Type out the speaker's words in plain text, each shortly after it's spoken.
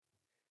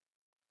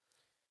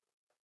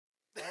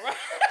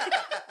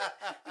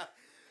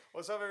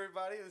What's up,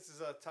 everybody? This is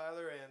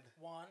Tyler and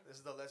Juan. This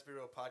is the Let's Be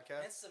Real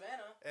podcast. And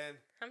Savannah. And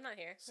I'm not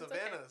here.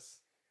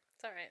 Savannah's.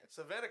 It's all right.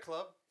 Savannah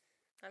Club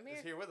I'm here.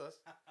 is here with us.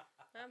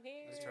 I'm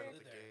here. Let's turn up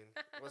the gain.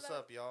 What's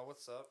up, y'all?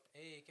 What's up?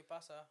 Hey, ¿qué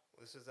pasa?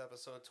 This is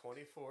episode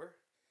 24.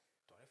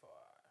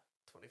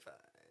 25.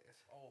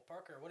 Oh,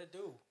 Parker, what it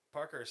do?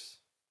 Parkers.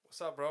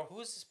 What's up, bro? Who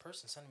is this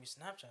person sending me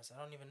Snapchats?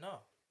 I don't even know.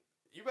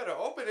 You better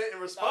open it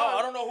and respond. No,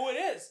 I don't know who it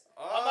is.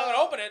 I'm not going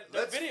to open it.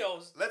 They're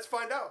videos. Let's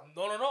find out.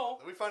 No.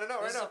 We find it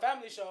out this right now. This is a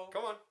family show.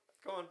 Come on.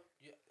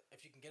 Yeah,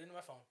 if you can get into my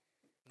phone.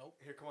 Nope.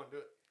 Here, come on, do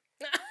it.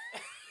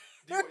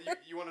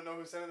 you want to know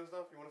who's sending them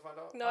stuff? You want to find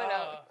out? No, I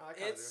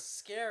don't. It's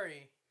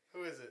scary.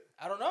 Who is it?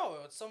 I don't know.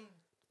 It's some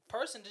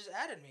person just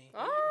added me.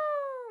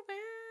 Oh,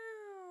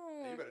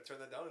 wow. You better turn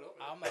that down and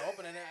open it. I'm not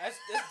opening it.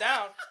 It's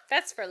down.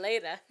 That's for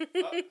later.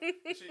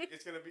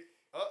 It's going to be...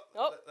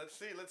 Oh. Let's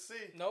see.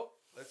 Nope.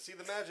 Let's see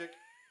the magic.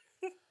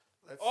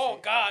 Oh,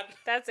 see. God.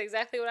 That's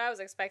exactly what I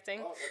was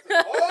expecting. Oh,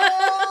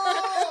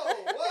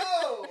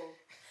 whoa!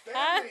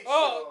 Family show.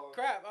 Oh,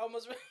 crap. I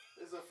almost...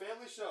 It's a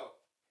family show.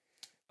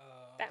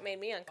 That made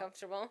me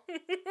uncomfortable. That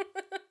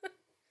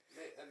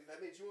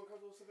made you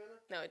uncomfortable,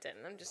 Savannah? No, it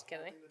didn't. I'm just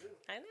kidding.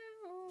 I know.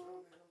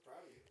 Oh, man, I'm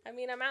proud of you. I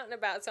mean, I'm out and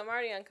about, so I'm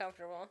already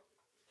uncomfortable.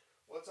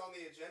 What's on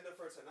the agenda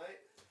for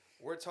tonight?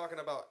 We're talking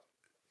about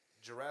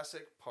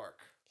Jurassic Park.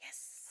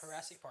 Yes.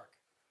 Jurassic Park.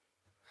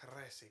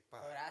 Jurassic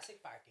Park.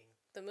 Jurassic Parking.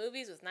 The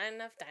movies with not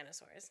enough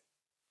dinosaurs.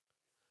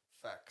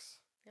 Facts.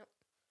 Yep.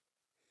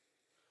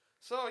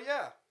 So,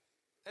 yeah.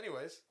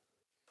 Anyways,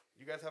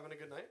 you guys having a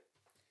good night?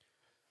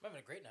 I'm having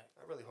a great night.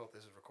 I really hope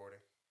this is recording.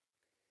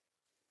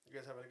 You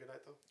guys having a good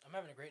night, though? I'm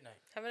having a great night.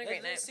 Having a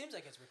great night. It seems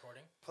like it's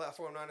recording.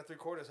 Platform 9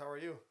 3/4. How are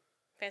you?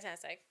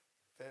 Fantastic.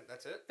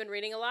 That's it? Been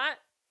reading a lot.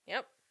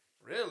 Yep.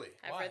 Really?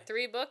 I've read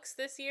 3 books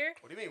this year.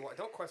 What do you mean?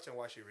 Don't question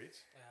why she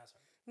reads. Yeah, that's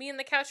right. Me and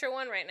the couch are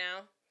one right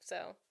now,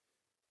 so,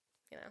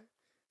 you know.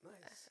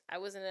 Nice. I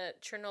was in a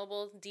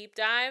Chernobyl deep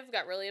dive,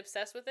 got really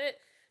obsessed with it,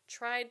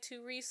 tried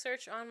to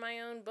research on my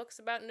own books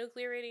about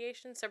nuclear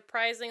radiation.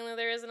 Surprisingly,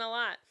 there isn't a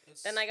lot.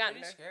 Then I got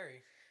pretty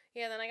scary.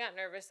 Yeah, then I got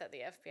nervous that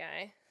the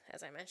FBI,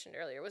 as I mentioned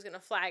earlier, was going to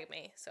flag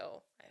me.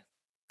 So I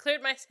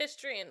cleared my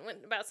history and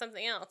went about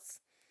something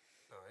else.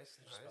 Nice.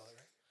 Did you spell it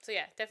right? So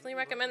yeah, definitely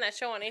recommend that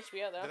show on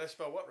HBO, though. Did I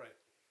spell what right?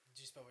 Did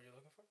you spell what you're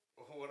looking for?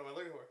 What am I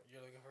looking for?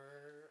 You're looking for...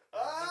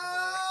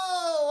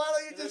 Oh, why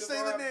don't you just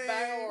say the name?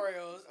 Bag of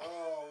Oreos.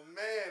 Oh,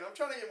 man. I'm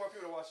trying to get more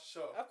people to watch the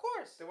show. Of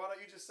course. Then why don't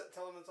you just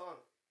tell them it's on?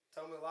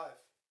 Tell them it's live.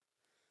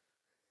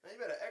 Man,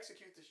 you better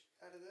execute the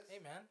out of this. Hey,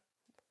 man.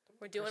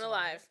 We're doing a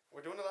live.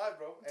 We're doing a live,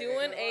 bro.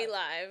 Doing a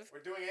live.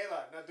 We're doing a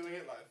live, not doing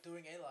it live.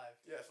 Doing a live.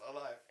 Yes, a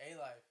live. A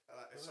live.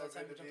 It's Remember so that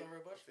time good to we jumped be. over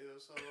a bush? I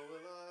feel so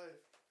alive.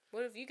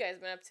 What have you guys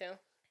been up to?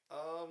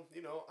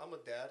 I'm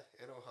a dad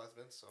and a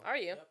husband, so. Are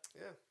you? Yep.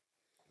 Yeah.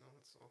 No,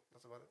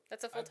 that's about it.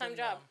 That's a full-time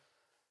job.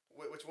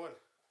 Which one?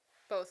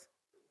 Both.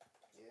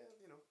 Yeah,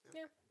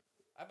 Yeah.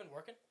 I've been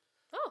working.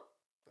 Oh.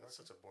 That's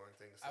such a boring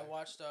thing to say. I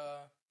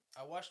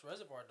watched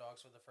Reservoir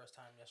Dogs for the first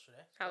time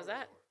yesterday. How's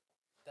that?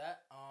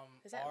 That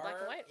Is that black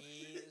and white?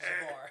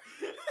 Reservoir.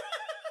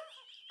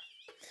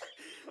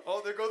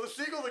 Oh, there go the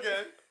seagulls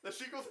again. The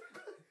seagulls.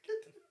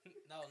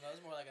 No,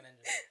 it's more like an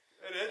engine.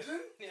 An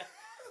engine? Yeah.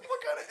 What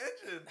kind of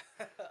engine?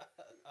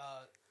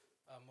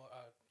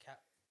 Cat.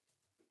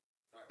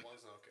 All right,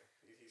 one's not okay.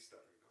 He's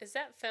stuttering now. Is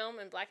that film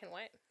in black and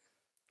white?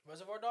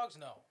 Reservoir Dogs?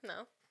 No.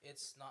 No.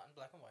 It's not in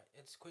black and white.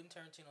 It's Quentin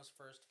Tarantino's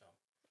first film.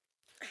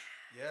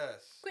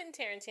 Yes. Quentin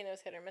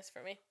Tarantino's hit or miss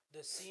for me.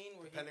 The scene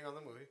where Depending on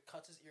the movie.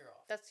 cuts his ear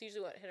off. That's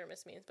usually what hit or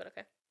miss means, but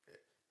okay.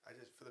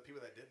 For the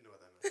people that didn't know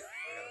what that meant, I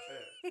gotta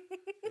say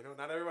it.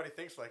 Not everybody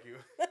thinks like you.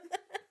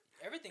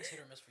 Everything's hit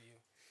or miss for you.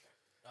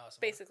 Samantha.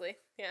 Basically,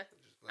 yeah.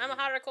 I'm a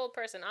hot or cold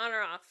person, on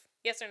or off.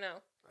 Yes or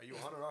no? Are you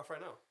on or off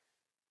right now?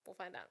 We'll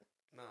find out.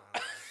 No,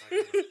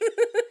 it's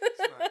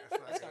not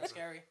That's kind of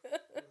scary.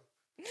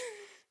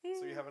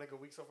 So you having a good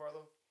week so far,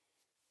 though?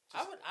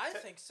 I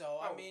think so.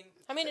 Oh.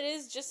 I mean, it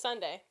is just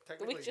Sunday. The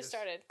Technically week just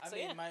started. So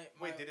yeah.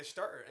 Wait, did it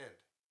start or end?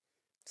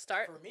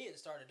 Start. For me, it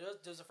started.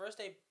 There's the first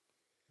day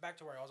back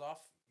to work. I was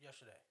off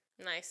yesterday.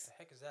 Nice. The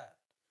heck is that?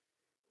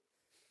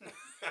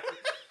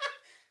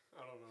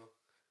 I don't know.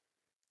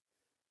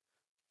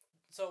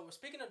 So,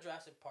 speaking of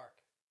Jurassic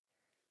Park,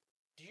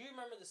 do you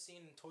remember the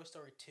scene in Toy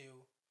Story 2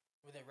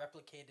 where they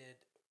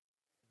replicated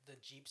the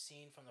Jeep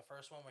scene from the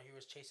first one where he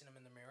was chasing him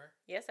in the mirror?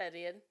 Yes, I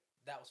did.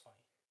 That was funny.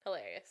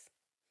 Hilarious.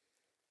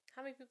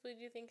 How many people do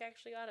you think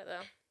actually got it,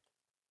 though?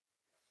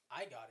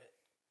 I got it.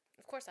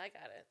 Of course I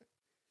got it.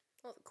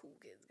 All the cool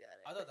kids got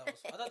it. I thought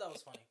that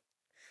was funny.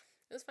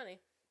 It was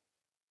funny.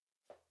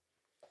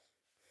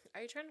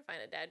 Are you trying to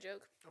find a dad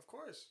joke? Of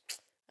course.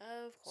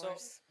 Of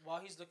course. So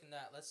while he's looking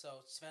at,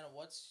 Savannah,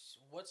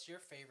 what's your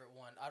favorite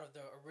one out of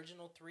the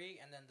original 3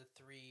 and then the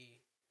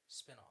 3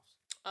 spin-offs?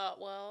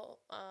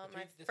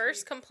 My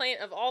first complaint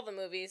of all the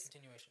movies.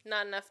 Continuation.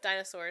 Not enough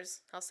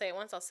dinosaurs. I'll say it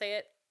once. I'll say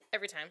it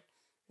every time.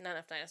 Not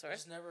enough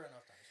dinosaurs. There's never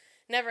enough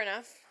dinosaurs. Never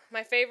enough.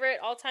 My favorite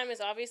all time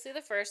is obviously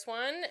the first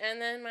one, and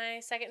then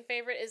my second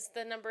favorite is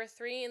the number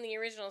 3 in the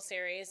original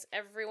series.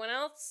 Everyone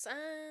else,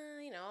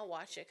 I'll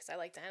watch it because I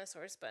like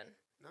dinosaurs, but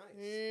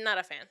not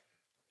a fan.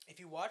 If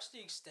you watch the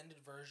extended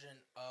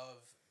version of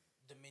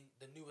the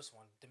newest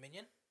one,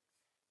 Dominion,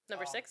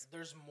 number 6,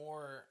 there's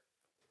more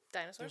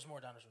dinosaurs. There's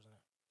more dinosaurs in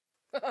it.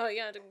 Oh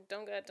yeah,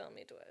 don't gotta tell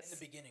me twice. In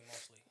the beginning,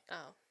 mostly.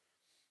 Oh,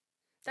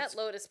 that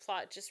Lotus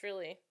plot just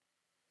really.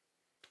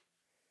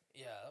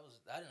 Yeah,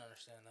 I didn't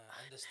understand that.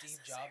 And the Steve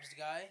Jobs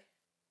guy.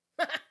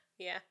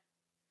 Yeah.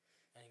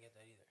 I didn't get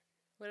that either.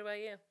 What about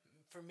you?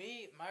 For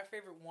me, my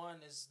favorite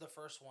one is the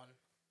first one.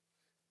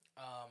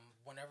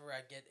 Whenever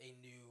I get a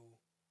new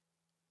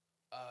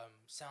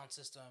sound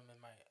system in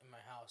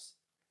my house,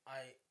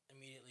 I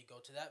immediately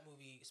go to that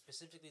movie,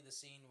 specifically the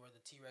scene where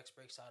the T-Rex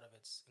breaks out of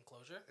its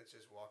enclosure. It's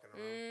just walking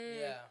around.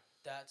 Yeah,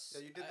 that's.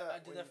 Yeah, you did that. I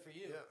did that for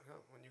you. Yeah,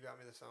 when you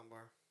got me the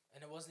soundbar.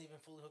 And it wasn't even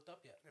fully hooked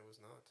up yet. It was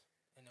not.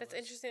 That's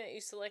interesting that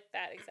you select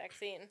that exact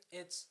scene.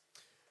 It's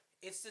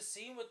the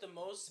scene with the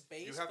most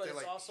bass, you have but to,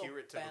 it's also hear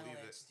it to balanced.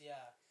 believe it.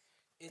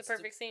 Yeah, it's the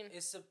perfect scene.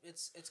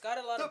 It's got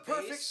a lot of bass,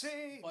 perfect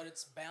scene. But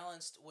it's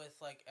balanced with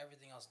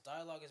everything else.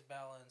 Dialogue is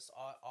balanced.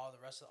 All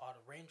the rest of all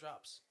the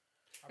raindrops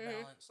are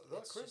balanced.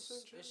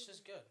 It's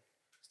just good.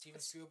 Steven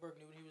Spielberg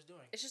knew what he was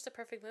doing. It's just a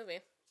perfect movie.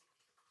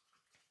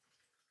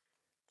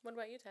 What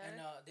about you, Tyler?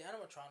 And the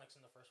animatronics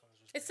in the first one is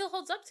just. It still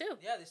holds up too.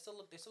 Yeah, they still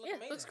look amazing.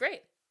 It looks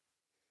great.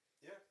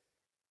 Yeah,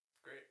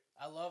 great.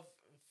 I love,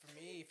 for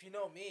me, if you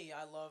know me,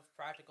 I love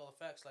practical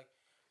effects. Like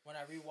when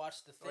I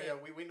rewatched the thing. Oh yeah,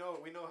 we know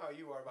how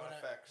you are about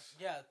effects.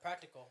 Yeah,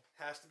 practical.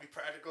 Has to be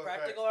practical.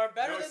 Practical are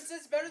better than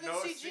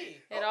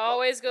CG. It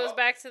always goes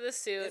back to the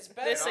suit.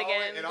 This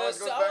again. It always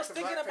goes I was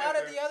thinking about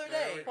it the other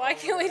day. Why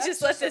can't we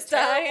just let this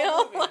die?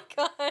 Oh my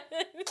god.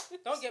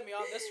 Don't get me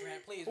on this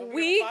rant, please.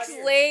 Weeks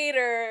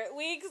later,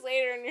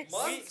 and you're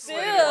months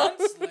still.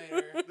 Months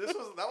later.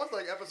 That was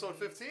like episode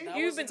 15.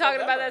 You've been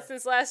talking about that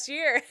since last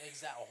year.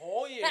 Exactly, a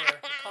whole year.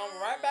 Come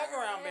right back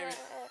around, baby.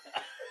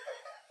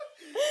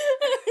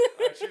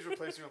 Alright, she's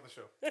replacing you on the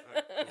show.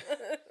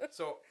 Alright,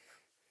 cool.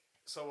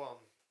 So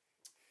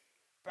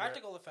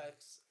practical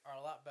effects are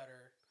a lot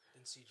better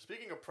than CG.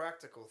 Speaking of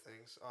practical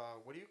things,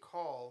 what do you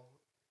call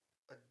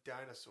a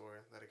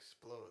dinosaur that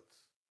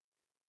explodes?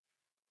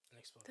 An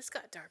explodosaur. This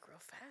got dark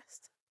real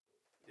fast.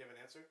 Do you have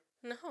an answer?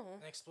 No.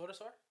 An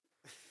explodosaur?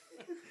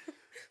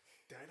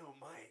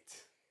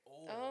 Dynamite.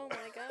 Oh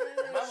my god.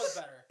 Mine was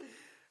better.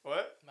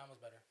 What? Mine was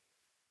better.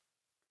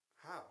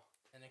 How?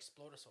 An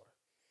explodosaur.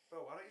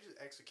 Bro, why don't you just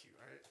execute,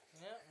 right?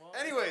 Yeah, well.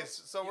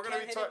 Anyways, so we're going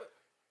to be talking.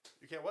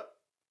 You can't what?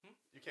 Hmm?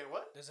 You can't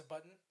what? There's a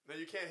button. No,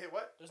 you can't hit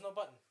what? There's no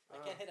button. I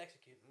can't hit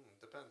execute.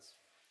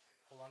 Depends.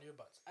 Hold on to your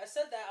butts. I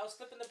said that. I was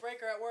flipping the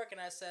breaker at work, and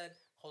I said,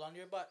 hold on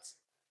to your butts.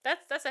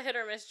 That's a hit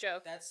or miss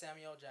joke. That's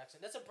Samuel L.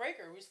 Jackson. That's a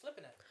breaker. He's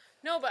flipping it.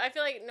 No, but I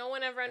feel like no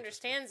one ever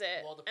understands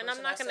it. Well, and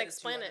I'm not going to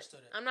explain it.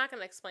 I'm not going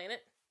to explain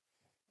it.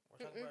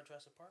 We're talking about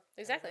Jurassic Park?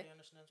 Exactly.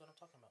 Everybody understands what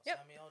I'm talking about.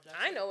 Yep. Samuel L. Jackson.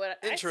 I know what.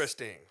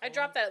 Interesting. I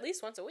drop that at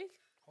least once a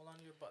week. Hold on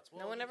to your butts.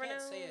 Well, no one ever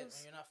knows. You can't say it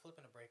when you're not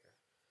flipping a breaker.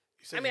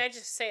 I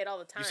just say it all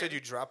the time. You said you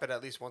drop it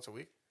at least once a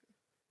week?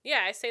 Yeah,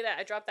 I say that.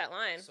 I drop that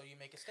line. So you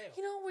make it stale.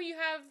 You know where you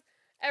have...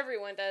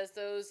 Everyone does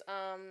those,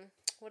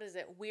 what is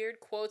it? Weird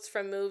quotes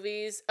from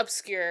movies.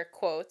 Obscure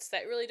quotes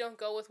that really don't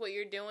go with what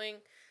you're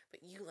doing.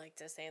 But you like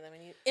to say them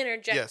and you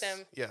interject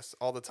them. Yes,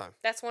 all the time.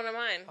 That's one of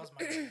mine. How's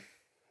mine?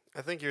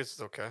 I think yours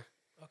is okay.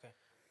 Okay.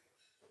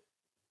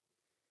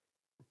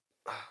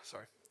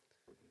 Sorry.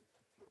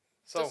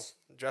 So,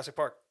 Jurassic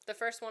Park. The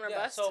first one or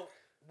bust? So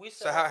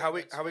how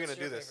we gonna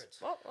do this?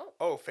 Whoa.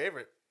 Oh,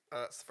 favorite.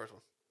 It's the first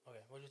one. Okay.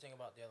 What did you think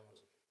about the other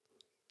ones?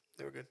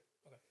 They were good.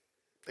 Okay.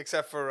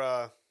 Except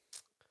for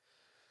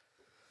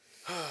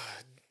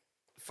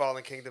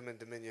Fallen Kingdom and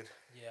Dominion.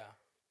 Yeah.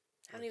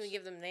 I don't even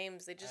give them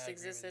names. They just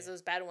exist as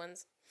those bad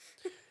ones.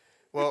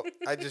 Well,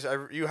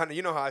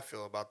 you know how I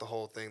feel about the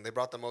whole thing. They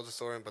brought the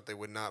Mosasaur in, but they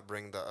would not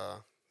bring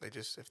the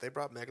if they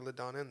brought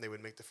Megalodon in, they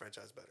would make the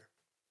franchise better.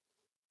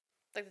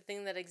 Like the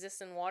thing that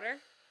exists in water?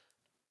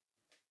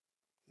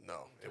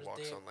 No, it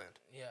walks on land.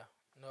 Yeah.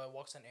 No, it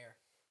walks on air.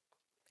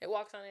 It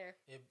walks on air.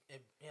 It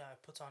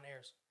puts on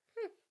airs.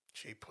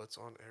 She puts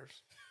on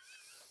airs.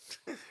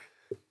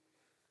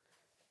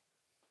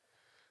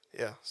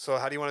 Yeah. So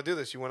how do you want to do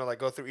this? You want to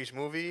go through each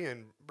movie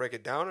and break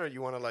it down, or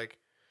you want to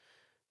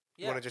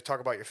you want to just talk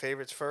about your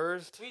favorites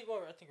first? I think we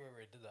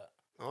already did that.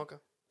 Oh, okay.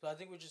 So I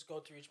think we just go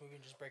through each movie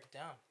and just break it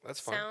down. That's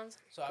fine. Sounds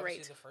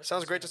great. The first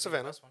Sounds great to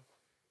Savanah.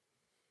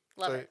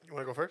 Love it. You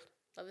want to go first?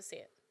 Love to see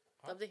it.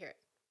 Love to hear it.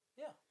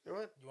 Yeah. Go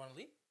ahead. You want to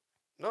lead?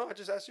 No, I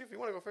just asked you if you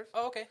want to go first.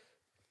 Oh, okay.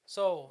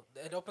 So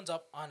it opens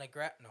up on a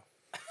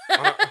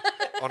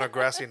on a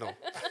grassy knoll.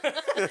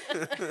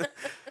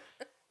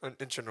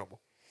 In Chernobyl.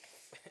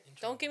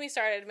 Don't get me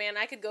started, man.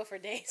 I could go for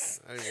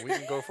days. We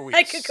can go for weeks.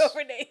 I could go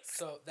for days.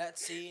 So that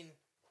scene. I'm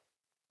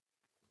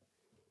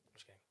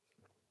just kidding.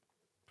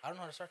 I don't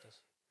know how to start this.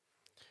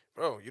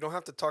 Bro, you don't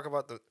have to talk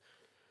about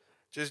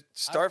just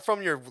start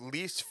from your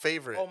least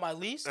favorite. Oh, my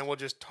least? And we'll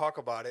just talk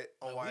about it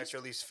on why it's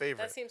your least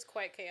favorite. That seems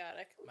quite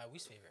chaotic. My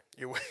least favorite.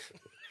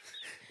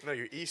 No,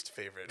 your East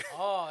favorite.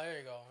 Oh, there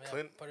you go. Yeah,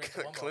 Clint, put it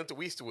into one Clint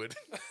Eastwood.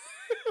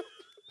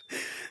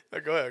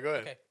 Go ahead.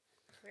 Okay.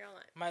 We're all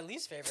night. My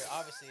least favorite,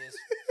 obviously, is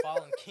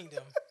Fallen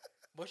Kingdom.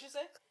 What'd you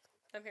say?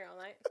 I'm here all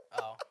night.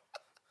 Oh.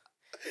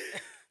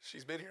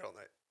 She's been here all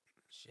night.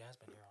 She has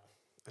been here all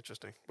night.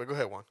 Interesting. But go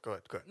ahead, Juan. Go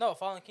ahead. No,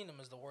 Fallen Kingdom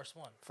is the worst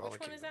one. Fallen Which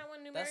one Kingdom. is that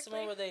one numerically? That's the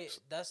one where they...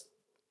 That's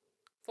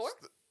 4?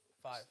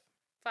 5.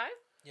 5?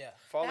 Yeah.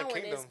 Fallen that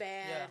Kingdom. one is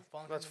bad. Yeah,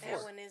 Fallen That's Kingdom.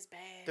 That 4. one is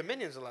bad.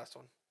 Dominion's the last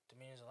one.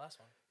 Dominion's the last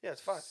one. Yeah,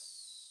 it's 5.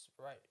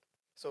 Right.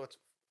 So it's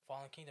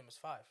Fallen Kingdom is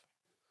 5.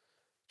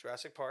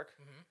 Jurassic Park.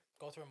 Mm-hmm.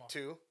 Go through them all.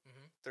 2,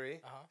 3,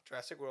 Uh-huh.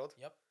 Jurassic World.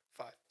 Yep.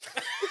 5.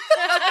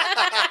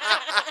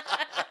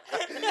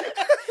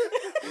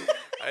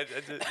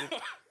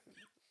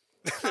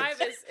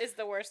 Five is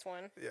the worst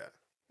one. Yeah,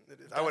 it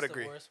is. That's I would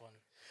agree. the worst one.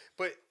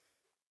 But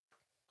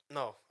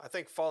no, I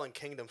think Fallen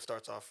Kingdom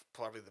starts off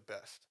probably the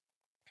best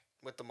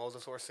with the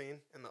Mosasaur scene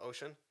in the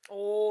ocean.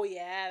 Oh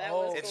yeah, that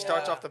was. It cool.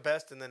 starts off the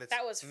best, and then it's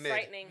That was mid.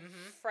 frightening.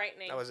 Mm-hmm.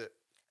 Frightening. That was it.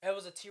 It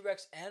was a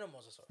T-Rex and a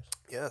Mosasaurus.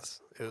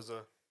 Yes, it was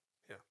a.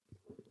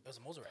 It was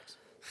a Mosarex.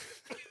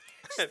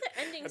 Just the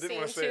ending I didn't scene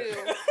wanna say it.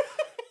 too.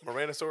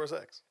 Moranosaurus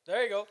X.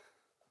 There you go.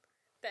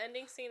 The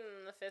ending scene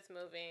in the 5th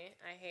movie,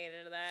 I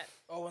hated that.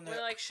 Oh, when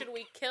We're like, should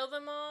we kill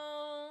them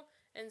all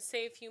and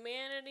save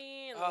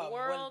humanity and the when,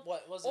 world?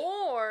 what was it?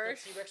 Or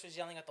The T-Rex was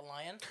yelling at the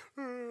lion.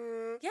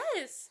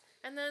 yes,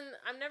 and then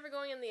I'm never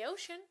going in the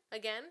ocean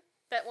again.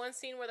 That one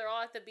scene where they're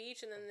all at the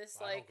beach and then this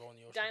I don't like go in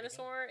the ocean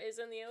dinosaur is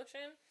in the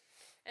ocean.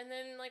 And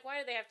then, like, why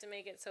do they have to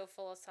make it so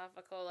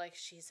philosophical? Like,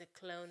 she's a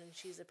clone and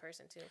she's a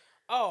person, too.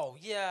 Oh,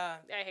 yeah.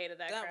 I hated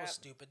that crap. was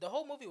stupid. The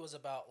whole movie was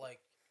about,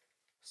 like,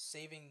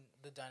 saving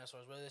the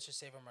dinosaurs, whether they should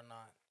save them or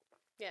not.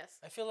 Yes.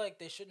 I feel like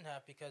they shouldn't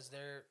have because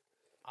they're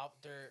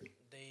out there.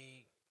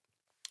 They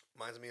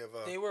Reminds me of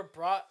they were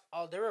brought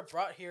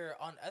here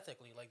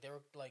unethically. Like, they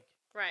were, like...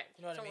 Right.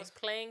 You know what I Someone's mean?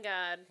 playing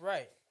God.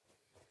 Right.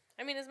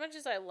 I mean, as much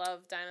as I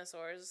love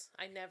dinosaurs,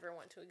 I never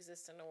want to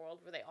exist in a world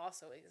where they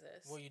also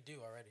exist. Well, you do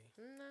already.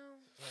 No.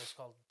 Yeah, it's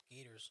called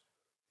gators.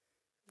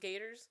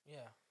 Gators?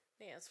 Yeah.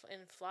 Yeah, it's in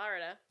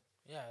Florida.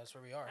 Yeah, that's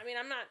where we are. I mean,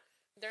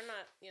 they're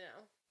not, you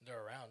know.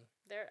 They're around.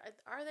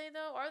 Are they,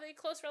 though? Are they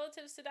close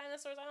relatives to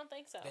dinosaurs? I don't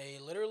think so. They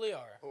literally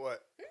are.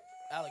 what?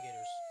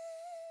 Alligators.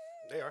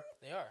 They are.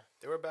 They are.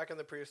 They were back in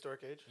the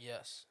prehistoric age.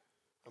 Yes.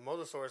 A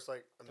mosasaur is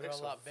like a They're mix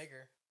a lot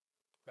bigger.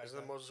 Isn't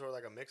a mosasaur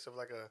like a mix of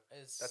like a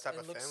that type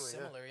it of looks family?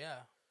 similar,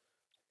 yeah.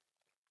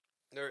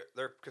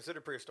 They're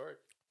considered prehistoric,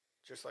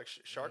 just like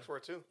sharks were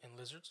too. And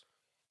lizards?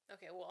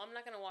 Okay, well, I'm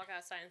not going to walk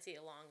outside and see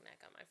a long neck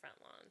on my front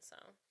lawn, so.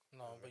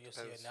 No, but you'll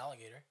see depends. an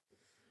alligator.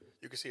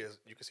 You can see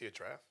a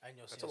giraffe. And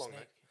you'll see That's a a long snake.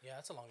 neck. Yeah,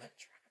 that's a long neck.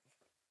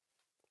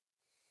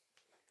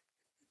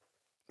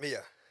 But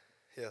yeah,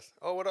 yes.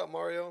 Oh, what up,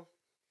 Mario?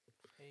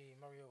 Hey,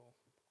 Mario.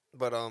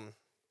 But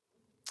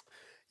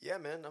yeah,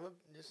 man.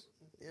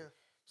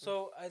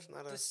 So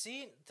not the a-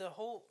 scene, the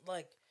whole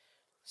like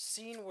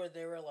scene where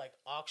they were like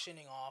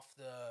auctioning off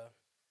the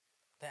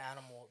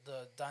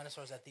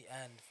dinosaurs at the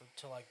end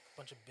to like a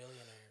bunch of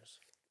billionaires.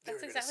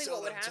 That's exactly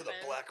what would happen. to the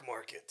black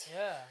market.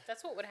 Yeah.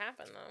 That's what would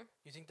happen, though.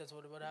 You think that's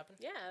what would happen?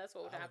 Yeah, that's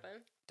what would I would- happen.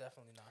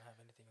 Definitely not have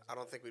anything. I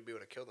don't think we'd be able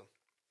to kill them.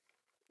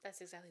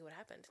 That's exactly what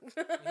happened.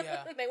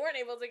 Yeah. They weren't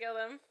able to kill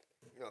them.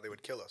 No, they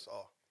would kill us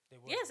all. They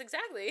would. Yes,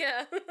 exactly,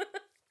 yeah.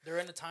 They're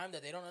in a time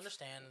that they don't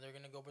understand, and they're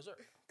gonna go berserk.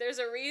 There's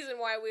a reason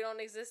why we don't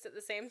exist at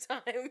the same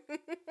time.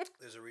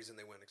 There's a reason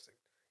they went extinct.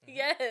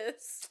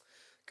 Yes.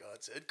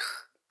 God said,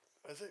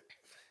 "That's it."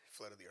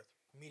 Flooded the earth.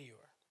 Meteor.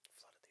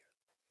 Flooded the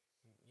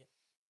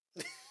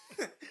earth.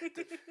 Yeah.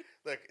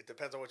 Look, it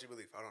depends on what you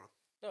believe. I don't know.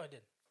 No, I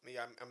did. Me,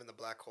 I'm in the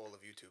black hole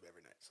of YouTube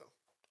every night, so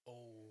Oh.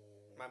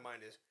 my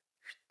mind is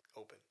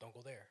open. Don't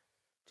go there.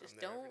 Just I'm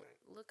there every don't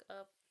night. look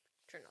up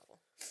Chernobyl.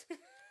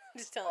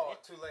 Just telling Oh,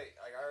 you. too late.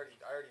 I already,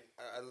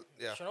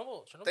 yeah.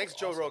 Chernobyl. Thanks,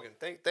 Joe Rogan.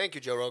 Thank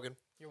you, Joe Rogan.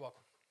 You're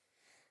welcome.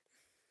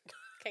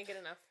 Can't get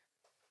enough.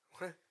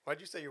 What? Why'd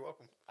you say you're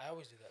welcome? I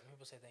always do that. When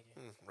people say thank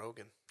you.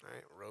 Rogan. All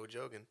right,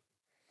 Jogan.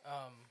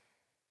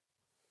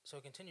 So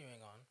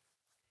continuing on,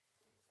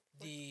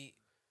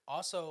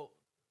 also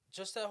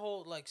just that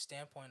whole like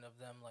standpoint of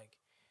them like,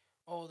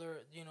 oh, they're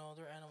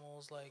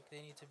animals, like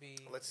they need to be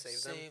Let's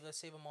save them. Let's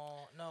save them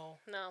all. No,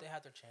 No. they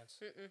had their chance.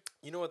 Mm-mm.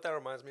 You know what that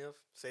reminds me of?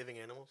 Saving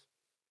animals.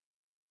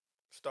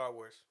 Star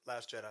Wars,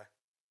 Last Jedi.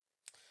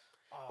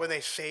 When they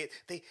say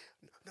it,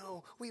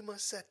 no, we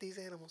must set these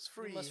animals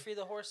free. We must free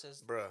the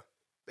horses. Bruh,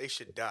 they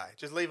should die.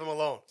 Just leave them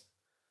alone.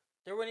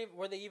 There weren't even,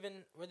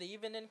 were they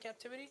even in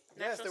captivity?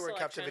 Yes, Natural they were in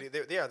selection.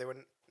 captivity. They were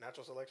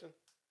natural selection.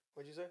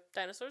 What'd you say?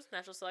 Dinosaurs?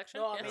 Natural selection?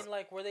 No, I Yes. mean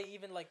like were they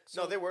even like?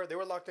 No, they were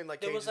locked in like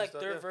There cages was like and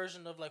stuff. their yeah.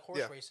 version of like horse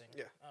Yeah, racing.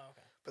 yeah. Oh,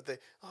 okay.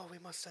 But we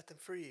must set them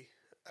free.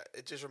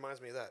 It just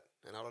reminds me of that,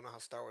 and I don't know how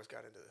Star Wars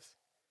got into this,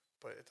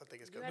 but I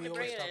think it's You good. had We to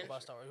bring always it talk in.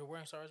 about Star Wars. We're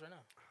wearing Star Wars right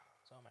now.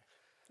 So am I.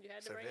 You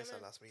had to bring them Cerveza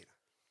in. las minas.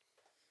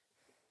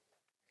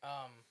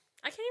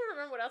 I can't even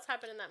remember what else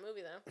happened in that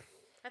movie, though.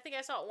 I think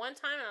I saw it one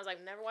time, and I was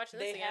like, never watching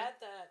this They again. had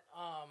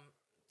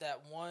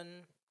that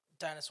one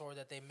dinosaur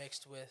that they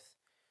mixed with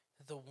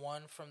the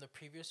one from the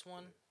previous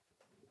one.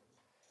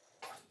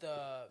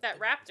 that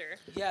raptor.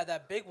 Yeah,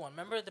 that big one.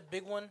 Remember the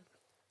big one?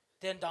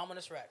 The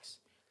Indominus Rex.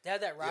 They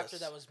had that raptor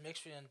that was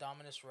mixed with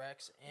Indominus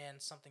Rex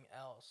and something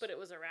else. But it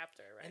was a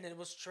raptor, right? And then it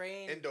was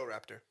trained...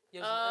 Indoraptor.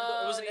 Yeah,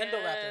 it was an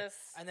Indoraptor.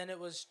 And then it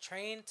was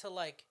trained to,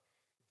 like,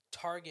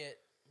 target,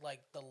 like,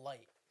 the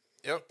light.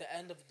 Yep. Like, the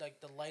end of,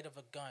 like, the light of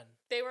a gun.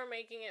 They were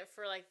making it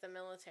for, like, the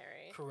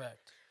military.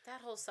 Correct.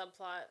 That whole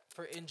subplot.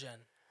 For InGen.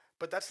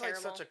 But that's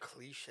terrible. like such a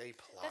cliche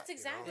plot. That's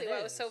exactly you know? why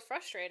it was so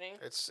frustrating.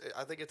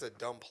 I think it's a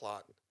dumb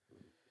plot.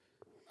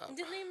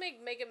 Didn't they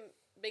make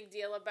a big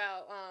deal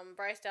about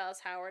Bryce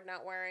Dallas Howard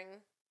not wearing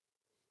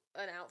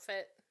an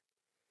outfit?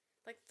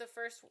 Like the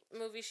first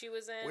movie she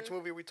was in. Which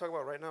movie are we talking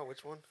about right now?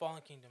 Which one?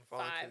 Fallen Kingdom.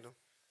 Fallen Kingdom.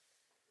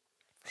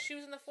 She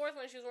was in the fourth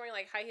one. She was wearing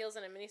like high heels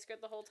and a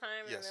miniskirt the whole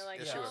time. Yes. And they're like,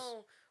 yes,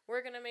 no,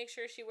 we're going to make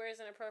sure she wears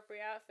an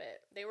appropriate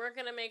outfit. They weren't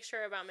going to make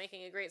sure about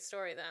making a great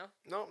story, though.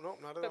 No,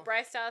 not at all. But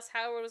Bryce Dallas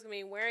Howard was going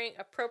to be wearing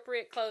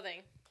appropriate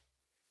clothing.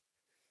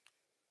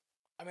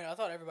 I mean, I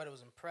thought everybody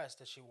was impressed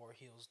that she wore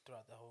heels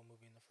throughout the whole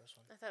movie in the first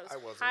one. I thought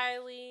it was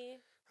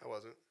I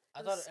wasn't.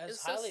 I thought it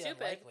was highly so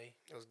stupid. unlikely.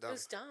 It was dumb. It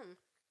was dumb.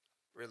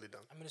 Really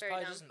dumb. I mean, it's Very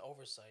probably dumb. just an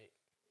oversight.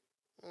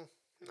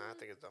 Nah, I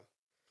think it's dumb.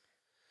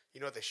 You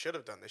know what they should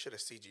have done? They should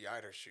have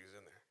CGI'd her shoes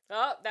in there.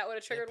 Oh, that would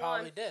have triggered They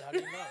probably Juan. did. How do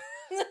you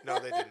know? No,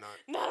 they did not.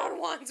 Not on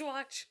Juan's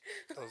watch.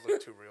 Those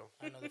look too real.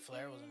 I know the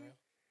flare wasn't real.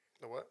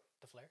 The what?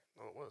 The flare?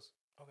 No, it was.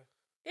 Okay.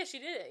 Yeah, she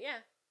did it.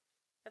 Yeah,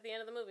 at the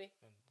end of the movie.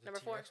 The Number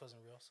 4. T-Rex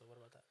wasn't real, so what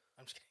about that?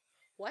 I'm just kidding.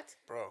 What?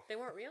 Bro. They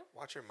weren't real?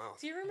 Watch your mouth.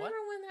 Do you remember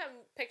when that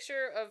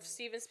picture of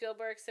Steven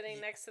Spielberg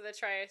sitting next to the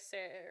Triceratops?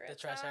 The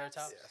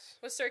Triceratops? Yes.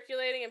 Was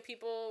circulating and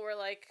people were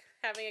like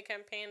having a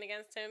campaign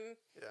against him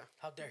Yeah.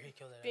 How dare he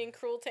kill that being animal?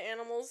 cruel to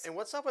animals? And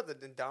what's up with the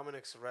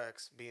Indominus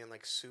Rex being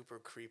like super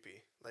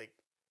creepy, like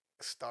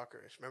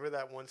stalkerish? Remember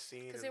that one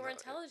scene? Because they were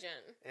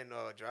intelligent. In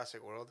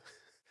Jurassic World.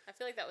 I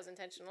feel like that was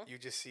intentional. You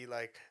just see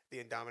like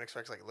the Indominus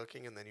Rex like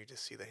looking, and then you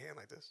just see the hand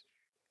like this.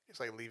 It's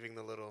like leaving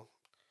the little.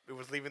 It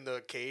was leaving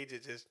the cage.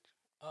 It just.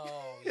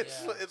 Oh yeah.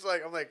 It's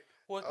like I'm like.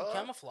 Well, it can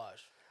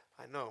camouflage.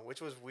 I know,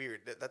 which was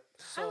weird. That.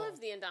 I love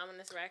the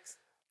Indominus Rex.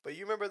 But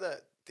you remember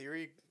that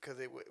theory? Because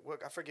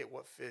I forget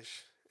what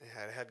fish it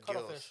had. It had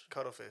gills.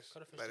 Cuttlefish.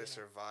 That it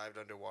survived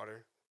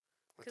underwater.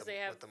 With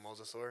the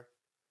mosasaur.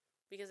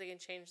 Because they can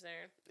change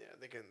their. Yeah,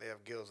 they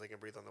have gills. They can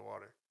breathe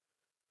underwater.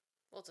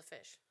 Well, it's a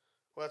fish.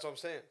 Well, that's what I'm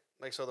saying.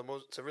 Like, so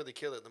to really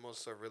kill it, the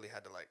mosasaur really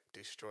had to like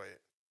destroy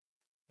it.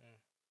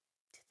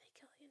 Did they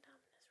kill the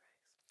Indominus Rex?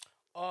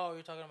 Oh,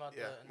 you're talking about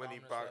the when he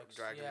Indominus Rex.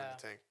 dragged him in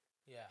the tank.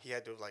 Yeah. He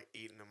had to have like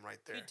eaten him right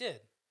there. He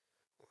did.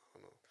 I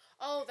don't know.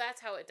 Oh,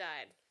 that's how it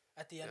died.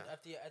 At the end,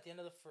 at the end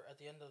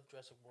of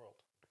Jurassic World.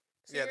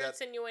 So you're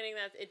insinuating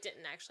that it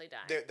didn't actually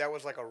die. That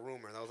was like a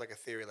rumor. That was like a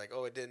theory. Like,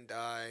 oh, it didn't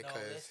die No,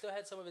 because they still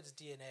had some of its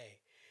DNA.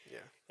 Yeah.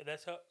 And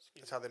that's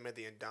how they made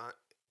the Indoraptor.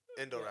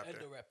 Yeah,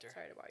 Indoraptor.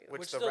 Sorry to bother you.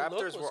 Which the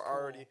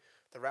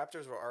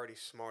Raptors were already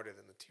smarter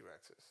than the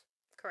T-Rexes.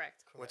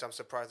 Correct. Which I'm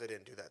surprised they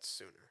didn't do that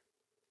sooner.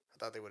 I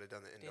thought they would have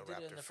done the Indoraptor They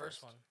did it in the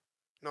first one.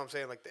 No, I'm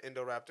saying like the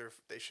Indoraptor.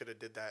 They should have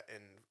did that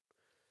in.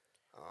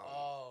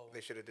 They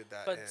should have did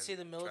that. But in see,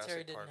 the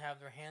military Jurassic didn't Park. have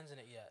their hands in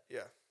it yet.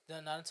 Yeah.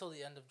 Then not until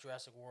the end of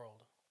Jurassic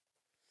World.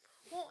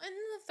 Well, in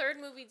the third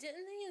movie,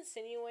 didn't they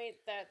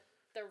insinuate that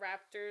the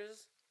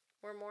raptors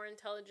were more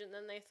intelligent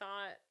than they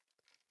thought?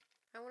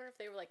 I wonder if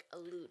they were like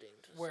alluding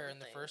to Where something. in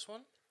the first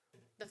one?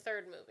 The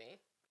third movie.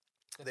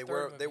 They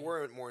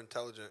were more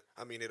intelligent.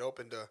 I mean, it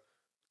opened a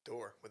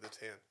door with its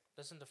hand.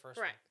 That's in the first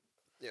right. one.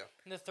 Yeah.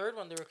 In the third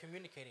one, they were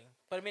communicating.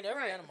 But I mean,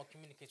 every animal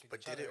communicates with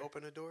each other. But did it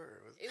open a door?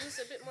 Or was it was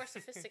a bit more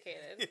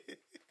sophisticated.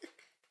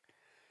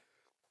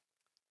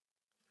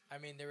 I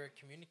mean, they were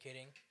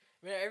communicating.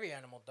 I mean, every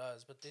animal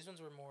does, but these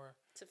ones were more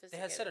sophisticated.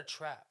 They had set a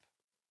trap.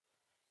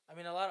 I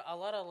mean, a lot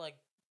of like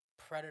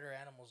predator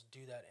animals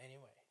do that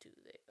anyway. Do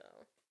they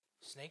though?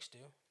 Snakes do.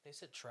 They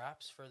set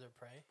traps for their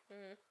prey.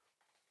 Mm-hmm.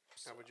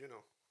 How would you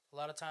know? A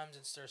lot of times,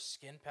 it's their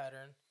skin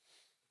pattern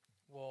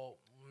will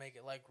make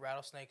it like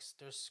rattlesnakes.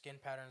 Their skin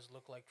patterns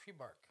look like tree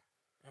bark,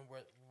 and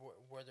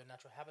where their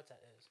natural habitat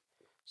is.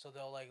 So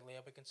they'll like lay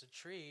up against a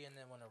tree, and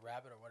then when a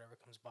rabbit or whatever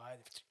comes by,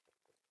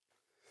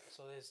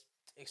 so it's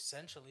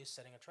essentially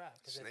setting a trap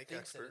because it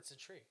thinks that it's a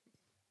tree.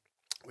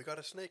 We got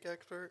a snake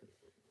expert.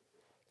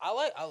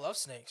 I love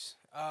snakes.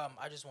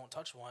 I just won't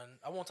touch one.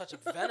 I won't touch a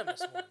venomous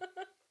one.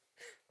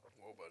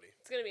 Whoa, buddy.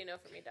 It's gonna be a no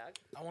for me, dog.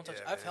 I won't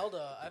touch. I've held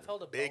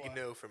a big boa.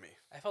 no for me.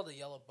 I've held a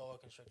yellow boa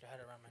constrictor. I had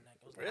it around my neck.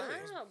 It was really?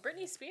 Wow,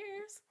 Britney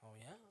Spears. Oh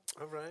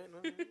yeah. All right.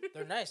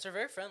 They're nice. They're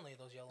very friendly.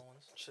 Those yellow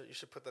ones. You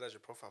should put that as your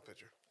profile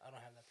picture. I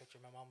don't have that picture.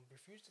 My mom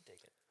refused to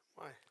take it.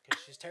 Why?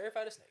 Because she's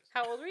terrified of snakes.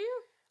 How old were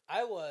you?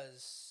 I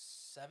was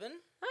 7.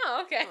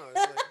 Oh, okay. Oh,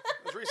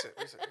 it was recent.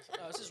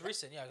 Oh, this is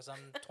recent, yeah, because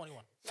I'm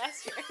 21.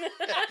 Last year.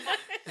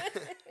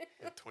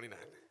 29.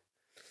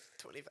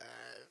 25.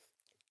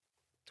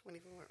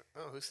 24.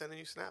 Oh, who's sending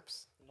you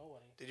snaps?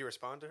 Nobody. Did you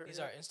respond to her? These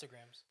are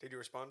Instagrams. Did you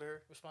respond to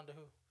her? Respond to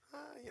who?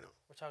 You know.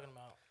 We're talking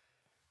about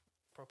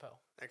Propel.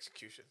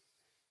 Execution.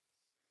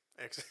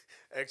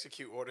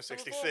 Execute Order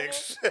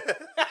 66.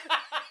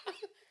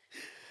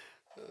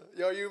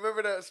 Yo, you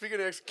remember that?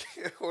 Speaking of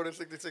Order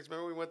 66,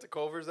 remember we went to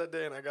Culver's that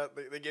day and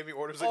they gave me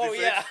Order 66? Oh,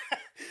 yeah.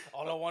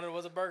 All I wanted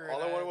was a burger.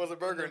 All I wanted was a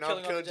burger. Now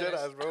I'm killing Jedis.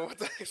 Jedis, bro. What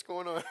the heck's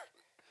going on?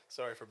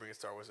 Sorry for bringing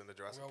Star Wars into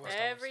Jurassic Park.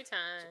 Every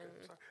time.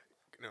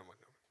 Never mind.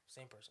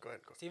 Same person. Go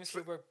ahead. Steven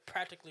Spielberg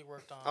practically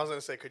worked on. I was going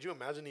to say, could you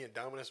imagine the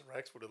Indominus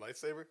Rex with a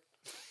lightsaber?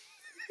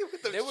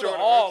 They would have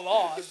all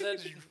lost.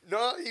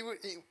 No, he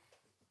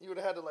would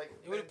have had to, like...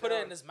 He would have put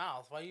it in his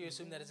mouth. Why do you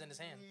assume that it's in his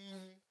hand?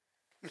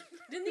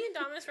 Didn't the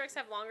Indominus Rex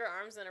have longer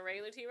arms than a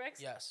regular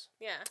T-Rex? Yes.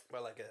 Yeah. By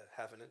like a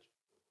half an inch?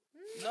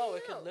 No,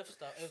 it could lift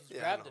stuff. It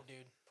grabbed the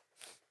dude.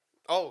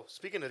 Oh,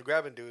 speaking of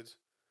grabbing dudes,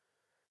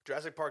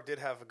 Jurassic Park did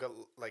have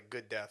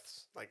good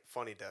deaths, like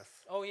funny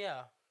deaths. Oh,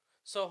 yeah.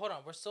 So, hold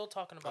on. We're still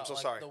talking about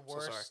the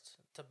worst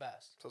to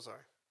best. So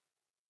sorry.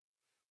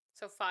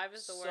 So 5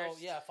 is the worst?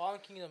 So, yeah, Fallen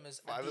Kingdom is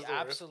the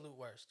absolute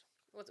worst.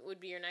 What would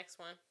be your next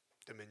one?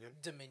 Dominion.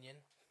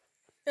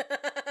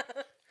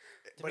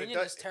 Dominion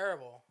is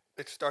terrible.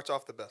 It starts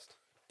off the best.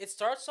 It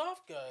starts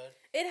off good.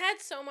 It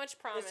had so much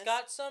promise. It's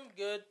got some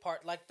good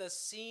part, like the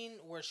scene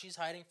where she's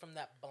hiding from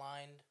that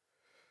blind.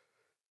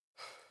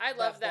 I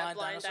love that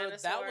blind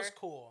dinosaur. That was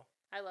cool.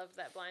 I love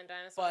that blind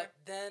dinosaur. But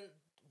then,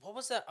 what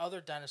was that other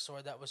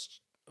dinosaur that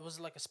was? It was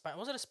like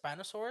was it a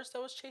Spinosaurus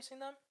that was chasing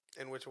them?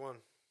 In which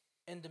one?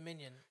 In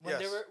Dominion.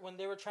 Yes. When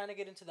they were trying to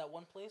get into that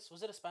one place,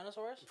 was it a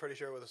Spinosaurus? I'm pretty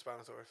sure it was a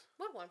Spinosaurus.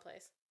 What one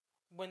place?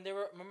 When they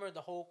were, remember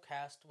the whole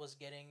cast was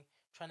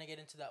trying to get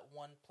into that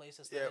one place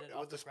that's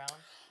off the ground.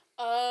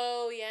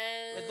 Oh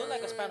yes. It looked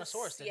like a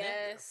Spinosaurus, didn't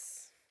it?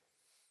 Yes.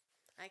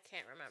 I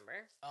can't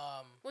remember.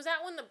 Was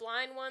that when the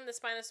blind one, the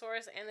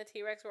Spinosaurus, and the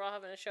T-Rex were all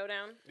having a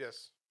showdown?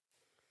 Yes.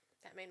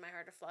 That made my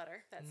heart to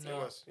flutter. That scene. It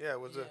was. Yeah,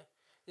 it was.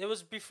 It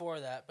was before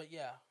that, but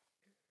yeah.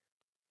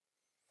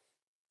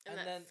 And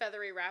then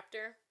feathery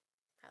raptor.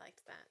 I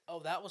liked that. Oh,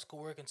 that was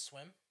cool. Where it can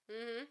swim.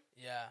 Mm-hmm.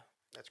 Yeah.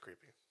 That's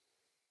creepy.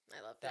 I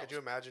love that. Could you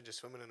imagine just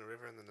swimming in a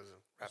river and then there's a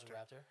raptor? There's a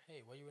raptor.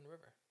 Hey, why are you in the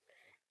river?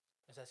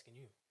 I was asking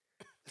you.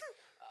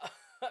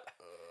 I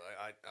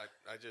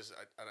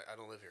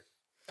don't live here.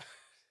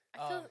 I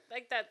feel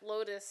like that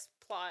Lotus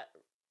plot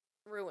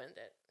ruined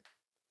it.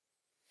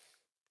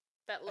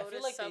 That Lotus I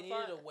feel like subplot they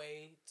needed a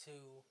way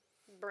to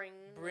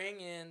bring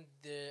in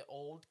the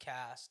old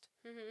cast,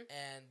 mm-hmm.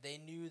 and they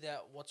knew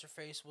that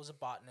what's-her-face was a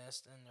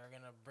botanist, and they're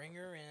gonna bring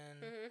her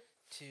in mm-hmm.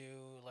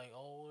 to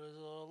there's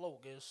a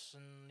locust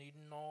and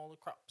eating all the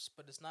crops,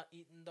 but it's not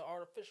eating the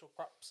artificial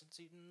crops; it's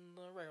eating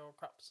the real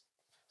crops.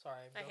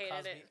 Sorry, Bill I hated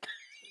Cosby. it.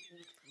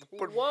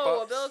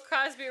 Whoa, a Bill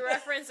Cosby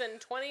reference in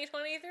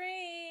 2023.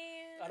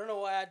 I don't know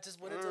why I just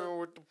went into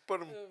with the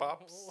pudding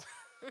pops.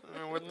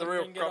 With the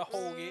real crops.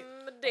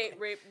 The date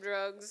rape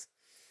drugs.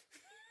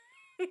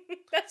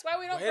 That's why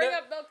we don't bring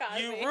up Bill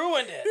Cosby. You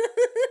ruined it.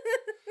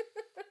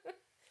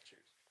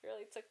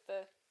 Really took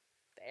the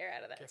air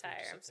out of that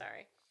tire. I'm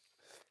sorry.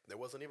 There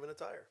wasn't even a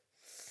tire.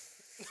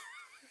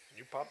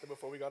 You popped it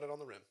before we got it on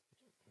the rim.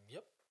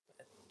 Yep.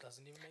 It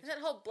doesn't even make sense.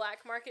 That whole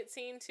black market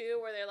scene too,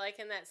 where they're like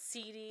in that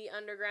seedy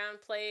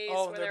underground place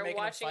where they're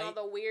watching all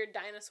the weird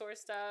dinosaur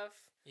stuff.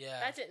 Yeah.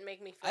 That didn't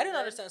make me feel I didn't good.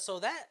 understand. So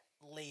that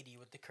lady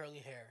with the curly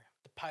hair,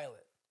 the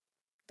pilot.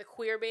 The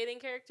queer baiting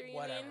character, you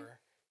Whatever. mean?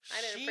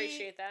 I didn't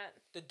appreciate that.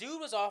 The dude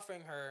was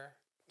offering her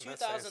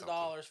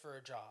 $2,000 for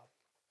a job.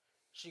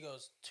 She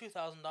goes,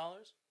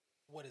 $2,000?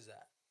 What is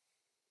that?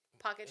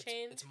 Pocket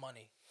change? It's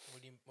money.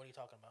 What are you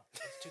talking about?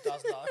 It's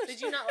 $2,000. Did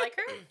you not like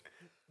her?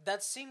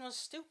 That scene was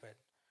stupid.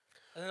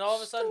 And then all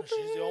of a sudden,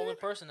 she's the only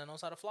person that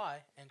knows how to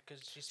fly, and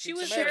because she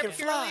was American. there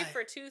purely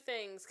for two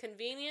things: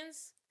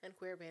 convenience and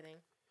queer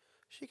baiting.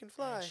 She can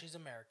fly. And she's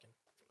American.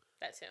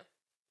 That too,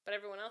 but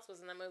everyone else was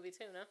in that movie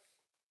too. No.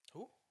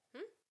 Who?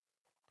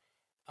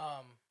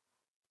 I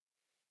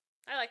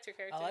liked her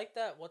character. I like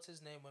that. What's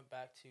his name went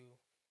back to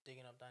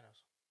digging up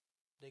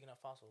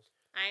fossils.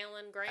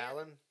 Alan Grant.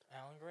 Alan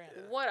Grant.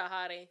 Yeah. What a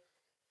hottie.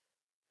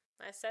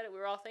 I said it. We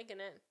were all thinking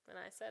it, and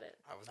I said it.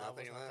 I was not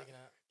thinking that.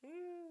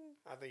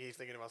 I think he's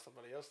thinking about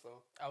somebody else,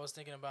 though. I was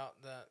thinking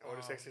about that.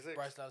 Order 66.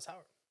 Bryce Dallas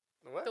Howard.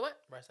 The what? The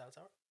what? Bryce Dallas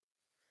Howard.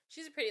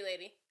 She's a pretty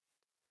lady.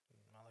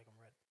 I like him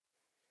red.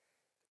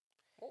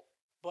 Oh.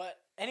 But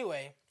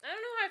anyway. I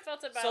don't know how I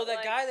felt about. So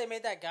that guy, they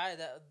made that guy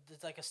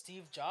that's like a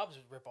Steve Jobs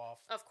ripoff.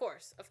 Of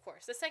course.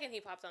 The second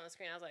he popped on the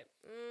screen, I was like,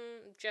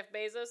 Jeff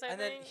Bezos. I think.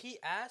 And then he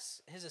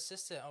asked his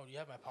assistant, "Oh, do you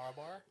have my power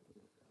bar?"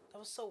 That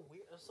was so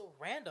weird. It was so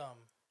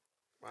random.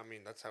 I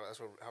mean, that's how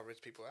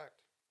rich people act.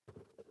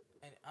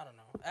 And I don't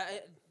know.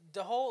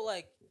 The whole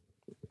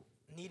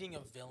needing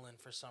a villain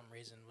for some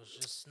reason was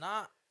just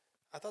not.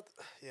 I thought,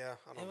 I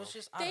don't know. It was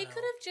just. They could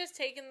have just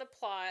taken the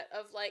plot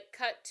of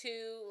cut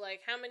to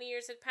how many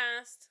years had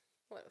passed?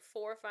 What,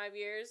 4 or 5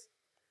 years?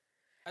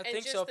 I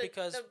think so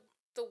because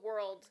the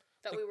world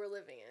that we were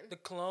living in. The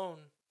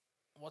clone,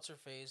 what's her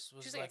face,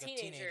 was like a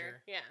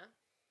teenager. Yeah,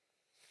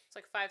 it's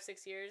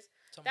 5-6 years.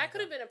 Something that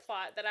could have been a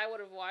plot that I would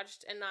have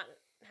watched and not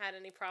had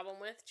any problem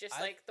with. Just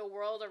the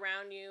world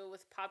around you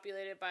was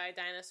populated by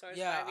dinosaurs.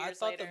 Yeah, 5 years I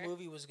thought later. the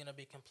movie was gonna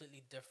be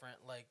completely different.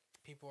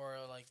 People are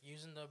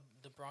using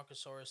the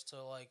Brontosaurus to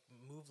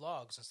move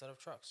logs instead of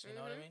trucks. You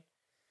know what I mean?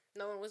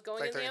 No one was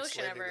going like in the they're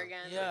ocean ever enslaving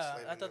them. again. Yeah,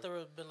 enslaving I thought them. they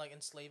would have been like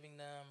enslaving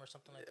them or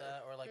something like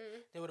that, or like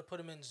they would have put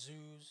them in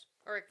zoos.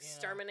 Or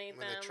exterminate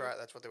When they them. try,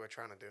 that's what they were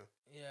trying to do.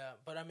 Yeah,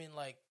 but I mean,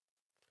 like,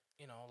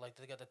 like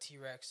they got the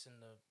T-Rex and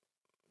the,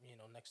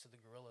 next to the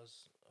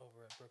gorillas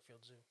over at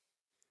Brookfield Zoo.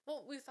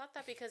 Well, we thought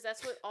that because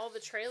that's what all the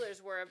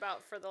trailers were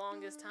about for the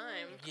longest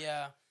time.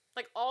 Yeah.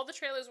 Like, all the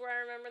trailers where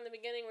I remember in the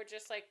beginning were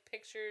just, like,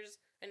 pictures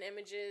and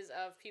images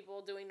of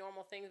people doing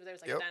normal things, but there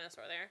was, like, a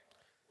dinosaur there.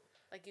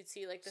 Like, you'd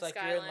see, like, the it's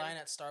skyline. Like, you're in line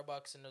at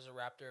Starbucks and there's a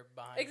raptor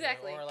behind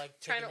exactly. you. Or, like,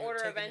 trying to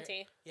order a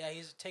venti. Yeah,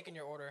 he's taking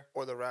your order.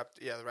 Or the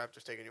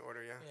raptor's taking your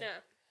order, Yeah.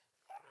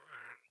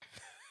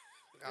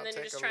 And then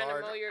you're just trying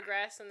to mow your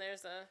grass and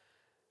there's a,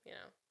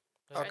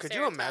 Oh, could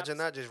you imagine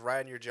that? Just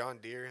riding your John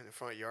Deere in the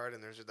front yard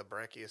and there's just the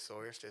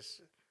Brachiosaurus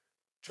just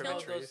trimming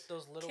trees.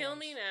 Those little Kill ones.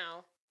 me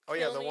now. Oh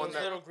yeah, the one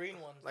that little green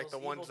ones, like the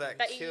those ones that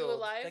eat you killed.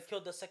 alive. That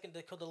killed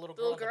They killed the little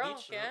The girl little on girl, the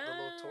beach. yeah.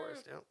 The little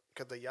tourist, yeah.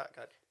 Because the yacht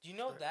got. Do you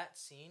know that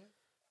scene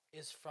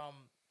is from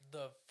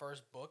the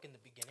first book in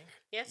the beginning?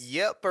 Yes.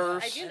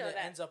 Yepers. I do know and it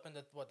that. ends up in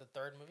the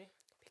third movie.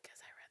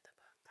 Because I read the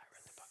book. I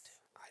read the book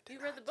too.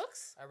 You read the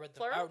books? I read the.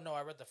 Plural?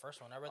 I read the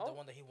first one. I read the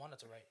one that he wanted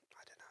to write.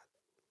 I did not.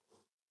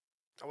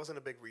 I wasn't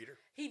a big reader.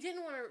 He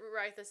didn't want to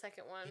write the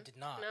second one. He did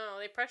not. No,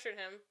 they pressured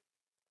him.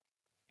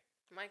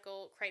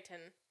 Michael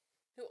Crichton,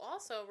 who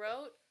also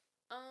wrote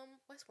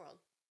Westworld.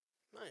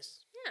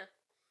 Nice. Yeah.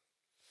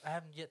 I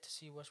haven't yet to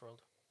see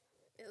Westworld.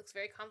 It looks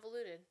very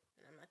convoluted,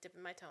 and I'm not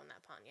dipping my toe in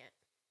that pond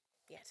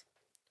yet.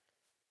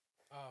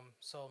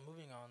 So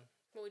moving on.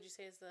 What would you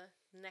say is the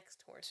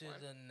next worst to one?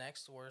 the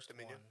next worst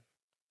Dominion.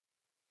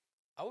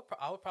 one.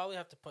 I would probably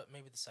have to put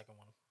maybe the second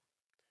one.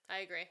 I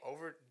agree.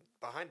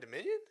 Behind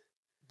Dominion?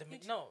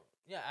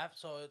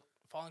 So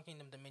Fallen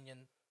Kingdom, Dominion,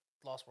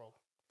 Lost World.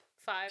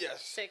 5,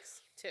 Yes.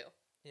 6, 2.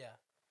 Yeah.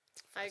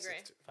 I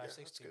agree. 5,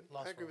 6, 2.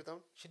 Lost I agree World. with them.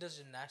 She does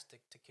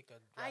gymnastic to kick a.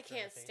 I raptor in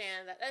can't the face.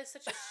 stand that. That is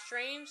such a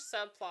strange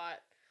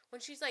subplot. When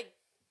she's like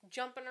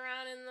jumping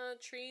around in the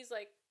trees,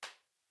 like,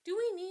 do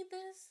we need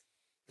this?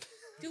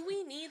 Do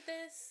we need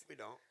this? We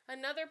don't.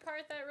 Another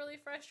part that really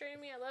frustrated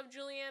me, I love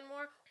Julianne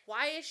Moore.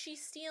 Why is she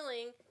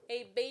stealing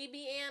a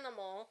baby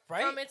animal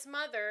from its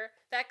mother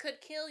that could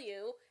kill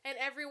you and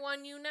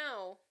everyone you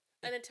know?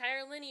 An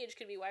entire lineage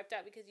could be wiped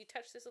out because you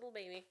touched this little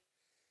baby.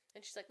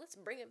 And she's like, let's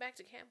bring it back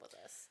to camp with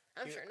us.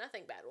 I'm sure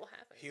nothing bad will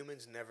happen.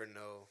 Humans never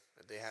know.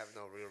 They have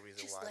no real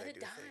reason Just why let they it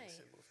do die. things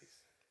in movies.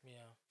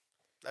 Yeah.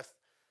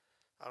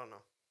 I don't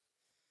know.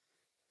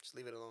 Just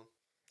leave it alone.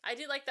 I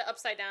do like the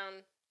upside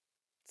down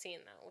scene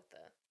though with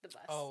the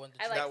bus. Oh, and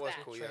I like that was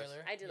that. cool. Yes.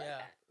 Trailer. I do like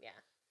that. Yeah.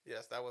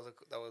 Yes, that was an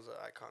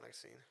iconic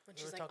scene. When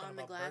They she's were like talking on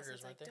the about glass, burgers,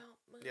 it's like, weren't they? don't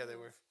move. Yeah, they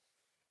were.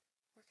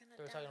 We're gonna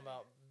They were die. talking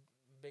about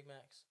Big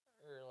Macs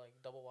or like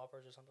double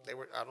Whoppers or something. They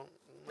were. I don't.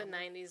 The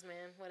 90s,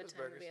 man. What a Those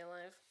time burgers. to be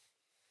alive.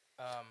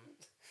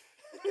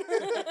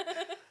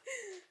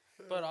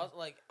 But also,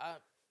 like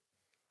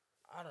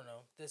I don't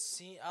know the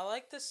scene. I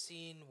like the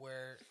scene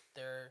where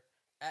they're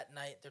at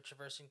night. They're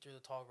traversing through the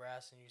tall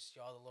grass, and you see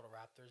all the little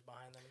raptors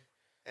behind them.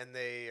 And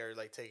they are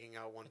like taking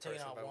out one Taking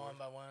person out one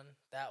by one.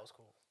 That was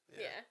cool.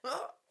 Yeah.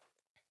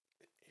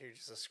 Here's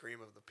just a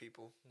scream of the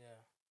people. Yeah.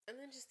 And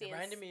then just It the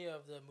reminded me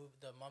of the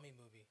Mummy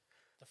movie,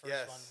 the first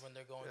Yes. one when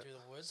they're going through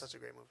the woods. Such a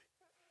great movie.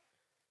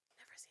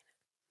 Never seen it.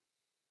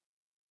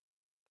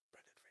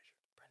 Brendan Fraser.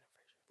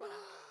 What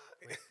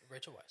a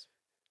Rachel Weisz.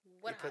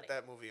 What He put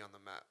that movie on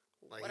the map.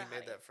 Like What he a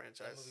made hottie. that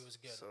franchise. That movie was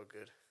good. So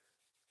good.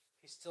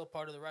 He's still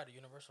part of the ride at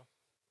Universal.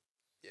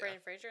 Yeah.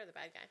 Brendan Fraser or the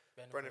bad guy?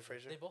 Brendan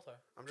Fraser. They both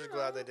are. I'm just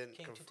glad they didn't.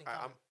 King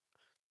Tutankhamun.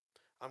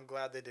 I'm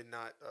glad they did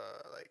not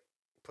like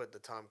put the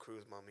Tom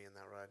Cruise mummy in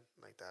that ride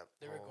like that.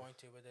 They were going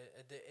to, but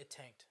it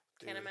tanked.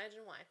 Can't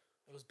imagine why.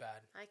 It was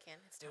bad. I can.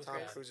 It's It was Tom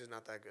bad. Cruise is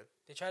not that good.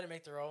 They tried to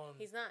make their own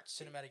He's not.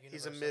 cinematic universe.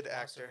 He's a of mid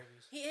monster actor.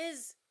 movies. He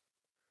is.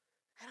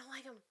 I don't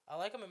like him. I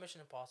like him in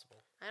Mission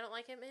Impossible. I don't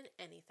like him in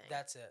anything.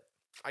 That's it.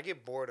 I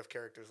get bored of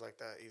characters like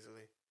that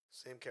easily.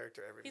 Same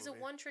character every He's movie.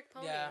 a one-trick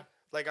pony. Yeah.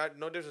 Like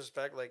no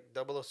disrespect, like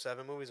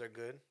 007 movies are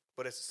good,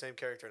 but it's the same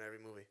character in every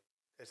movie.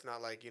 It's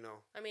not like,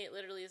 I mean, it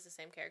literally is the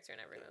same character in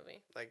every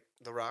movie. like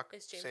The Rock,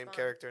 It's James same Bond.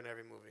 character in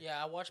every movie.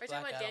 Yeah, I watched Are you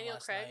Black talking about Adam Daniel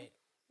last Craig? night.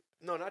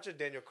 No, not just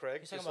Daniel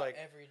Craig, He's just talking like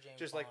about every James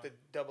just Bond. like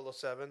the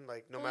 007,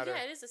 like no well, matter.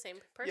 yeah, it is the same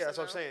person. Yeah, that's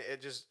what I'm though. saying.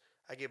 It just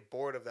I get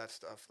bored of that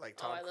stuff. Like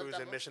Oh, Tom I love Cruise in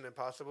double. Mission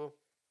Impossible,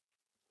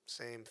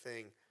 same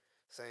thing.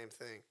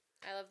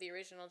 I love the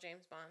original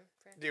James Bond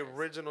franchise. The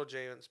original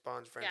James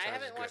Bond franchise. Yeah, I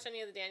haven't is watched good.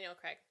 any of the Daniel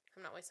Craig.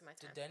 I'm not wasting my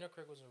time. Daniel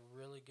Craig was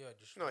really good.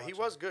 You should No, watch he him.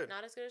 was good.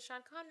 Not as good as Sean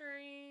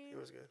Connery. He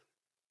was good.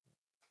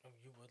 Oh,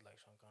 you would like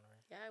Sean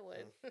Connery. Yeah, I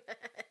would.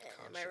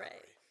 Mm. Am I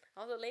right?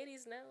 All the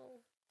ladies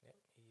know. Yep,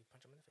 he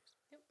punched him in the face.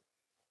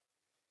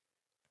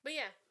 But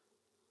yeah.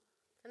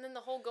 And then the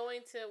whole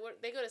going to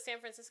they go to San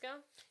Francisco.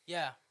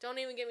 Yeah. Don't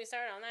even get me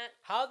started on that.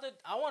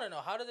 I want to know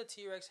how did the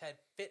T-Rex head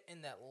fit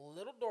in that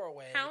little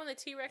doorway? How in the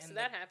T-Rex in did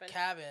that the happen?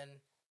 Cabin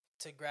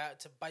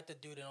to bite the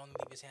dude and only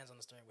leave his hands on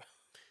the steering wheel.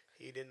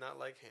 He did not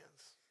like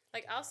hands.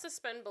 Like, I'll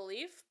suspend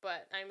belief,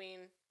 but I mean,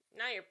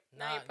 now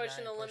you're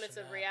pushing the limits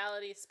of that.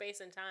 reality,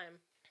 space, and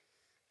time.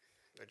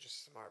 They're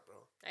just smart, bro.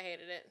 I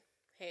hated it.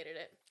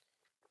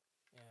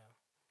 Yeah.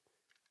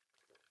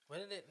 When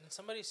did it? Did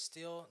somebody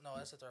steal? No,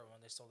 that's the third one.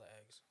 They stole the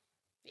eggs.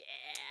 Yeah.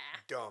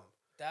 Dumb.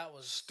 That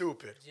was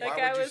stupid. Yeah. That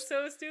guy was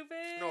so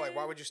stupid. No, like,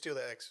 why would you steal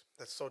the eggs?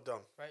 That's so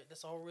dumb. Right.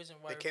 That's the whole reason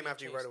why They came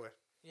after you right away.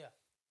 Yeah.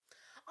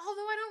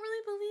 Although I don't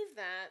really believe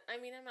that.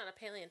 I mean, I'm not a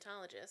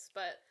paleontologist,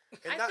 but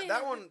And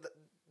that one,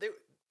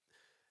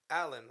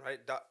 Alan, right?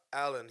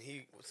 Alan,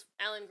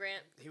 Alan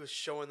Grant. He was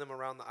showing them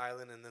around the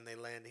island, and then they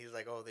land. He's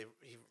like, oh,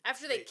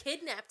 After they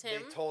kidnapped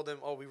him. They told him,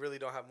 oh, we really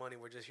don't have money.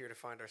 We're just here to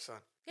find our son.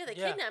 Yeah, they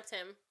kidnapped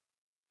him.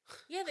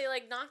 Yeah, they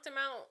like knocked him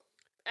out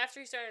after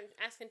he started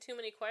asking too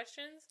many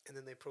questions. And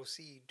then they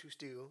proceed to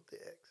steal the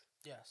eggs.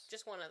 Yes.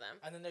 Just one of them.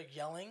 And then they're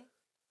yelling.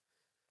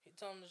 He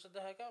told them to shut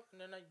the heck up,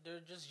 and they're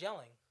just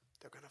yelling.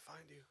 They're gonna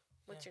find you.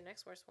 What's your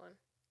next worst one?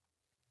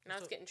 Now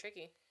it's getting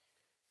tricky.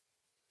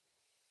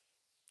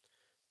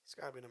 It's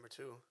gotta be number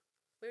 2.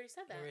 We already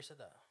said that. And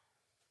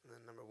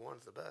then number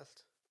 1's the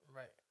best.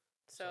 Right.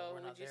 So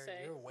we're would not you there.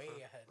 say? You're way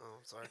ahead. Oh,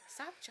 I'm sorry.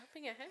 Stop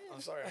jumping ahead.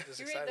 I'm sorry. I'm just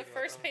You excited. read the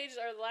first page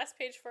or the last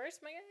page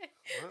first, my guy.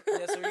 What?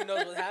 Yeah, so he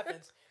knows what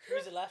happens. He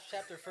reads the last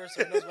chapter first,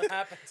 so he knows what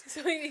happens.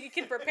 So he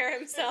can prepare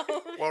himself.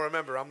 Well,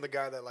 remember, I'm the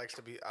guy that likes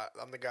to be.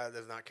 I'm the guy that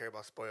does not care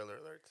about spoiler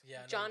alerts.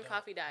 Yeah. No, John you don't.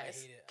 Coffey dies.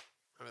 I hate it.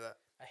 Remember that?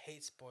 I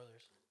hate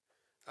spoilers.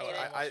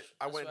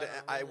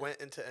 I went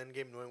into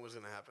Endgame knowing what was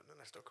gonna happen, and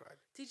I still cried.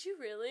 Did you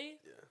really?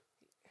 Yeah.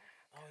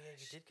 Oh yeah,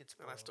 you did get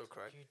spoiled. And I still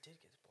cried. You did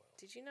get spoiled.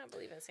 Did you not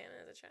believe in Santa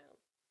as a child?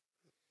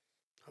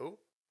 Who?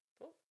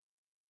 Who?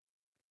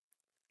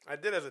 I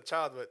did as a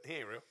child, but he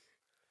ain't real.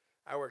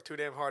 I worked too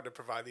damn hard to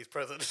provide these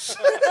presents.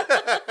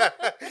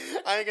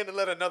 I ain't gonna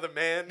let another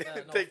man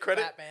take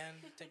credit. Fat man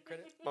take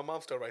credit. My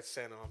mom still writes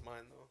Santa on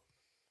mine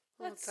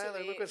though. That's Tyler,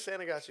 sweet. look what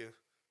Santa got you.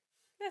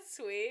 That's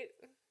sweet.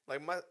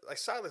 Like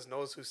Silas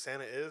knows who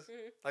Santa is.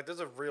 Like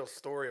there's a real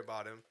story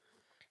about him,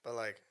 but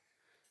like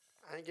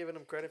I ain't giving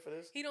him credit for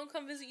this. He don't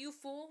come visit you,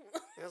 fool.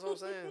 That's what I'm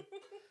saying.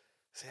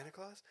 Santa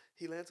Claus?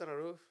 He lands on a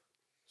roof?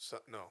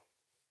 No.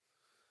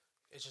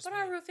 It's just but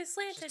our roof is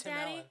slanted,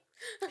 Daddy.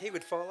 He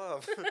would fall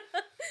off.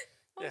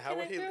 Yeah, how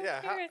would he?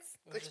 Yeah,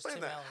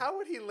 explain that. Allen. How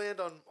would he land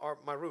on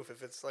my roof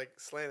if it's like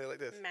slanted like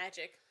this?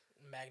 Magic.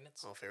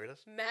 Magnets. Oh, fairy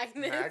dust.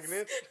 Magnets.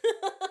 Magnets.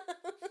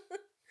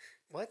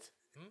 What?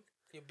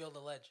 You build a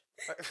ledge.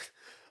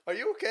 Are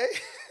you okay?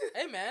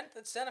 Hey man,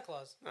 that's Santa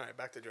Claus. All right,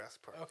 back to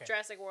Jurassic Park. Okay.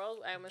 Jurassic World.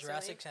 I'm assuming.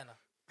 Jurassic Santa.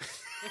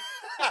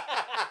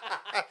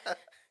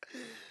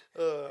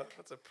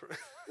 That's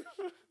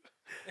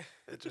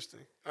interesting.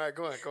 All right,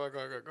 go on.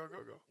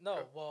 No,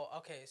 well,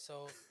 okay,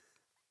 so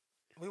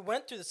we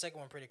went through the second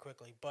one pretty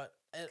quickly, but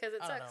Because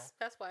it I sucks. don't know.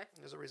 That's why.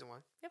 There's a reason why.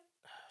 Yep.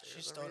 She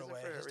There's a stowed reason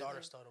away. for His everything.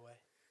 daughter stowed away.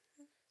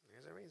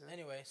 There's a reason.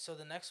 Anyway, so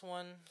the next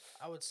one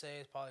I would say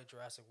is probably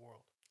Jurassic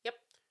World. Yep.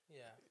 Yeah.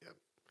 Yep.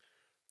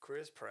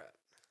 Chris Pratt.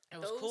 It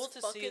was Those cool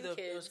to see fucking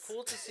It was kids.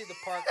 cool to see the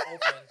park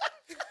open.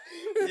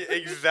 Yeah,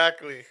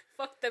 exactly.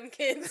 Fuck them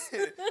kids.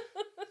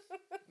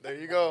 There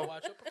you go.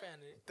 Watch your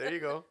profanity. There you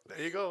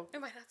go.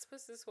 Am I not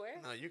supposed to swear?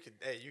 No, you can.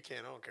 Hey, you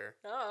can. I don't care.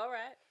 Oh, all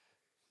right.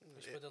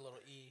 Just put the little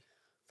E.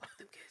 Fuck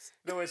them kids.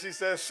 No, when she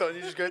says something,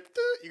 you just go.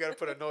 You gotta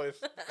put a noise.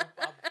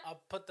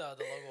 I'll put the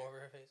logo over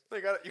her face.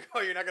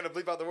 You're not gonna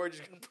bleep out the word.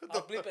 You're gonna put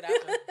I'll bleep it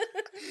after.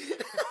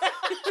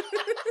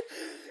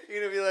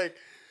 You're gonna be like,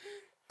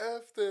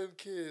 "F them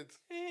kids,"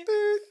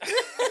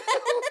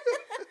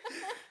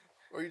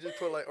 or you just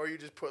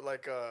put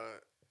like a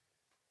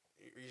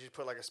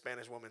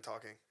Spanish woman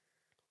talking.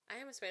 I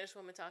am a Spanish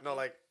woman talking. No,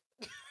 like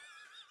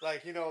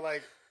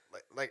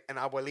an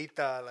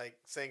abuelita like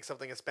saying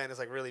something in Spanish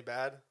like really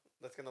bad.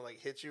 That's gonna like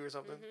hit you or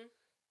something. Mm-hmm.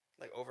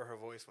 Like over her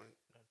voice when.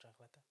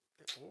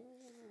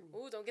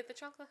 Ooh, don't get the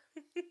chancla.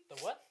 The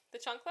what? The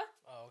chancla?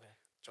 Oh, okay.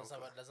 That's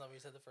not what you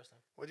said the first time.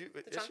 What'd you?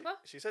 The chancla?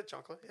 She said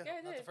chancla. Yeah. Yeah,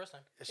 I Not did. the first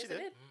time. Yeah, she Yes, I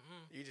did. did.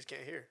 You just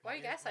can't hear. Why are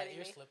you My gaslighting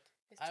ear me? slipped.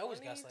 It's I always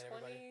gaslight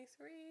everybody.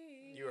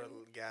 2023. You are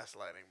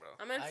gaslighting, bro.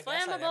 I'm I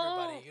gaslight inflammable.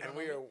 everybody. You don't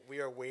know me? We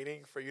are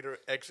waiting for you to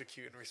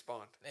execute and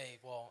respond. Hey,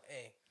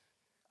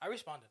 I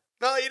responded.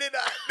 No, you did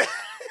not.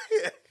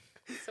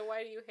 So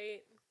why do you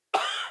hate?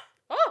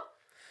 Oh!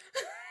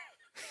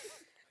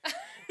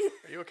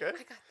 Are you okay? I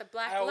got the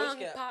black I always lung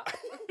get- pop.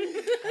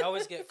 I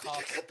always get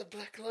coughs. I got the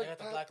black I lung. got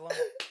the pop. black lung.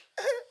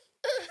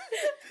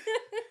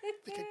 I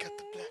think I got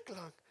the black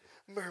lung.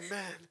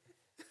 Merman.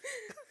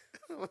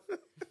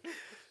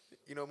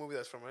 You know what movie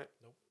that's from, right?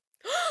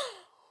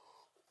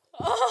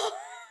 Oh!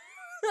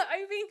 Are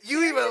you being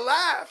You even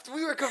laughed.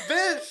 We were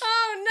convinced.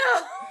 Oh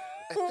no!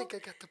 I think I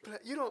got the black.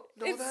 You don't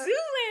know It's that?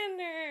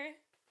 Zoolander.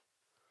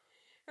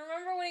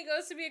 Remember when he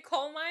goes to be a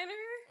coal miner?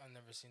 I've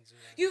never seen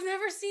Zoolander. You've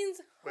never seen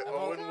With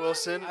oh Owen God.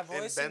 Wilson I've and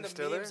only seen Ben the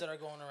Stiller. memes that are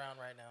going around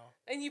right now.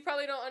 And you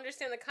probably don't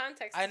understand the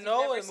context. I 'cause know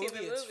you've what never seen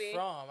movie the it's movie.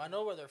 from. I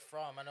know where they're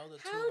from. I know the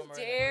two How of them are in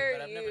the dare movie,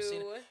 but I've never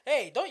seen you. it.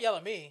 Hey, don't yell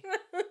at me.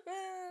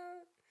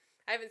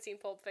 I haven't seen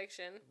Pulp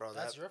Fiction. Bro,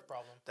 That's your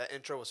problem. that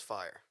intro was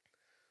fire.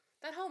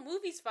 That whole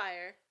movie's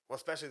fire. Well,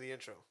 especially the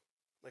intro.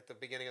 Like the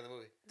beginning of the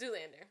movie.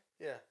 Zoolander.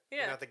 Yeah.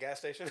 Yeah. And at the gas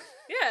station.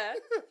 Yeah.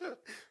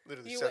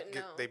 Literally, You wouldn't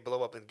know. they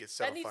blow up and get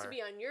set That on needs fire. to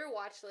be on your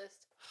watch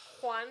list.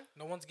 Juan.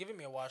 No one's giving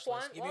me a watch Juan,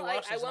 list. Give me a well,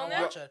 watch I list and will I'll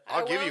now. watch it.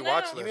 I'll give you a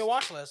watch list. Give me a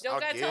watch list. Don't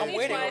gotta tell I'm me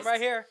waiting. twice. I'm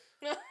right here.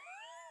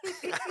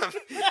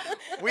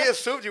 We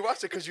assumed you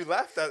watched it because you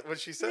laughed at what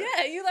she said.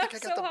 Yeah, you laughed I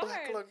so got the hard.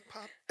 black lung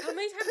pop. How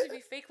many times have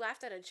you fake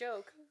laughed at a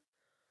joke?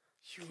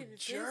 You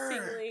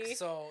Convincingly. jerk.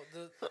 So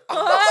the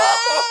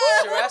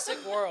Oh! Jurassic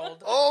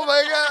World, Oh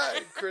my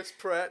God. Chris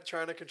Pratt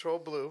trying to control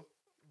Blue.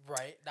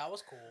 right? That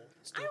was cool.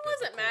 Stupid, I but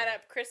wasn't mad cool.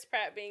 at Chris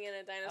Pratt being in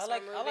a dinosaur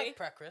movie. I like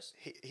Pratt Chris.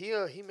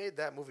 He made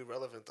that movie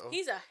relevant though.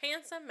 He's a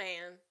handsome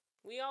man.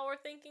 We all were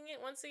thinking it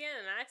once again,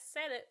 and I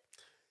said it.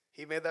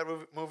 He made that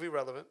movie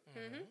relevant.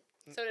 Mm-hmm.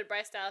 So did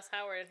Bryce Dallas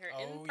Howard in her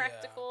Oh,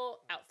 impractical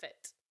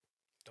outfit.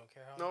 Don't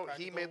care how. No,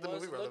 he impractical made it the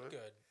was, movie it looked relevant.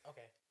 good.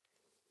 Okay.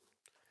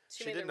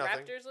 She She made did the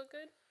nothing. Raptors look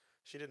good.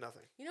 She did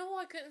nothing. You know who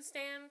I couldn't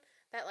stand?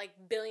 That like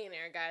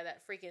billionaire guy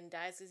that freaking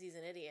dies because he's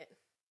an idiot.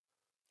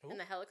 Who? In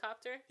the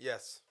helicopter.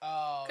 Yes.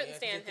 Oh, Couldn't yeah,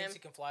 stand he thinks him. he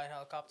can fly in a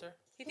helicopter.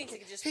 He thinks he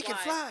can just He fly.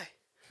 can fly.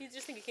 He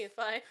just thinks he can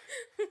fly.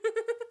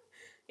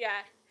 Yeah,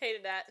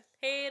 hated that.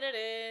 Hated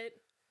it.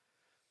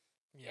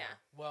 Yeah.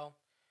 Well,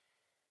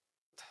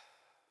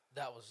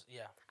 that was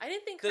I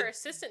didn't think The- her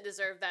assistant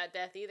deserved that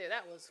death either.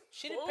 That was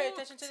She didn't pay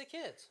attention to fucked. the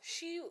kids.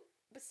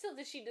 But still,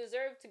 did she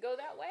deserve to go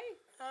that way?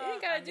 They didn't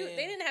I gotta do. mean,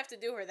 They didn't have to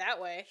do her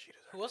that way.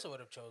 Who else would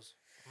have chose?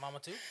 Mama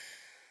too?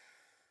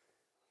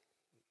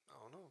 I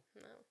don't know.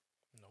 No.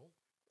 No.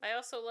 I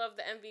also love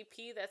the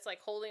MVP that's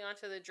like holding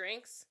onto the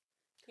drinks.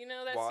 You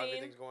know that While scene?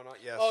 everything's going on.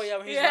 Yes. Oh yeah,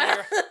 when he's Yeah.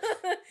 right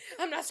here.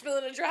 I'm not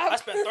spilling a drop. I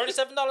spent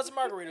 $37 in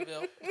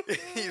Margaritaville.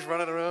 He's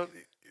running around.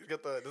 He's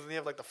got the. Doesn't he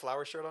have like the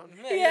flower shirt on?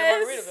 Yeah,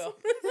 Yes. Margaritaville.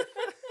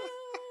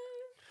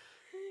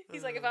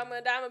 He's like, if I'm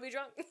gonna die, I'm gonna be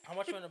drunk. How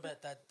much you want to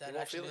bet that won't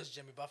actually feel is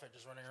Jimmy Buffett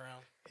just running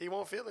around? He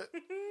won't feel it.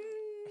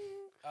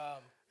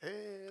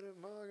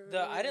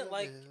 I didn't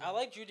like. I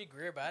like Judy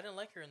Greer, but I didn't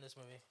like her in this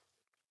movie.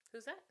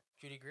 Who's that?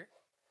 Judy Greer,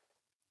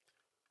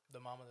 the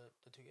mom of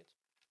the two kids.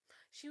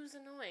 She was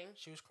annoying.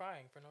 She was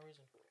crying for no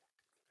reason.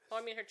 Well,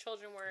 I mean, her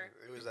children were.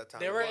 It was that time.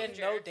 They of were the in month.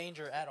 no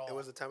danger at all. It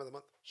was the time of the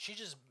month.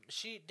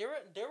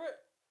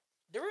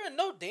 They were in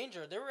no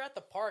danger. They were at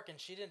the park and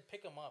she didn't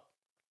pick them up.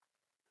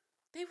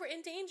 They were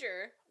in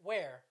danger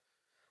Where?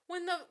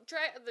 when the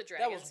That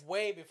dragons. was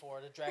way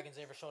before the dragons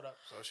ever showed up.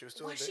 So she was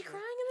still. Was in she danger.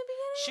 crying in the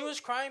beginning? She was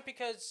crying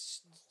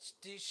because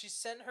she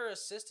sent her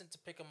assistant to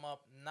pick him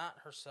up, not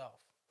herself.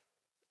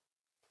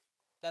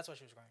 That's why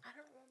she was crying. I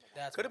don't remember.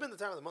 That's Could have why. been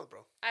the time of the month, bro.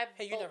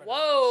 Hey, you never know.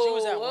 Whoa! She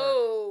was at work.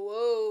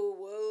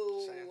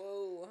 Whoa! Saying.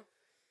 Whoa!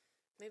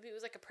 Maybe it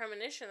was like a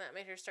premonition that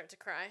made her start to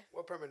cry.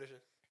 What premonition?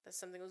 That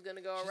something was gonna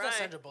go She's awry. not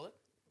Sandra Bullock.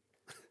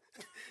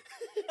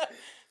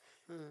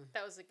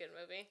 That was a good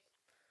movie.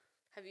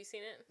 Have you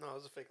seen it? No, it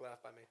was a fake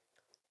laugh by me.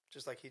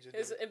 Just like he just. It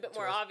was did a bit to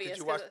more us. obvious, Did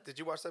you watch? 'cause it- Did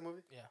you watch that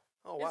movie? Yeah.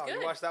 Oh It's wow, you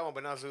good. watched that one,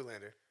 but not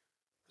Zoolander.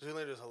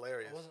 Zoolander is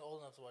hilarious. I wasn't old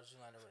enough to watch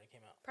Zoolander when it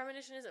came out.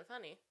 Premonition isn't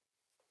funny.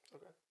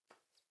 Okay.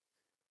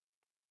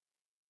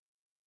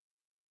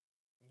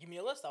 Give me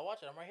a list. I'll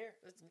watch it. I'm right here.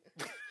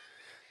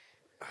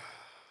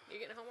 You're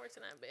getting homework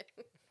tonight,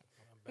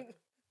 babe.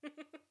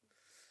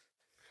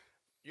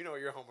 You know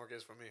what your homework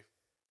is for me.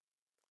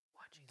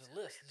 Watching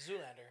the list.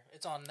 Zoolander.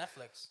 It's on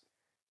Netflix.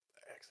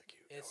 Execute.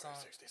 It's Order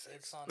on. 66.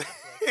 It's on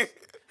Netflix.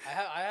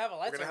 I have a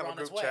We're gonna lightsaber have a on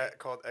its group way. chat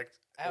called I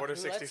have Order a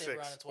new lightsaber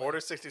 66. on its way. Order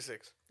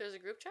 66. There's a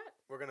group chat?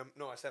 We're gonna.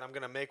 No, I said I'm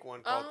gonna make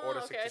one called Oh, Order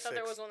okay. 66. I thought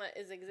there was one that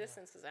is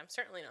existence because I'm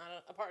certainly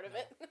not a part of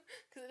it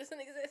because it doesn't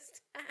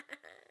exist.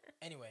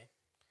 Anyway,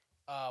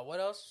 what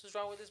else is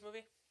wrong with this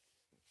movie?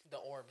 The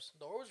orbs.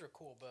 The orbs were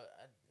cool, but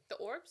The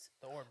orbs?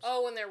 the orbs.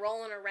 Oh, when they're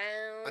rolling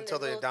around. Until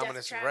their the little death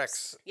Indominus traps.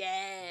 Rex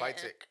Yeah.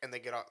 bites it and they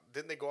get off.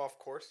 Didn't they go off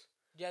course?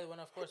 Yeah, they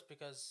went off course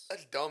because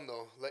That's dumb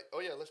though. Like, oh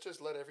yeah, let's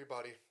just let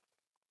everybody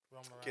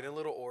roam around. get in a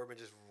little orb and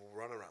just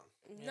run around.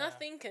 Yeah.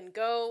 Nothing can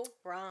go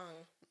wrong.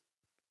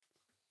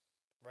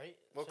 Right?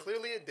 Well, So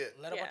clearly it did.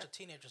 let a bunch Yeah. of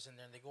teenagers in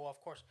there and they go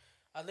off course.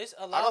 At least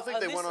I don't think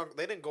they went on.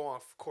 They didn't go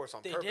off course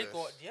on They purpose. did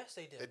go. Yes,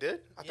 they did. They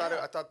did. I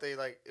thought they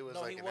like it was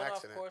No, like he an went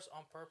accident. off course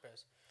on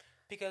purpose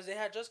because they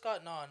had just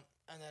gotten on,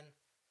 and then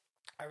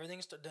everything.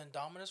 The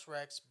Indominus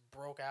Rex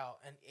broke out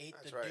and ate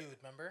That's the right. dude.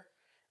 Remember?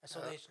 And so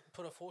Yeah. they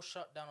put a full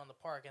shutdown on the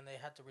park, and they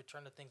had to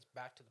return the things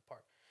back to the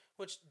park.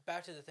 Which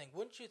back to the thing.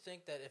 Wouldn't you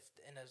think that if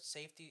in a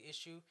safety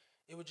issue,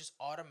 it would just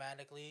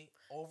automatically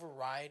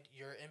override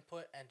your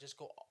input and just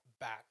go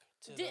back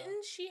to?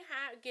 Didn't she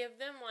give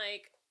them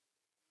like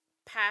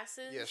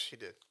passes? Yes, she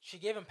did. She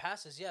gave him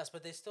passes, yes,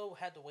 but they still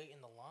had to wait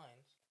in the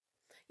lines.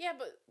 Yeah,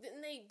 but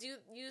didn't they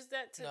use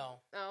that to? No.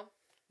 Oh.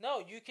 No,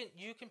 you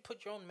can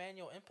put your own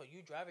manual input.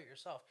 You drive it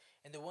yourself,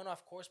 and they went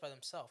off course by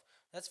themselves.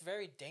 That's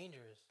very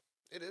dangerous.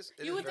 It is.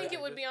 You would think it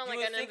would be on You like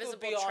would an think it would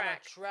invisible be track. on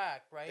a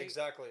track, right?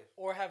 Exactly.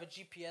 Or have a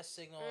GPS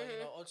signal. You Mhm.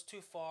 know, oh, it's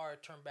too far.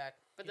 Turn back.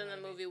 But you then know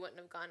the what I mean? movie wouldn't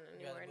have gone Yeah, the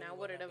anywhere. movie Now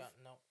would it wouldn't have?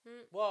 gone- No.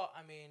 Mm. Well,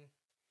 I mean,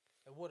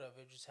 it would have.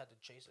 It just had to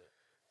chase it,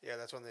 Yeah,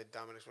 that's when the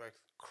Indominus Rex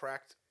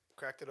cracked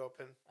it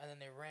open. and then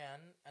they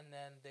ran, and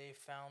then they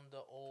found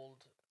the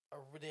old.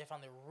 They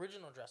found the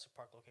original Jurassic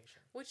Park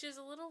location. Which is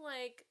a little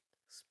like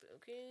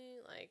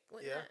spooky. Like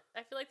what? Yeah.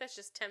 I feel like that's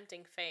just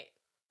tempting fate.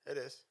 It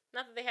is.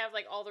 Not that they have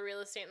like all the real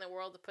estate in the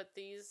world to put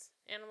these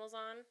animals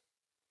on.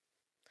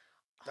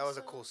 That was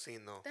a Also, cool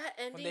scene though. That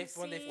ending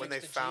scene. When they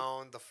the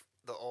found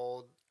the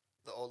old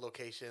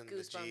location,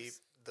 Goosebumps. the Jeep,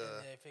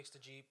 and they fixed the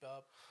Jeep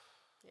up.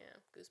 Yeah,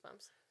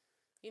 goosebumps.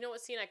 You know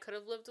what scene I could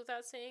have lived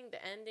without seeing? The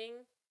ending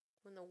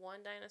when the one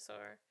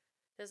dinosaur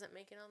doesn't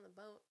make it on the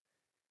boat,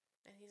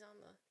 and he's on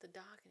the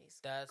dock and he's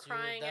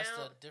crying That's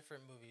out. a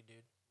different movie,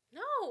 dude.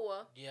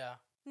 No. Yeah.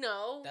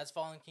 No. That's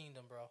Fallen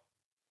Kingdom, bro.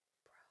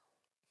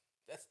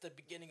 That's the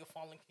beginning of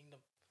Fallen Kingdom.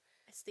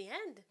 It's the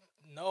end.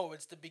 No,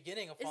 it's the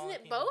beginning of Fallen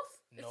Isn't it Kingdom. both?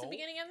 No. It's the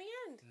beginning and the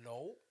end.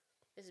 No.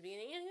 It's the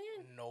beginning and the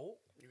end. No.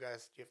 You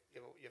guys, you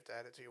have to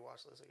add it to your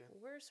watch list again.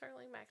 We're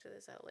circling back to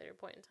this at a later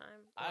point in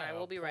time. I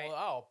will be right.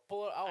 I'll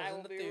pull it. I was I in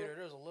will the be theater.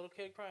 There was a little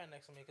kid crying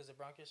next to me because the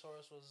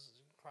Brachiosaurus was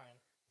crying.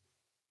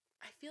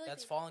 I feel like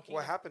That's Fallen Kingdom.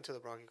 What happened to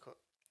the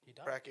He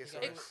died.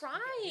 Brachiosaurus? it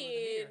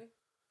cried.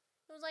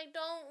 It was like,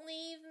 "Don't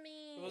leave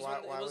me." It was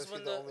Why was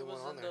he the only one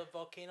on the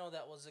volcano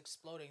that was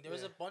exploding. There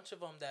was a bunch of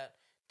them that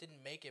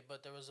didn't make it,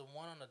 but there was a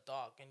one on the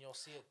dock, and you'll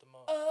see it the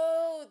most.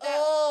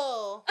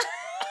 Oh, that.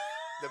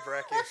 The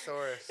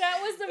Brachiosaurus. That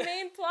was the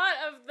main plot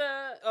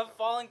of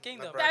Fallen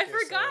Kingdom. I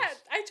forgot.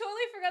 I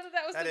totally forgot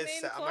that was That the is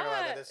main sad. plot. Oh my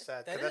god, that is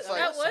sad. That That's is- like,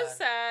 That was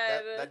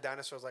sad. that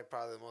dinosaur is like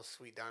probably the most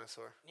sweet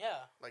dinosaur. Yeah.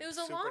 Like It was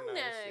a super long nice.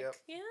 neck. Yep.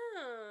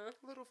 Yeah.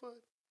 Littlefoot.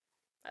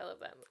 I love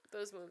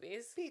those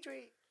movies.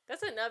 Petrie.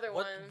 That's another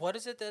What one. What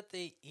is it that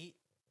they eat?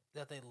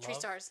 That they love? Tree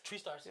stars. Tree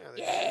stars. Yeah.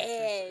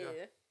 They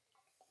Yeah.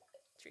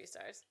 Tree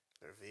stars.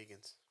 They're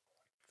vegans,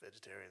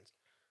 vegetarians,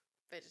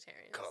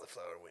 Vegetarians.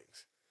 cauliflower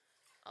wings.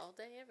 All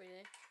day, every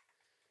day.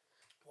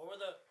 What were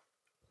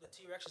the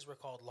T-Rexes were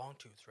called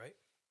Longtooth, right?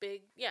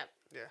 Big. Yeah.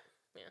 Yeah.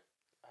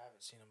 I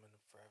haven't seen them in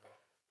forever.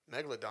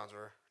 Megalodons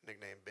were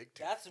nicknamed Big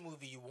Tooth. That's a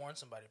movie you warned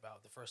somebody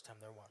about the first time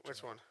they're watching.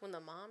 Which one? When the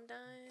mom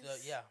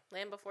dies. Yeah.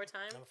 Land Before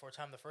Time. Land Before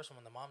Time, the first one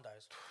when the mom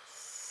dies.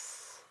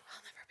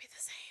 I'll never be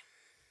the same.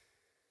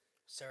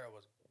 Sarah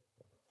was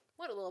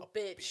What a little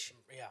bitch.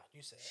 Yeah,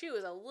 you say it. She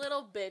was a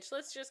little bitch.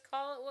 Let's just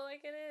call it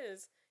like it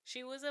is.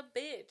 She was a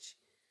bitch.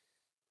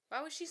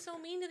 Why was she so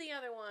mean to the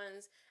other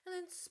ones? And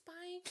then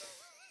Spike.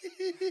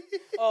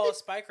 Oh,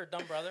 Spike, her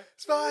dumb brother.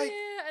 Spike.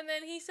 Yeah, and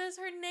then he says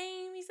her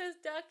name. He says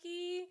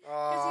Ducky.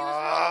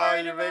 Oh,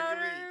 really worried you're about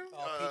making me. her.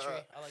 Oh, Petrie.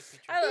 I like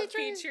Petrie. I love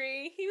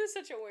Petrie. He was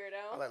such a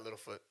weirdo. I like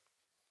Littlefoot.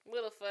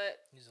 Littlefoot.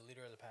 He's the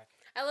leader of the pack.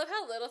 I love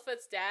how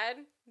Littlefoot's dad,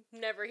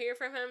 never hear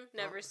from him,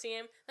 never see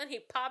him. Then he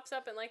pops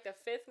up in like the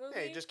 5th movie.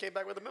 Hey, he just came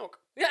back with the milk.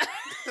 Yeah.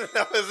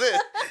 That was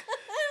it.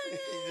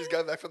 He just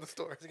got back from the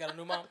store. He's got a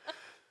new mom.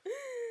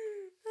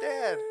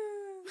 Dad.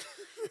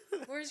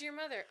 Where's your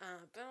mother?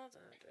 Belle's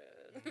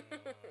dead.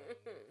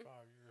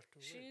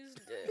 She's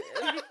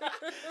dead.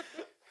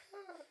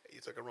 You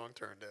took a wrong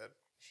turn, Dad.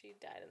 She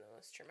died in the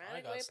most I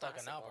traumatic got way stuck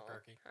possible. in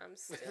Albuquerque. I'm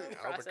still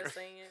Albuquerque.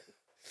 processing it.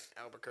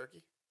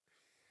 Albuquerque.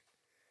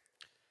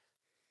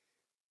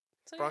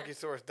 So, yeah.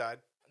 Bronchiosaurus died.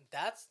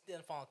 That's the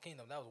Fallen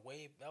Kingdom. That was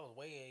way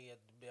at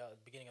the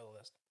beginning of the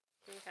list.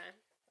 Okay.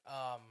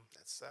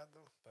 That's sad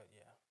though. But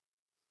yeah.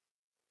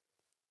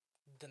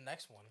 The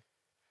next one.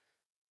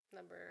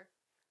 Number.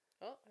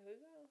 Oh, here we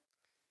go.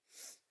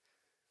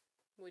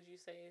 Would you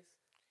say is?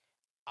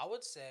 I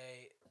would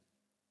say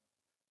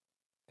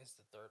it's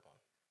the third one.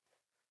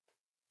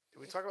 Did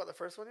we talk about the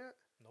first one yet?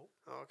 Nope.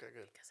 Oh, okay,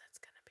 good. Because that's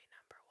gonna be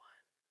number 1.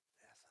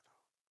 Yes, I know.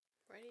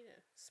 Ready to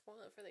spoil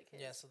it for the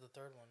kids. Yeah, so the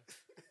third one.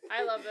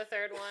 I love the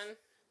third one.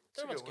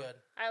 Third one's good.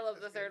 I love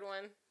the That's third good.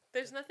 one.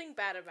 There's nothing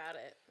bad about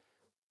it.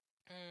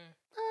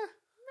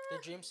 The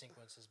dream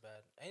sequence is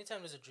bad. Anytime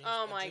there's a dream,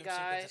 Oh a my dream sequence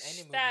gosh, in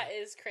any movie, that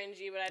is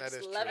cringy, but I That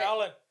just is love true. it.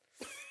 Alan.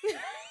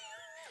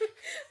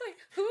 Like,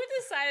 who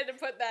decided to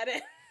put that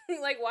in?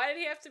 Like, why did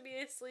he have to be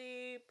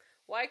asleep?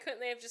 Why couldn't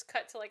they have just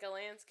cut to like a 'Cause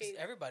landscape?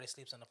 everybody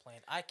sleeps on a plane.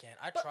 I can't.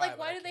 I But try. like,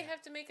 why I did they can't.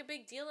 have to make a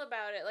big deal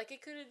about it? Like,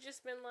 it could have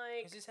just been like.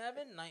 Because he's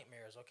having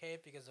nightmares, okay?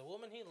 Because the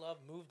woman he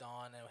loved moved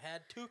on and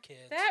had 2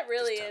 kids. That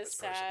really time is is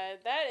personal.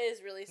 sad. That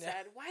is really Yeah.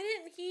 sad. Why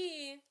didn't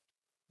he?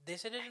 They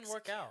said it didn't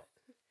work out.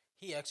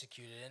 He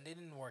executed and it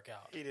didn't work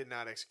out. He did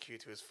not execute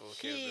to his full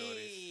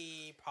capabilities.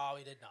 He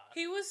probably did not.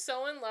 He was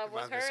so in love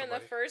with Reminds me her of in the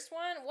somebody. first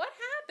one. What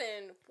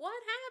happened?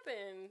 What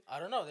happened? I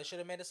don't know. They should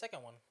have made a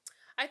second one.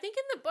 I think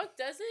in the book,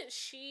 doesn't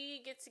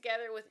she get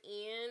together with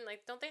Ian?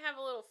 Like, don't they have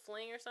a little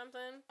fling or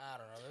something? I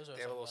don't know. There's They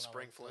have a little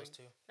something spring going on with those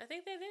fling? two. I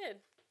think they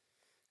did.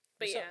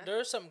 But yeah,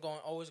 There's something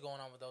always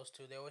going on with those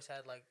two. They always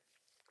had like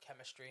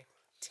chemistry,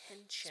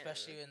 tension.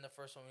 especially in the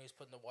first one when he was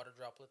putting the water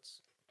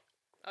droplets.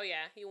 Oh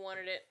yeah, he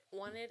wanted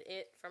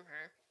it from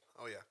her.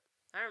 Oh yeah,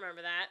 I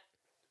remember that.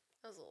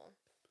 That was a little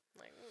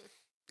like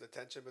the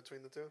tension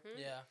between the two.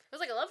 Yeah. it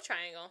was like a love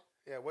triangle.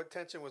 Yeah, what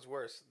tension was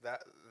worse?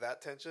 That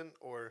tension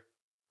or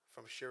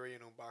from Shuri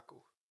and M'Baku?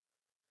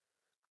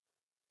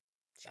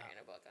 Sharing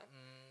a book.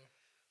 Mm,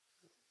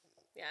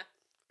 Yeah,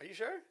 Are you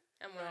sure?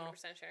 I'm No.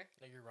 100% sure.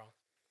 no, you're wrong.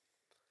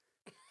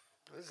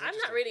 This is I'm not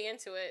interesting. reading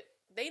into it.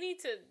 They need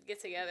to get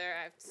together.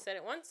 I've said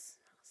it once.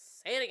 I'll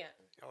say it again.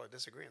 Y'all are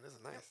disagreeing. This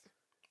is nice.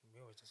 We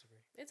always disagree.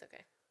 It's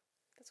okay.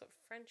 That's what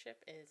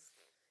friendship is.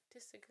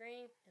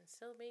 Disagreeing and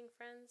still being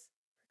friends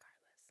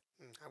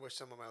I wish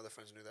some of my other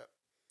friends knew that.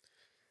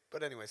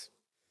 But anyways.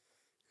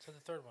 So the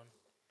third one.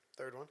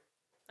 Third one.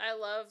 I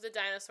love the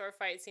dinosaur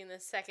fight scene the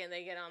second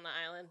they get on the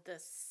island. The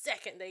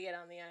second they get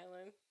on the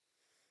island.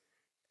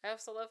 I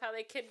also love how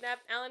they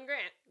kidnapped Alan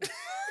Grant.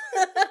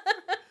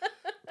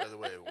 By the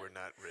way, we're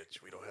not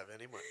rich. We don't have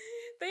any money.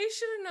 They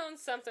should have known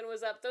something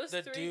was up. Those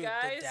three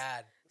guys. The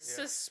dad.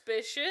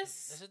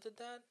 Suspicious. Is it the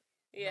dad?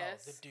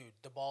 Yes. No, the dude.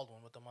 The bald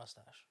one with the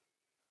mustache.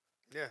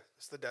 Yeah,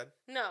 it's the dad.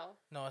 No.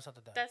 No, it's not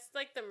the dad. That's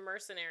like the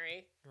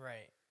mercenary.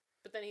 Right.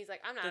 But then he's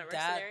like, I'm not a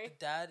mercenary. The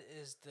dad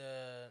is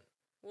the...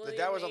 The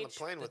dad was on the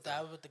plane with them.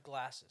 The dad with the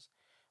glasses.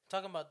 I'm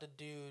talking about the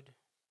dude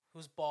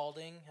who's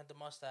balding, had the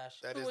mustache.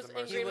 That who is was the in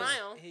mercenary. Green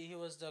Mile. He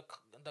was the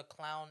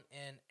clown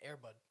in Air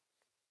Bud.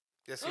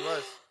 Yes, he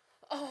was.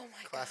 Oh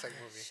my god. Classic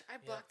movie. I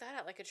blocked that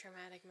out like a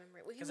traumatic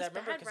memory. Well, he was I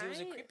remember bad, right? he was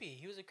a creepy.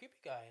 He was a creepy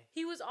guy.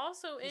 He was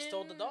also in... He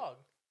stole the dog.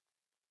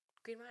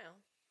 Green Mile.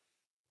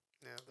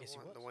 Yeah, Yes,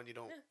 the one you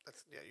don't. Yeah.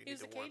 That's you He need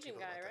was to a warn Cajun people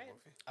guy, about right?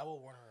 that movie. I will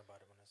warn her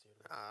about it when I see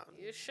her.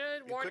 You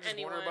should you warn could just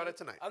anyone. warn her about it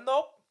tonight.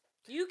 Nope.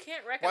 You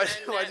can't recommend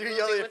Why that do you movie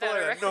yell at your without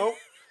phone? a No.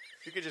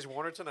 You could just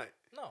warn her tonight.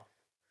 No.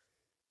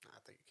 I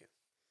think you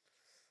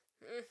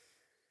can.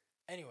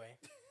 Anyway.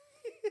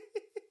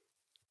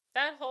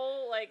 That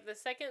whole, like, the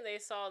second they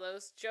saw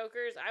those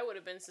jokers, I would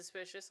have been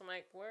suspicious. I'm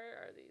like,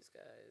 where are these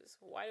guys?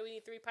 Why do we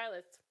need 3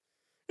 pilots?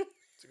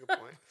 That's a good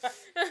point.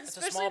 It's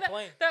a small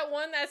plane. That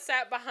one that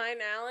sat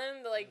behind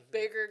Alan, the, like,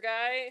 bigger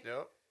guy,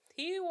 Yep.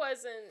 he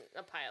wasn't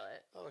a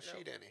pilot. Oh, Nope.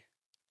 she Danny.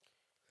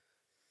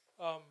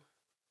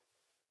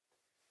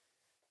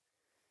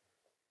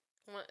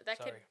 That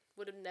Sorry. kid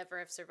would have never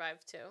have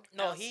survived, too.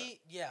 No, he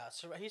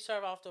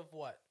started off of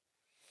what?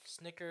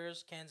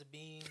 Snickers, cans of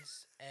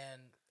beans,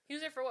 and He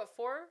was there for, what,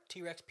 4?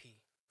 T-Rex pee.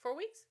 4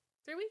 weeks?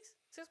 3 weeks?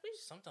 6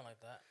 weeks? Something like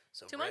that.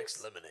 Some 2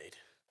 Rex months? lemonade.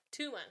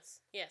 2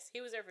 months. Yes, he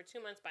was there for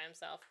 2 months by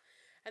himself.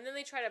 And then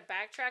they try to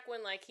backtrack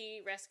when, like,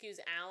 he rescues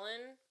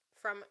Alan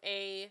from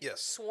a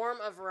swarm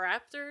of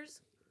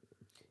raptors.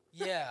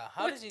 Yeah,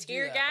 how With does he do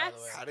tear that, gas? by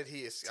the way? How did he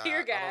escape? Tear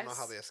I don't know gas.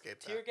 how they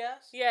escaped that. Tear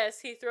gas? Yes,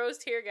 he throws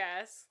tear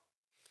gas.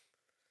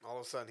 All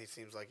of a sudden, he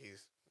seems like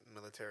he's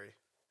military.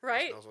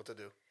 Right? He knows what to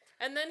do.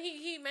 And then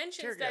he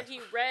mentions Tear that gas.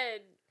 he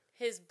read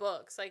his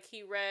books. Like,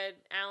 he read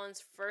Alan's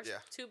first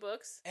 2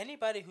 books.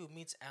 Anybody who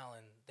meets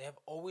Alan, they have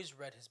always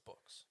read his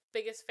books.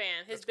 Biggest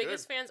fan. His That's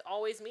biggest good. fans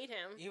always meet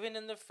him. Even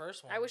in the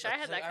first one. I wish I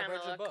had that I kind read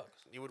of your luck.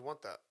 books. You would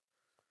want that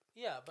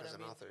Yeah, but as I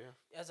an mean, author,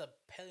 yeah. as a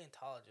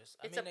paleontologist,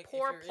 It's I mean, a like,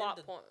 poor if you're plot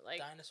into point. Like,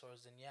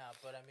 dinosaurs, then yeah.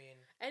 But I mean,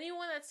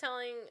 anyone that's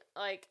telling,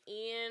 like,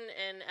 Ian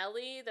and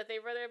Ellie that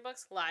they've read their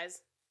books,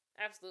 lies.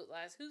 Absolute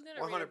lies. Who's going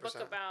to read a book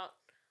 100%. about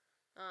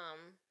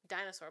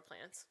dinosaur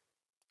plants?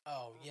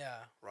 oh yeah,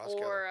 Ross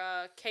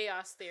Or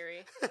chaos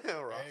theory?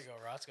 Keller. Ross. there you go,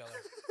 Ross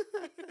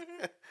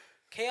Geller.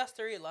 Chaos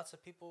theory. Lots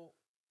of people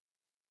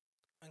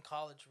in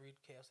college read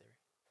chaos theory.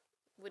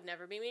 Would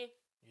never be me.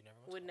 You never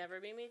Would never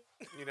be me.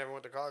 You never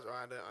went to college? Oh,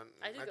 I did.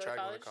 I did go to tried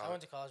college. I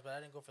went to college, but I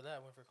didn't go for that.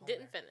 I went for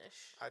Didn't culinary. finish.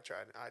 I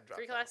tried. I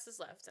dropped 3 out. classes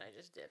left, and I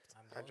just dipped.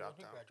 I'm I the only dropped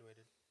one who out.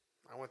 graduated.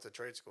 I went to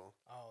trade school.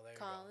 Oh, there you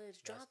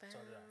College go. dropout. So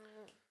did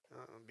I.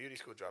 Beauty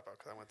school dropout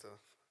because I went to.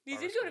 You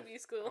barber did go to school. B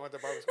school. I went to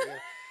barber school.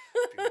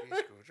 Yeah.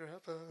 Beauty school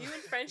dropout. You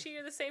and Frenchie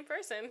are the same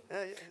person.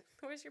 Yeah.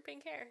 Where's your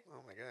pink hair?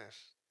 Oh my gosh,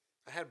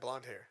 I had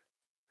blonde hair.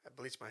 I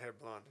bleached my hair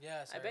blonde.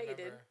 Yes, I bet you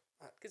did.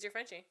 remember. Because you're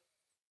Frenchie.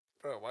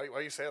 Bro, why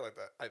you say it like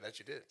that? I bet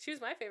you did. She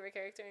was my favorite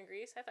character in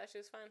Grease. I thought she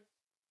was fun.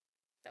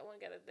 That one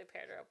guy that they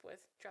paired her up with.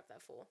 Drop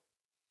that fool.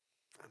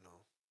 I know.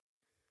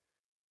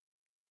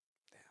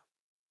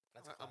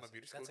 That's I'm a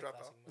beauty school That's a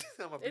dropout. classic movie.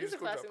 I'm a It beauty is a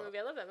school classic dropout. movie.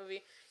 I love that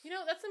movie. You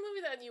know, that's a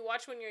movie that you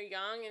watch when you're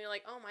young and you're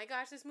like, oh my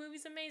gosh, this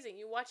movie's amazing.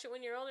 You watch it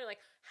when you're older, you're like,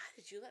 how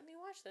did you let me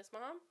watch this,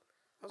 Mom?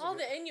 That was a All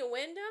good- the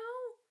innuendo?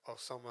 Oh,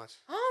 so much.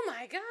 Oh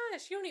my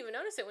gosh. You don't even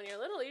notice it when you're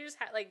little. You're just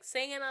like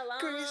singing along.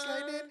 Grease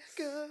lightning,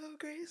 go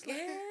grease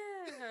lightning.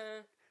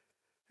 Yeah.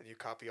 And you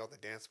copy all the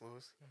dance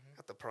moves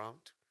at the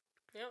prompt.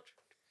 Yep.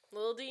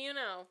 Little do you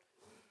know.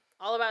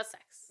 All about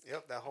sex.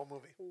 Yep, that whole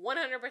movie. 100%.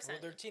 Well,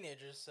 they're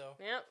teenagers, so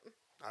Yep.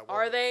 I Are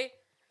wasn't. they?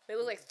 They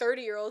look like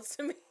 30-year-olds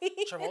to me.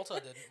 Travolta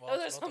didn't. Well,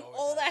 Those are Travolta some always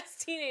old does. ass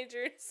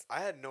teenagers. I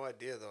had no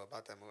idea though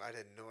about that movie. I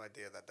had no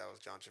idea that was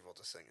John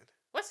Travolta singing.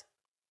 What?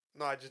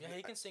 No, I just Yeah,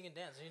 he can sing and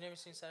dance. Have you never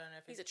seen Saturday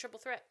Night He's Fever? a triple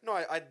threat. no,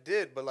 I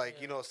did, but like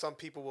Yeah. you know, some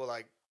people will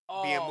like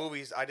be in Oh.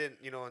 movies. I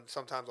didn't, you know, and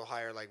sometimes they'll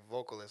hire like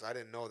vocalists. I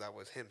didn't know that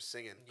was him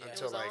singing Yeah. It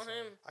until was all like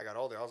him. I got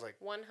older. I was like,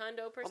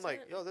 100%. I'm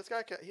like, yo, this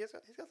guy, he's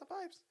got some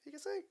vibes. He can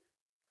sing.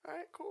 All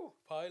right, cool.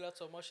 Probably not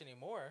so much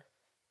anymore.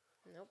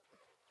 Nope.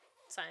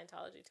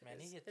 Scientology to Man,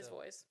 he hit his the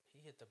voice.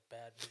 He hit the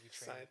bad movie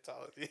train.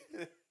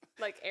 Scientology.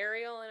 Like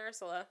Ariel and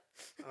Ursula.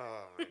 Oh my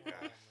Oh my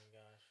gosh.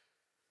 gosh.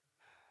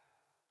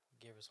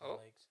 Give her some Oh.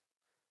 legs.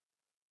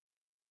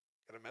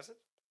 Got a message?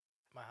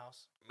 My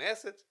house.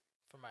 Message?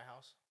 From my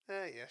house.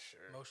 Yeah,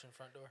 sure. Motion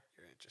front door.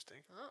 You're interesting.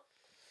 Oh.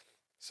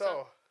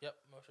 So, Yep,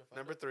 motion front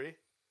number door. 3. Do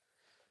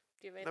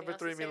you have anything Number else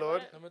 3, to say my lord.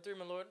 about it? Number 3,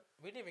 my lord.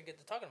 We didn't even get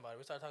to talking about it.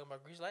 We started talking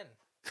about Grease Lightning.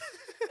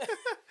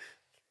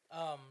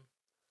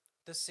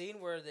 The scene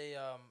where they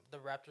the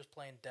Raptors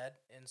playing dead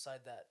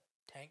inside that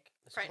tank.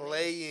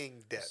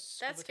 Playing dead.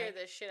 That scared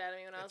the shit out of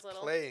me when I was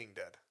little. Playing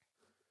dead.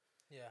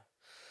 Yeah.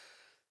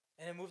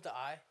 And it moved the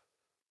eye.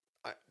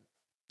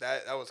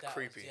 That was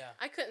creepy. Yeah.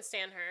 I couldn't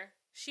stand her.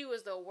 She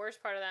was the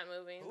worst part of that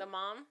movie. Who? The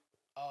mom.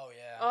 Oh,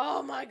 yeah.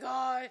 Oh, my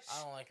gosh.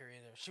 I don't like her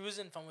either. She was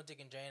in Fun with Dick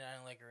and Jane. I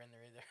didn't like her in there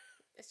either.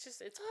 It's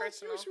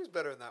personal. She was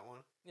better in that one.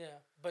 Yeah.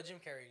 But Jim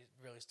Carrey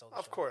really stole the show.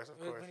 Of course.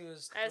 When he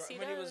was, he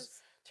was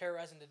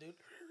terrorizing the dude.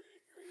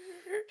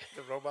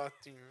 The robot.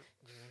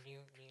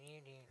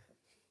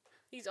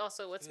 He's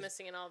also what's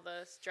missing in all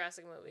the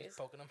Jurassic movies.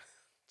 Poking him.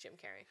 Jim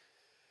Carrey.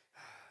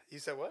 You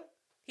said what?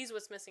 He's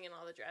what's missing in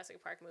all the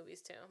Jurassic Park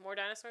movies too. More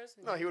dinosaurs?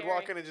 No, he would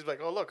walk in and just be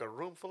like, oh look, a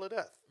room full of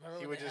death. Remember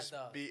He when would they just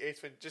had be Ace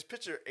Ventura. Just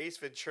picture Ace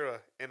Ventura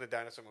in a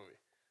dinosaur movie.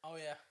 Oh,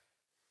 yeah.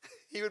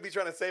 He would be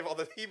trying to save all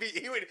the. He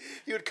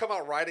would come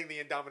out riding the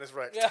Indominus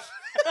Rex. Yeah.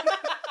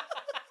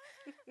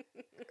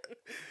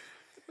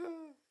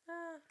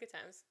 Good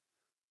times.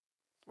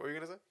 What were you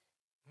gonna say?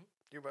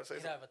 You were about to say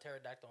He'd something? have a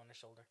pterodactyl on his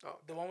shoulder. Oh,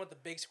 The one with the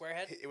big square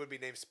head. it would be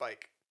named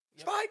Spike.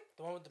 Yep. Spike.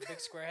 The one with the big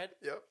square head.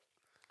 Yep.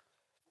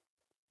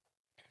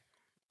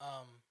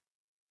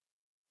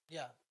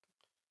 Yeah.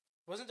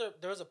 Wasn't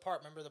there was a part,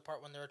 remember the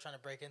part when they were trying to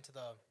break into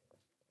the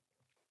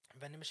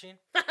vending machine?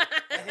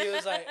 And he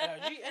was like,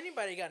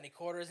 anybody got any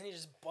quarters? And he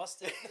just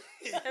busted.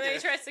 And then he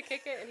tries to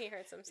kick it and he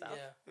hurts himself.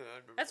 Yeah. Yeah, I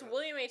remember That's that.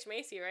 William H.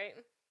 Macy, right?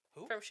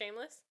 Who? From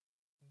Shameless?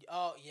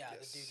 Oh, yeah,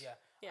 Yes. the dude, yeah.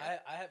 Yeah.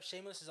 I have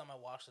Shameless is on my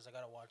watch list. I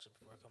gotta watch it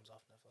before it comes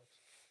off Netflix.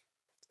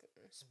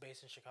 It's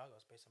based in Chicago.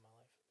 It's based on my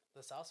life.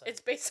 The South Side.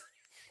 It's based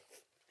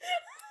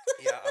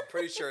Yeah, I'm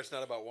pretty sure it's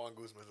not about Juan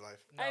Guzman's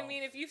life. No. I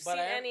mean, if you've But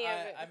seen any of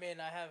it. I mean,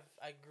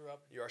 I grew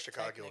up You are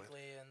Chicagoan.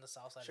 technically in the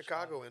South Side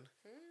Chicagoan.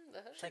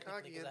 The hood.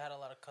 Technically, because Chicagoan. I had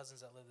a lot of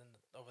cousins that lived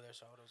over there,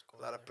 so I was cool.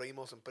 A lot of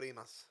primos and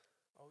primas.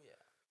 Oh, yeah.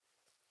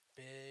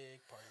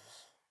 Big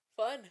parties.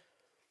 Fun.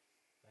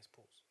 Nice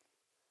pools.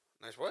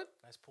 Nice what?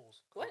 Nice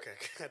pools. What? Okay,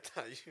 I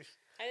thought you.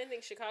 I didn't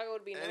think Chicago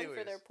would be known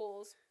for their Anyways.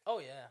 pools. Oh,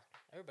 yeah.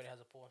 Everybody has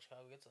a pool in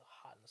Chicago. It gets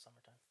hot in the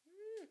summertime.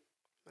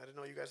 I didn't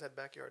know you guys had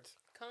backyards.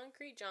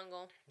 Concrete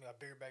jungle. We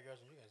got bigger backyards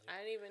than you guys do.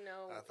 I didn't even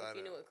know I if thought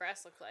you knew what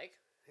grass looked like.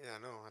 Yeah, I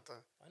know. I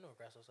thought. I know what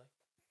grass looks like.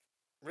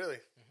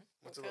 Really? Mhm.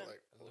 What's What it look kind?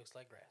 like? It looks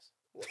like grass.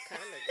 What kind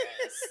of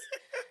grass?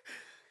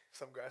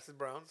 Some grass is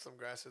brown. Some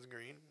grass is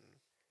green.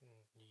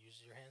 You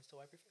use your hands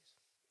to wipe your face.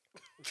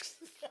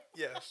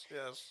 Yes.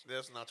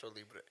 That's Nacho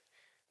Libre.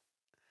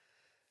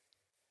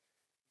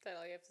 Is that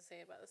all you have to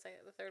say about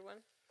the third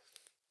one?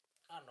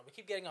 I don't know. We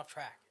keep getting off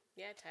track.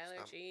 Yeah, Tyler,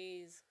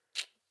 jeez.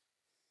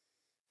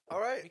 All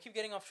right. We keep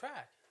getting off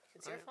track.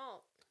 It's your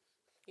fault.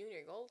 You and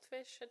your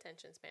goldfish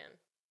attention span.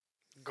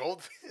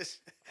 Goldfish.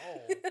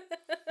 Oh,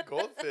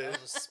 Goldfish.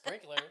 that was a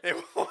sprinkler. It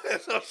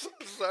was. I'm so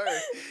sorry.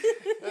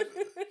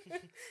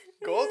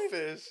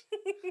 Goldfish.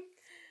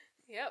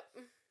 Yep.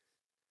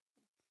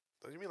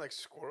 Don't you mean like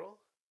squirrel?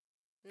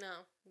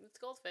 No, it's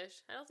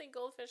goldfish. I don't think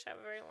goldfish have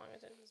a very long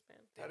attention span.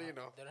 How do you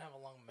know? They don't have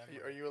a long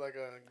memory. Are you like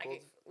a gold?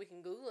 We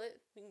can Google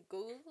it. We can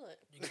Google it.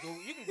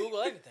 You can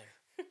Google anything.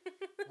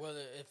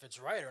 Whether if it's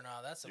right or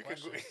not, that's the You can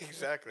question.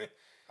 exactly.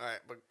 All right,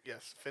 but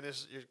yes,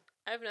 finish your.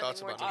 I have Thoughts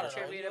nothing more about to it? I don't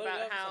know. contribute You about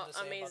have how something to say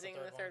about the amazing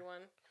the third third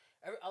one.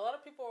 A lot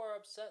of people are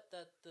upset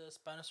that the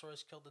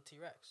Spinosaurus killed the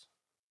T-Rex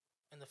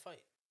in the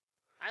fight.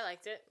 I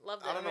liked it.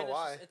 Loved it. I don't know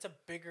why. It's a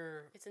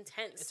bigger. It's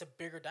intense. It's a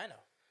bigger dino.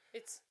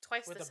 It's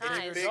twice With the a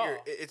bigger size. jaw. Bigger.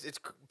 It's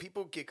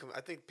people get.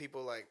 I think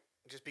people like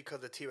just because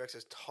the T-Rex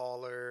is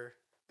taller,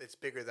 it's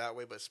bigger that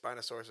way. But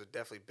Spinosaurus is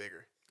definitely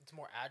bigger. It's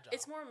more agile.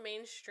 It's more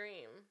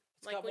mainstream.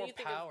 It's Like got when more you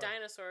think power. of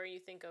dinosaur, you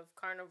think of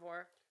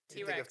carnivore.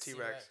 You think of T-Rex.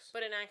 T-Rex.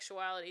 But in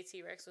actuality,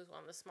 T-Rex was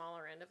on the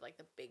smaller end of like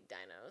the big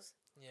dinos.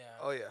 Yeah.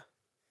 Oh yeah.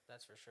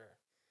 That's for sure.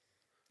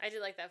 I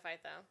did like that fight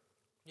though.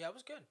 Yeah, it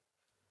was good.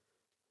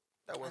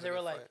 That was. And they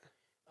were like,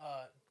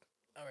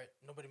 all right,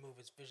 nobody move.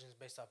 It's visions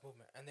based off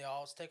movement, and they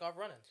all take off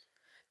running.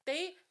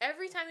 They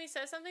every time he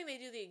says something, they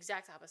do the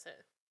exact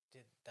opposite.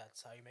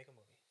 That's how you make a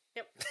movie.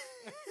 Yep.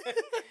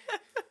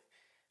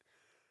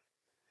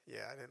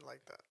 yeah, I didn't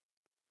like that.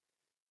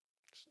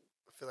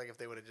 I feel like if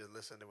they would have just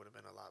listened, it would have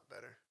been a lot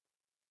better.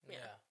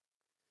 Yeah.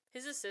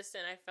 His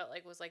assistant, I felt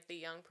like was like the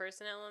young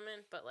person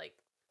element, but like,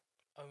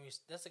 I mean,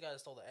 that's the guy that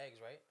stole the eggs,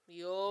 right?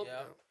 yup.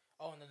 Yeah.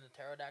 Oh, and then the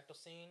pterodactyl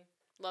scene.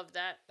 Loved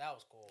that. That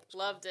was cool.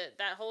 Loved it.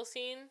 That whole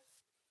scene.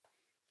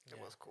 It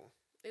was cool.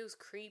 It was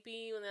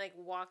creepy when they like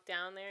walk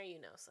down there.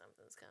 You know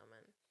something's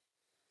coming.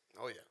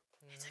 Oh yeah.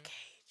 It's a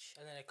cage.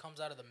 And then it comes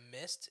out of the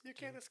mist. You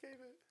can't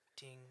escape it.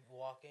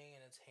 Walking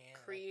in its hand.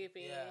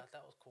 Creepy. Yeah,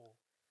 that was cool.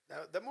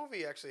 That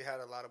movie actually had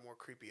a lot of more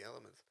creepy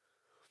elements.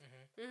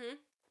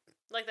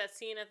 Like that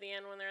scene at the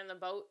end when they're in the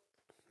boat.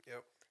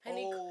 Yep. And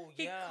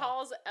he yeah.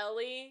 calls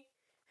Ellie,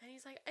 and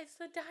he's like, "It's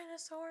the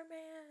dinosaur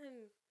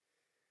man."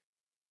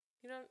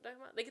 You know what I'm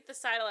talking about? They get the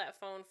satellite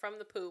phone from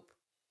the poop,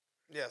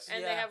 Yes.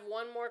 and Yeah. they have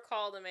one more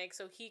call to make.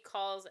 So he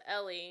calls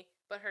Ellie,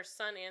 but her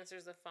son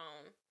answers the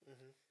phone,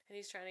 and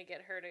he's trying to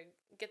get her to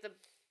get the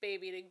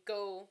baby to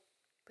go,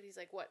 but he's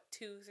like, what,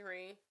 2,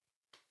 3,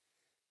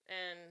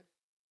 and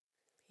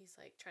he's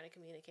like trying to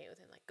communicate with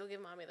him, like, go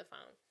give mommy the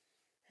phone,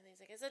 And he's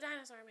like, it's a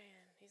dinosaur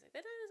man. He's like, the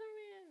dinosaur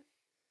man.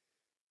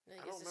 And then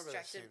he I gets don't remember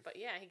that distracted. scene. But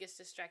yeah, he gets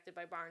distracted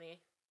by Barney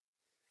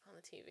on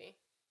the TV.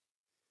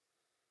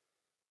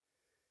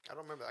 I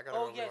don't remember. I gotta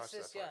Oh go yes,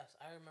 rewatch that part. yes,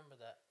 I remember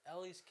that.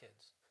 Ellie's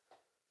kids.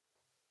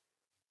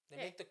 They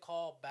Yeah. make the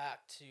call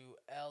back to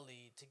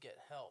Ellie to get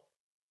help.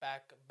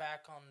 Back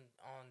on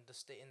the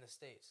state in the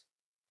States.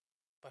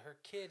 But her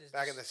kid is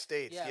Back in the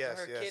States, yeah, yes,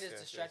 but her yes, kid is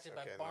yes, distracted yes.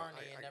 by Okay, no,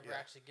 Barney and never yeah.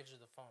 actually gives her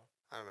the phone.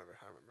 I remember that.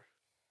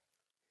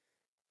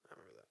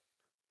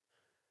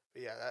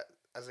 But yeah, that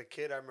as a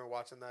kid, I remember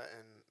watching that,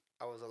 and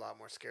I was a lot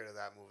more scared of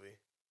that movie,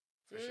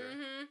 for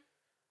sure.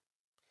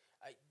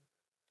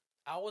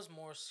 I was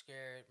more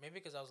scared, maybe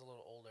because I was a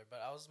little older, but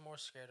I was more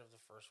scared of the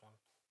first one.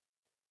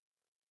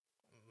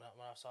 When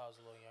I saw I was a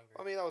little younger.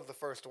 I mean, that was the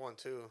first one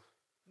too.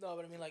 No,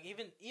 but I mean, like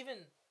even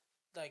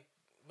like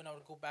when I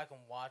would go back and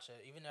watch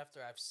it, even after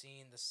I've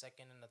seen the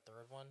second and the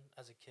third one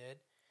as a kid,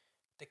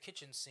 the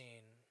kitchen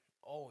scene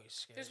always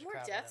scares. There's more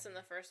deaths in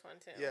the first one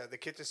too. Yeah, the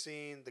kitchen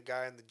scene, the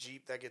guy in the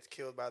Jeep that gets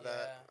killed by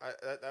that.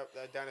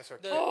 That dinosaur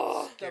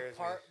scares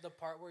me. The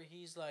part where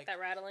he's like that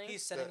rattling.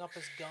 He's setting up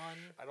his gun.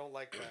 I don't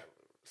like that.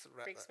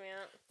 Freaks me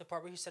out. The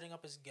part where he's setting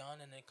up his gun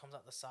and it comes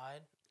out the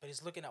side, but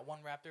he's looking at one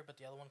raptor, but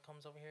the other one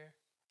comes over here,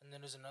 and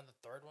then there's another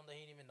third one that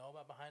he didn't even know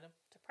about behind him.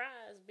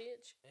 Surprise,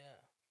 bitch. Yeah.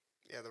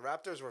 Yeah, the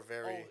raptors were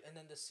very. Oh, and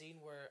then the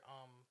scene where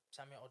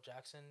Samuel L.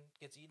 Jackson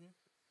gets eaten.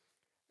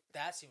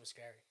 That scene was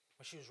scary.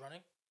 When she was running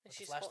with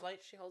the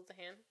flashlight. She holds the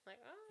hand like,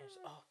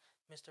 oh,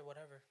 Mr.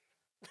 Whatever.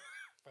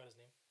 Forgot his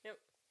name. Yep.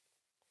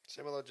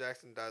 Samuel L.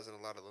 Jackson dies in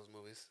a lot of those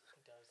movies.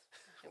 He does.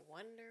 I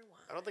wonder why.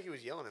 I don't think he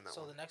was yelling in that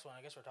one. So the next one,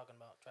 I guess we're talking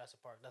about Jurassic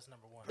Park. That's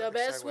number one. The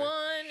best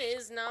one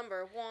is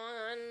number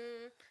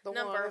one. The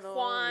number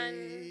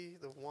one.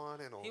 The one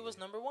and only. He was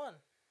number one.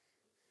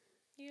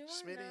 You are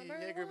Smitty number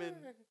Yangerman.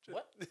 one.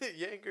 What?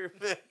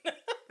 Yangerman.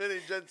 Vinny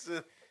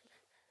Jensen.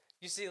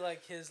 You see,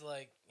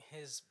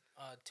 his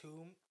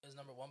tomb is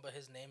number one, but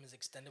his name is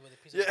extended with a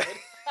piece Yeah. of wood.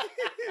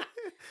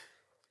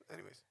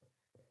 Anyways.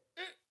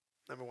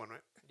 Number one, right?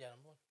 Yeah,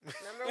 number one.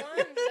 Number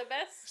one, the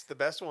best. It's the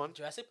best one.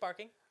 Jurassic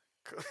Parking.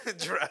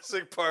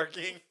 Jurassic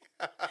Parking.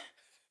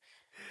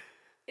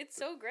 It's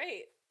so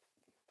great.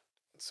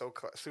 So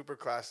super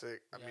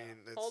classic. I Yeah.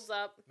 mean, it's Holds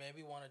up.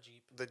 Maybe want a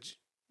Jeep.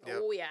 Yep,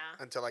 Oh yeah.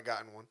 until I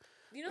got in one.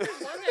 You know,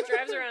 there's one that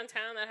drives around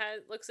town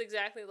that looks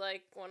exactly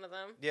like one of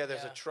them. Yeah,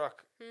 there's Yeah. a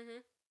truck. Mm-hmm.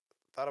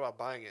 Thought about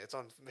buying it. It's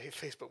on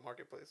Facebook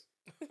Marketplace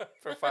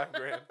for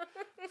 $5,000,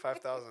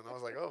 5,000. I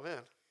was like, oh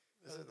man,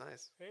 this is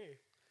nice. Hey.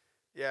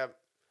 Yeah.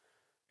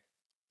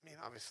 I mean,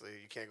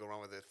 obviously, you can't go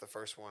wrong with it. It's the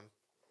first one.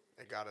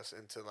 It got us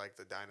into like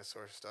the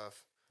dinosaur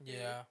stuff.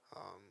 Yeah.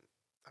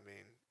 I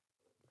mean,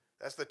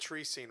 that's the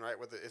tree scene, right?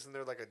 Isn't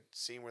there like a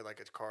scene where like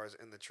a car is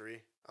in the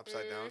tree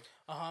upside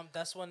down?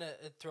 That's when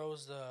it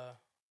throws the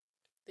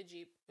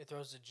Jeep. It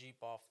throws the Jeep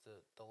off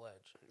the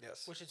ledge.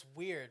 Yes. Which is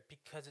weird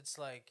because it's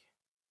like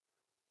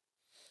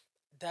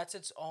that's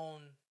its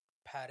own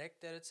paddock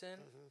that it's in,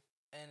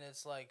 and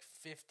it's like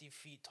 50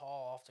 feet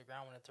tall off the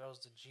ground when it throws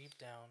the Jeep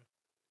down,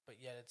 but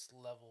yet it's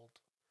leveled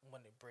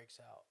when it breaks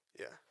out.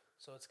 Yeah.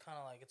 So it's kind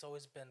of like it's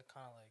always been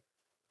kind of like,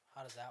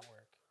 how does that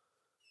work?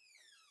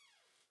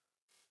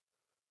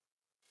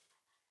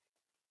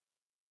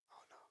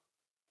 Oh no.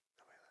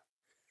 Nobody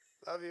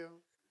left. Love you.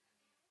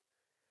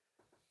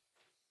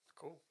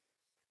 Cool.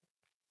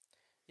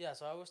 Yeah,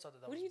 so I always thought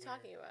that. What was are you weird.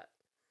 talking about?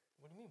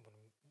 What do you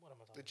mean? What am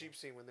I talking The about? Jeep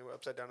scene when they were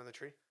upside down in the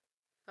tree.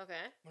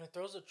 Okay. When it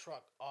throws the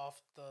truck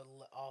off the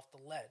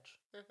ledge,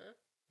 Uh-huh.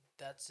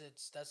 that's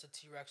a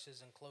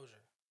T-Rex's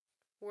enclosure.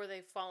 Where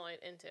they fall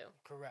into.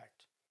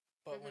 Correct.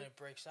 But when it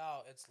breaks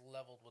out, it's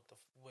leveled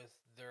with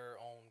their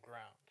own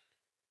ground.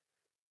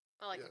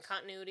 Oh, like a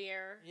continuity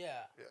error.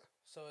 Yeah. Yeah.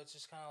 So it's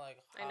just kind of like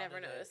I never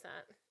noticed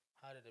that.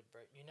 How did it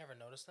break? You never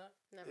noticed that?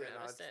 Never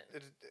noticed it.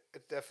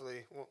 It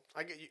definitely. Well,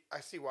 I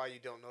see why you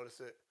don't notice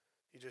it.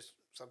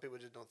 Some people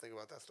just don't think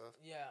about that stuff.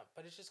 Yeah,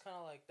 but it's just kind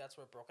of like that's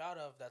where it broke out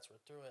of. That's where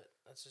it threw it.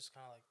 That's just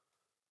kind of like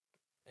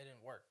it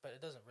didn't work, but it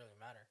doesn't really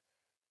matter.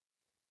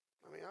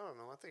 I mean, I don't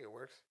know. I think it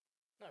works.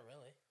 Not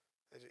really.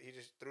 He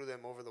just threw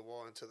them over the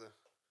wall into his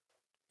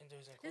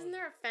enclosure. Isn't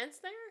there a fence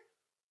there?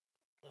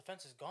 The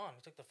fence is gone.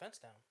 He took the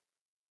fence down.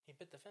 He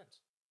bit the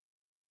fence.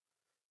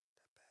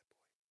 That bad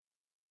boy.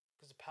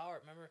 Because the power.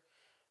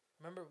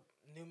 Remember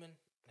Newman.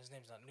 His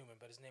name's not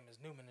Newman, but his name is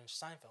Newman in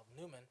Seinfeld.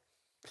 Newman.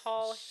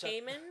 Paul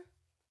Heyman?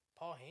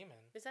 Paul Heyman.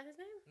 Is that his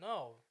name?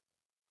 No.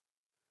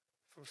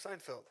 From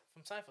Seinfeld.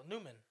 From Seinfeld.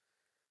 Newman.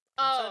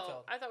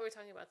 Oh, I thought we were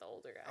talking about the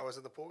older guy. I was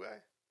in the pool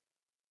guy.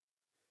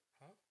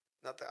 Huh?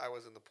 Not that I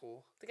was in the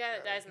pool. The guy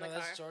that dies in the car.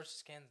 That's George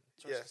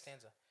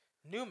Costanza.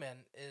 Newman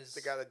is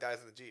The guy that dies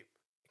in the Jeep.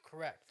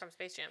 correct. From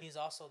Space Jam. He's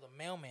also the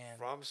mailman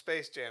From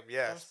Space Jam,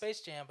 yes. from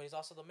Space Jam, but he's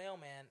also the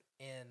mailman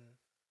in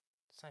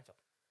Seinfeld.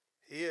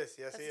 He is,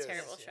 yes, That's he a is.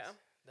 terrible Yes, show. yes.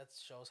 That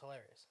show's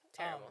hilarious.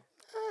 Terrible.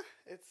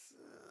 It's.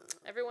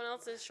 Everyone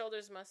else's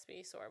shoulders must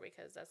be sore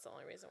because that's the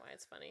only reason why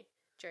it's funny.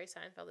 Jerry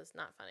Seinfeld is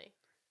not funny.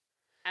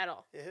 At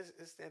all. Yeah, his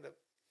stand up.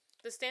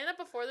 The stand-up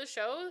before the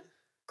show,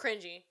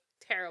 cringy.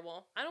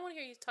 Terrible. I don't want to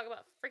hear you talk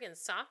about freaking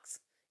socks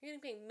You're going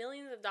to pay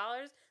millions of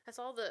dollars? That's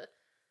all the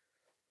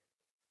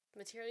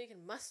material you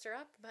can muster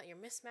up about your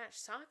mismatched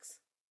socks?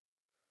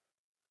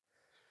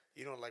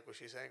 You don't like what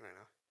she's saying right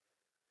now.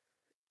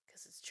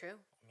 Because it's true.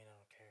 I mean, I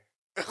don't care.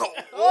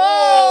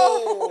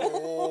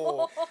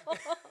 Oh!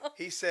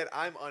 He said,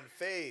 I'm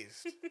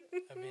unfazed.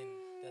 I mean,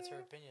 that's her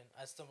opinion.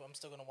 I'm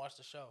still gonna watch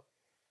the show.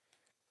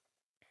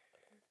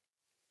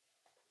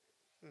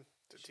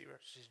 The T-Rex.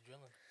 She's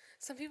drilling.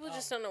 Some people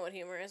just don't know what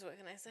humor is. What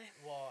can I say?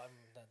 Well, I'm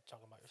not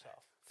talking about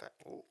yourself.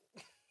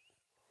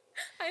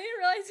 I didn't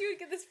realize you would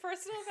get this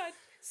personal about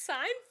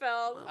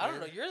Seinfeld. I don't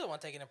know. You're the one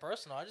taking it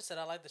personal. I just said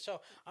I like the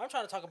show. I'm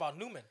trying to talk about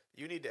Newman.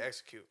 You need to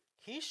execute.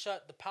 He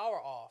shut the power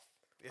off.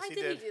 Yes, Why he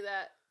did he do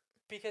that?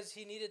 Because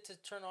he needed to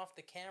turn off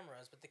the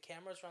cameras, but the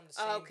cameras were on the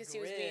same because he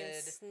was being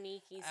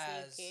sneaky.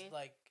 as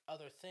like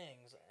other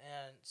things,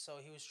 and so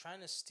he was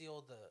trying to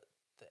steal the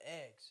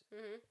eggs,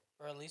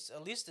 or at least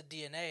the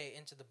DNA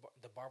into the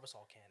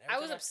Barbasol can. I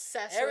was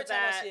obsessed every with time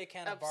that. I see a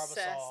can of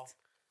Barbasol,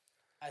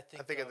 I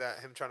think of that,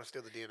 him trying to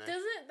steal the DNA.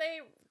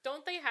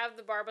 Don't they have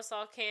the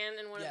Barbasol can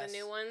in one of the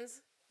new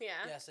ones?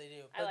 Yeah. Yes, they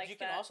do. But you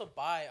can also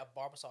buy a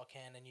Barbasol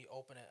can and you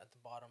open it at the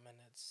bottom and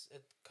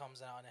it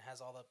comes out and it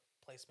has all the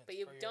placements. But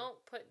you don't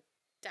put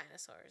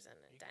dinosaurs in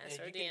it.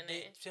 Dinosaur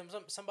DNA.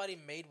 Somebody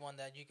made one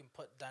that you can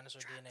put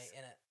dinosaur DNA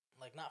in it.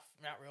 Like not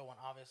real one,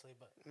 obviously,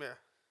 but yeah,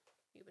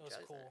 it was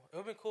cool. It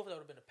would have been cool if that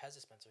would have been a Pez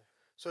dispenser.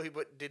 So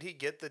did he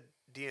get the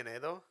DNA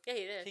though? Yeah,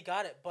 he did. He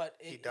got it, but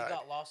it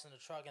got lost in the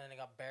truck and then it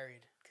got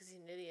buried. Because he's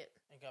an idiot.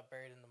 It got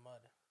buried in the mud.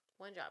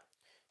 One job.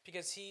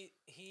 Because he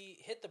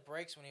hit the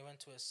brakes when he went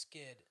to a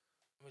skid,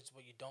 which is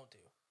what you don't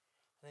do.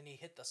 And then he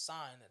hit the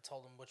sign that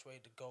told him which way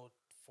to go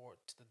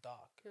to the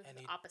dock. He was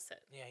the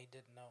opposite. Yeah, he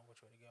didn't know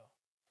which way to go.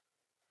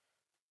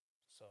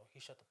 So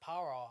he shut the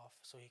power off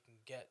so he can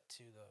get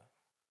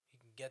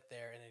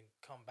there and then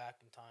come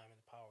back in time and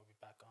the power will be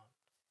back on.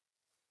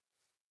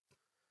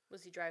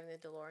 Was he driving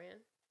the DeLorean?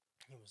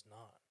 He was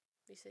not.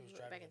 You said he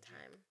went back in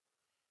time.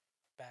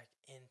 Back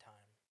in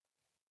time.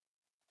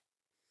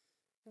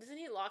 Doesn't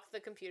he lock the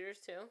computers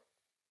too?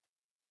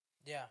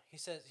 Yeah, he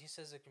says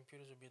the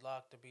computers would be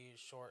locked to be a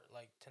short,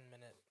 like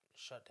 10-minute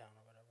shutdown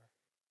or whatever.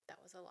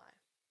 That was a lie.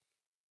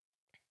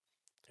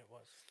 It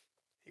was.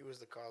 He was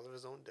the cause of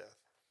his own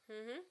death.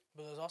 Mm-hmm.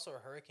 But there was also a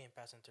hurricane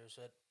passing through,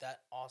 so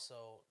that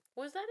also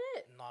was that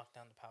it? Knocked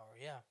down the power.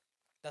 Yeah,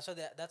 that's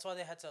why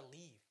they had to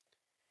leave.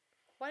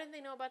 Why didn't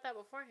they know about that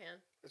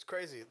beforehand? It's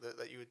crazy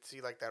that you would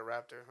see like that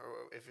raptor,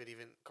 or if it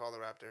even called a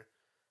raptor,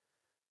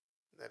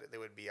 that they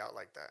would be out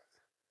like that.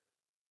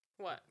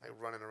 What? Like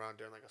running around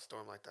during like a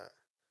storm like that.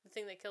 The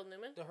thing that killed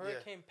Newman? The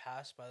hurricane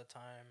passed by the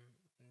time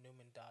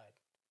Newman died.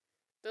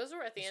 Those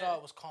were at the end. So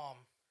it was calm.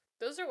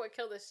 Those are what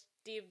killed the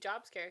Steve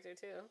Jobs character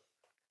too.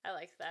 I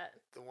liked that.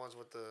 The ones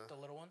with the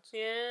little ones?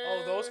 Yeah.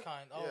 Oh, those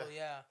kind. Oh,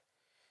 yeah.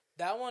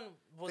 That one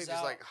was they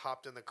just like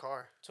hopped in the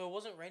car. So it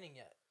wasn't raining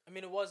yet. I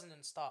mean, it wasn't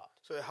and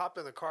stopped. So it hopped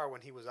in the car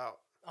when he was out.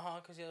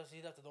 Because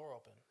he left the door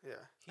open.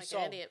 Yeah.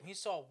 He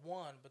saw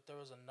one, but there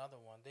was another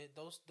one.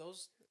 Those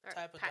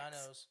type of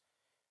dinos.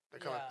 They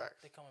come in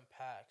packs. They come in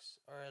packs,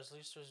 or at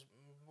least there's.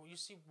 You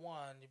see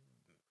one.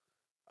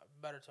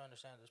 Better to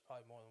understand, there's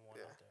probably more than one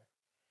out there.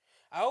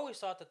 I always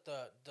thought that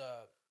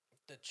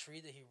the tree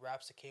that he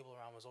wraps the cable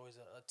around was always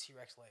a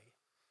T-Rex leg.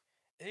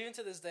 And even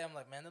to this day, I'm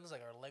like, man, that was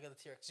like our leg of the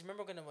T-Rex. You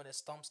remember when it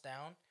stumps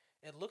down?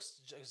 It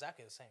looks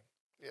exactly the same.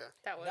 Yeah.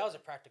 That was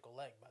a practical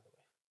leg, by the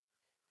way.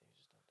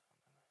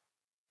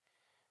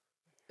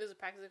 It was a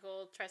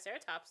practical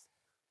Triceratops.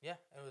 Yeah,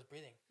 it was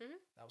breathing. Mm-hmm.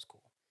 That was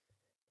cool.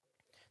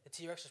 The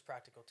T-Rex was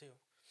practical too.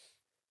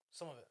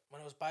 Some of it,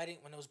 when it was biting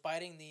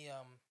the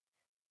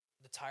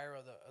tire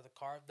of the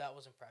car, that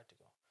wasn't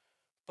practical.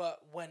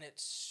 But when it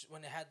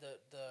had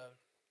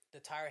the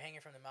tire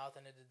hanging from the mouth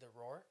and it did the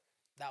roar,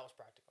 that was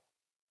practical.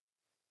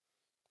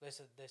 They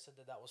said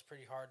that was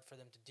pretty hard for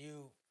them to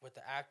do with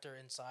the actor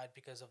inside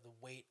because of the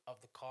weight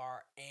of the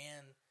car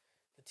and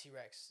the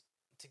T-Rex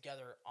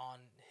together on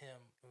him.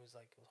 It was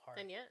hard.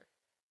 And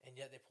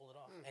yet they pulled it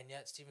off. And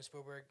yet Steven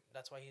Spielberg,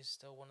 that's why he's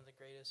still one of the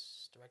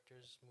greatest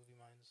directors, movie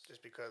minds.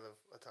 Just because of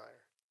a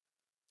tire.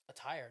 A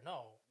tire?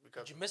 No.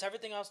 Did you miss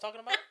everything I was talking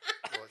about?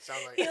 Well, it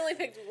sounds like he only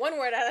picked one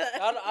word out of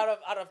that.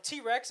 out of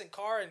T-Rex and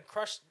car and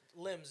crushed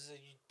limbs,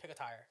 you pick a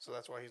tire. So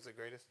that's why he's the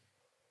greatest?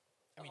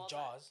 I mean,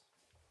 Jaws.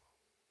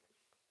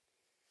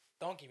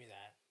 Don't give me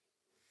that.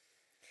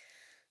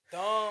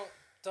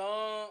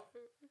 Don't.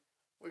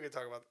 We can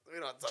talk about. We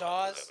don't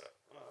Jaws.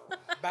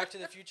 Back to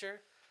the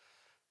Future.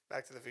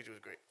 Back to the Future was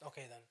great.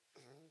 Okay then.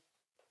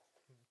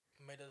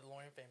 Mm-hmm. Made the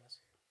DeLorean famous.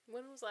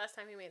 When was the last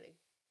time he made a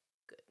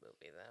good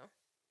movie though?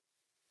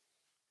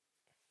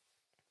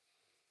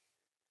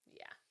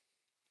 Yeah.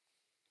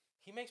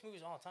 He makes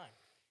movies all the time.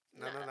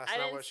 No, that's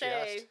not what she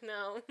asked.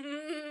 No.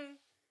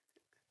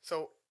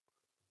 So,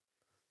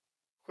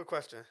 quick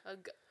question. Are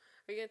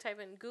you going to type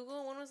in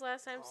Google? When was the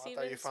last time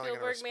Steven you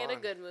Spielberg made a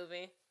good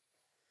movie?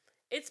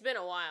 It's been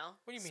a while.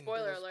 What do you mean?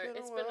 Spoiler alert.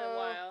 It's been a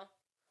while.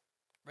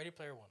 Ready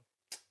Player One.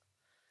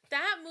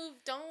 That move,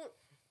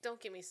 don't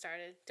get me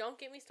started. Don't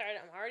get me started.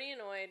 I'm already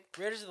annoyed.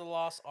 Raiders of the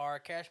Lost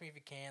Ark, Catch Me If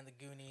You Can, The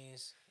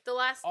Goonies. The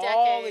last decade.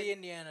 All the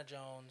Indiana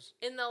Jones.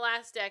 In the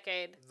last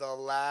decade. The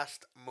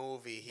last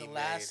movie he made. The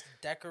last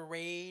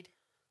Decorade.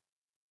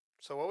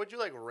 So what would you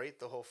rate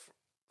the whole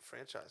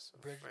franchise?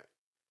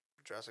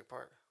 Jurassic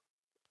Park.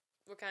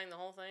 We're counting the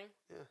whole thing?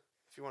 Yeah.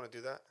 If you want to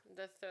do that.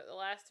 The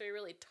last three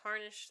really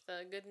tarnished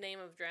the good name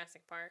of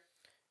Jurassic Park.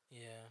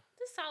 Yeah.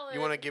 It's solid.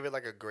 You want to give it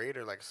a grade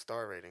or a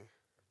star rating?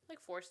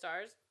 4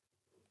 stars.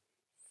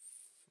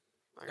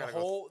 The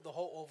whole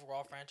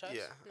overall franchise?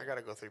 Yeah, I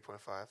gotta go 3.5.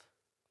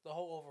 The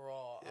whole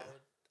overall, yeah.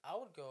 I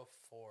would go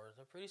 4.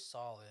 They're pretty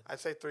solid. I'd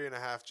say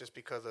 3.5 just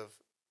because of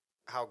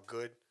how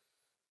good.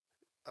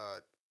 I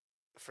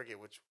forget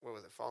what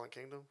was it? Fallen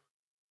Kingdom?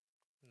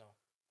 No.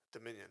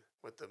 Dominion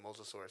with the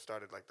Mosasaurus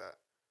started like that.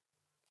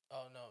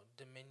 Oh no,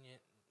 Dominion.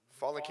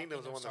 Fallen Kingdom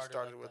is the one that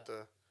started with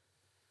the.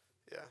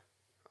 Yeah,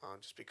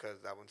 just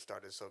because that one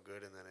started so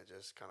good and then it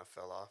just kind of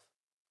fell off.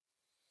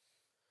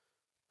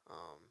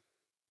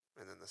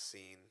 And then the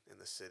scene in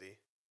the city.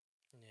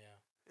 Yeah.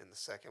 In the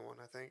second one,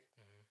 I think.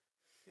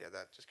 Mm-hmm. Yeah,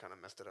 that just kind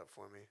of messed it up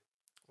for me.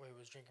 Where he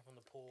was drinking from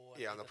the pool.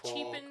 Yeah, on the pool.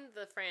 Cheapened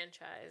the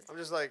franchise. I'm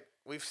just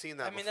we've seen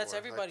that. I mean, that's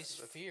everybody's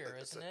fear,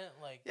 isn't it?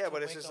 Yeah,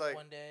 but it's just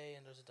one day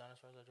and there's a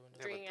dinosaur that doing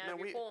drinking out of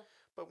your pool.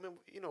 But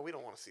we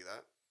don't want to see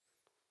that.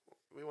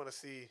 We want to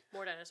see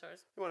more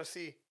dinosaurs. We want to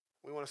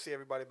see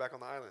everybody back on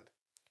the island.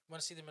 We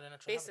want to see them in a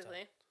natural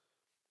habitat.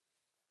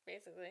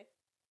 Basically.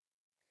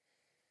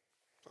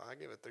 So I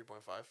give it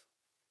 3.5.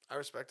 I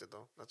respect it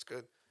though. That's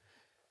good.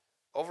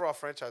 Overall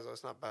franchise though,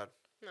 it's not bad.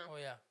 No. Oh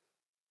yeah.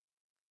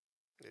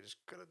 They just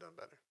could have done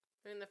better.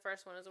 I mean, the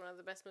first one is one of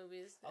the best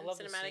movies in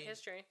cinematic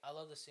history. I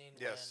love the scene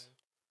when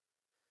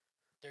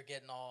they're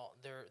getting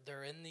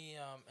they're in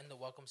the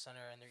welcome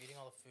center and they're eating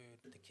all the food.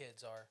 The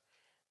kids are,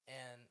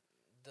 and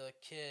the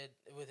kid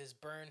with his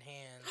burned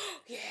hands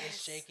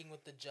is shaking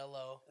with the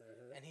Jello,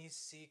 and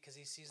because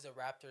he sees the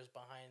raptors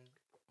behind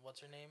what's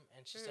her name,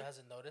 and she still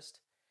hasn't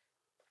noticed.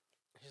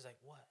 She's like,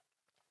 "What?"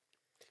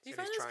 Do you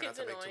find those kids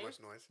annoying? Make too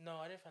much noise. No,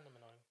 I didn't find them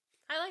annoying.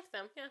 I like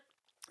them. Yeah.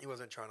 He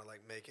wasn't trying to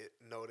make it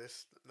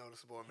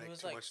noticeable or make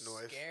too much noise. He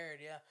was scared,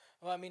 yeah.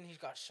 Well, I mean, he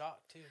got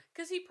shocked too.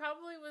 Because he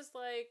probably was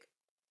like,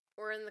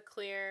 "We're in the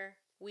clear.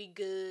 We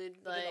good."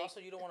 But then also,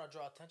 you don't want to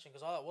draw attention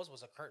because all that was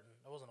a curtain.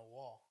 It wasn't a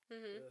wall.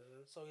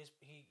 Mm-hmm. So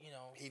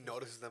he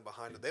notices them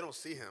behind him. They don't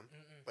see him,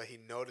 but he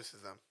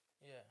notices them.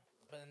 Yeah,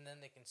 and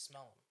then they can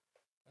smell him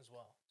as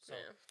well. So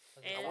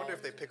yeah. I wonder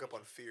if they pick up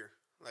on fear.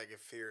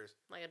 If fear is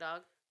like a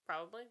dog,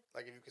 probably.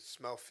 If you could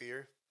smell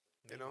fear,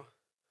 Maybe. you know.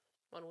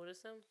 One would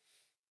assume.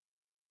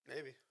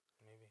 Maybe.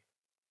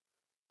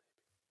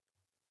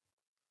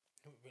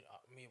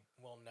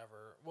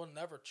 We'll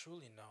never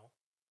truly know.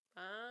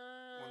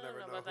 We'll never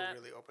know who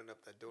really opened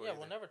up that door. Yeah,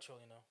 we'll never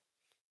truly know.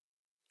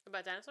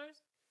 About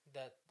dinosaurs?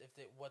 That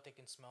what they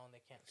can smell and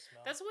they can't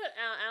smell. That's what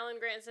Alan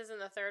Grant says in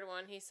the third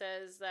one. He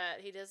says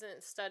that he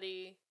doesn't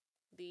study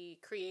the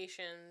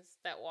creations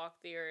that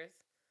walk the earth.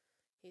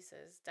 He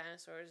says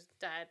dinosaurs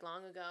died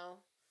long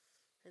ago,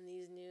 and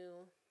these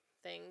new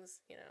things,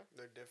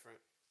 they're different.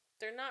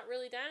 They're not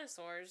really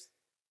dinosaurs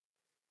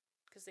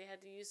because they had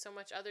to use so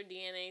much other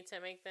DNA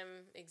to make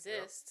them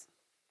exist.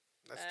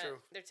 Yep. That's true.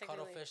 They're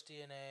technically cuttlefish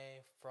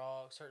DNA,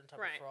 frogs, certain type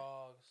of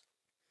frogs.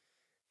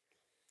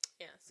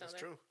 Yeah, so that's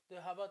true.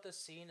 How about the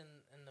scene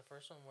in the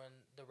first one when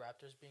the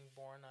raptor's being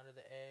born out of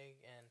the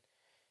egg and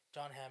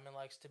John Hammond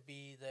likes to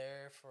be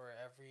there for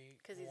every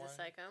because he's a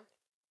psycho.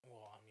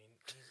 Well, I mean,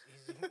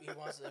 he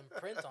wants to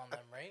imprint on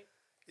them, right?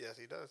 Yes,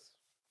 he does.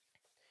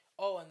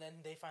 Oh, and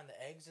then they find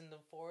the eggs in the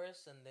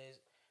forest, and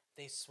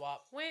they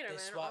swap. Wait a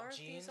minute, swap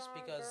genes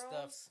because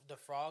the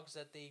frogs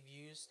that they've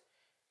used,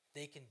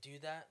 they can do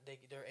that.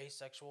 They're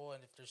asexual,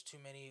 and if there's too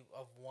many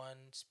of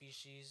one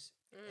species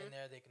in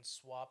there, they can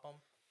swap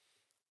them.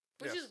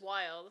 Which is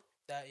wild.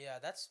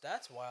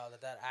 That's wild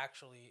that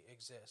actually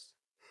exists.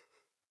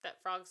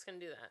 That frogs can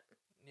do that.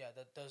 Yeah,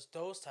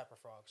 those type of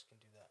frogs can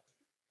do that.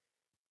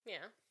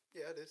 Yeah.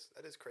 Yeah, it is.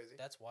 That is crazy.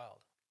 That's wild.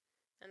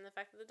 And the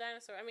fact that the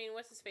dinosaur... I mean,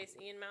 what's his face?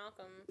 Ian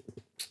Malcolm.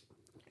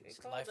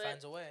 Life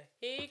finds a way.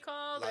 He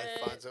called Life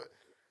it. finds a...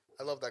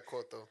 I love that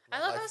quote, though. I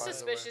love how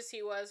suspicious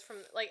he was from...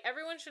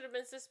 everyone should have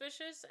been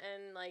suspicious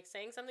and,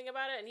 saying something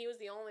about it, and he was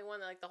the only one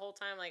that, the whole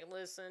time,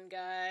 listen,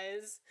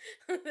 guys,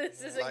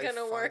 this isn't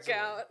gonna work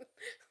out.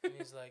 And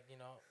he's like,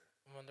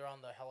 when they're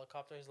on the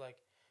helicopter, he's like,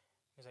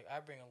 I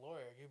bring a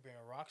lawyer, you bring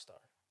a rock star.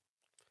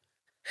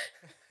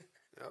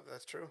 Yep,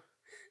 that's true.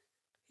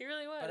 He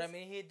really was. But I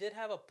mean, he did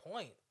have a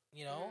point,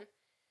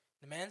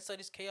 The man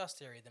studies chaos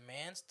theory. The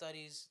man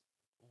studies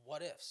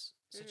what ifs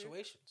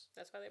situations.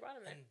 That's why they brought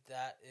him there. And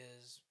that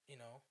is,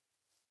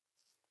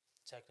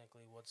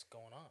 technically what's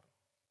going on.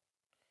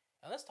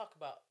 And let's talk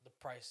about the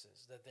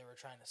prices that they were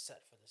trying to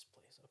set for this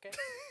place, okay?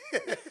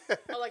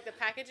 Oh, the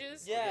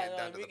packages?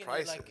 Yeah, we can do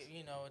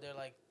they're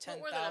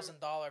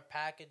 $10,000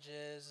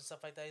 packages and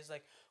stuff like that. He's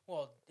like,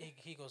 well,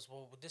 he goes,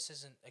 well, this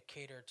isn't a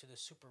cater to the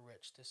super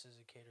rich. This is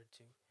a cater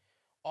to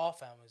all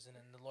families. And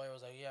then the lawyer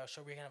was like, yeah,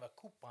 sure, we can have a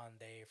coupon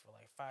day for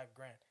 $5,000.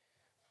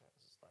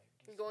 It's like,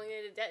 Going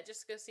into debt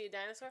just to go see a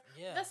dinosaur.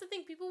 Yeah. That's the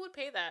thing. People would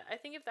pay that. I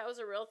think if that was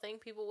a real thing,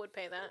 people would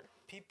pay that.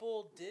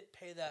 People did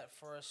pay that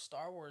for a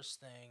Star Wars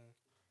thing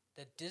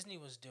that Disney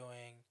was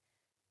doing.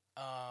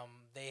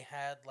 They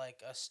had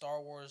like a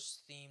Star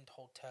Wars themed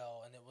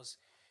hotel, and it was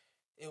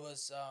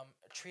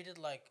treated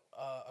like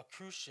a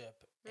cruise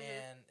ship,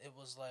 and it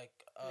was like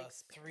a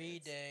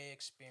 3-day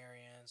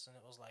experience, and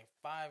it was like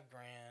 $5,000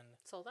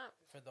 sold out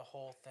for the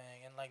whole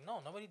thing, and like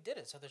no, nobody did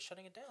it, so they're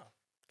shutting it down.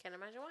 Can't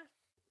imagine why.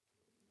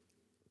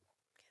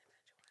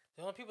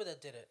 The only people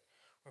that did it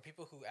were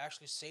people who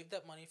actually saved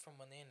that money from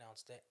when they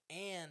announced it,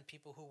 and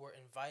people who were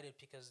invited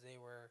because they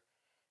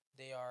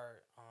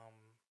are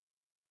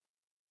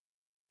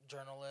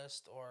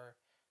journalists or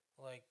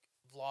like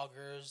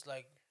vloggers,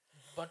 like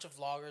bunch of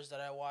vloggers that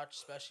I watch,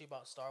 especially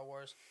about Star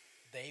Wars.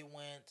 They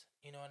went,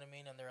 you know what I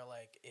mean, and they're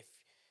like, if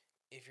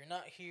you're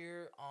not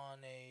here on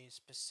a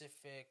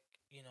specific,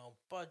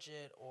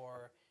 budget,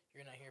 or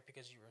you're not here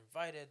because you were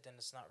invited, then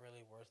it's not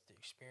really worth the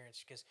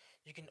experience, because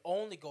you can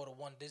only go to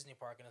one Disney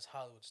park, and it's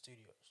Hollywood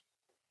Studios.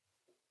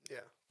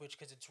 Yeah.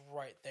 Because it's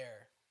right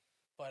there.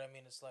 But I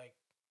mean, it's like,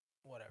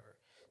 whatever.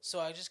 So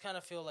I just kind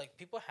of feel like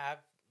people have,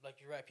 like,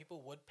 you're right,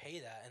 people would pay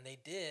that, and they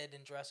did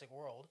in Jurassic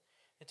World.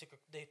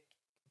 They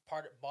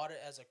bought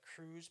it as a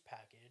cruise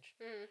package.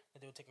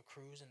 And they would take a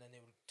cruise, and then they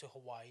would to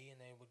Hawaii, and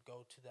they would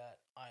go to that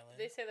island.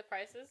 Did they say the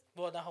prices?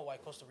 Well, not Hawaii,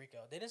 Costa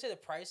Rica. They didn't say the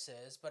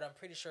prices, but I'm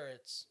pretty sure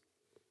it's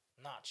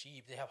not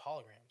cheap. They have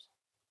holograms.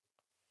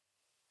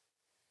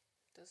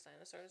 Those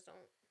dinosaurs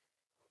don't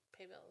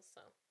pay bills,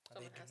 so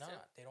They do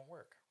not. They don't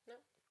work. No.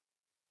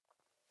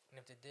 And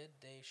if they did,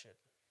 they should.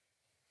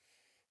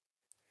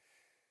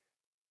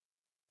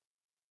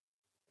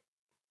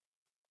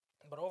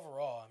 But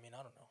overall, I mean,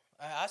 I don't know.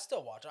 I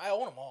still watch it. I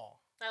own them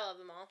all. I love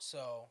them all.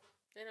 So.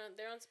 They know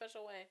their own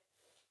special way.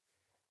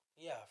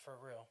 Yeah, for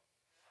real.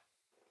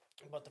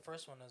 But the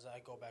first one is I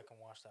go back and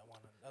watch that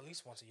one at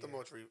least once a year.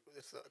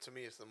 To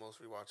me, it's the most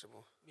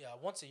rewatchable. Yeah,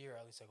 once a year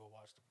at least I go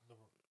watch the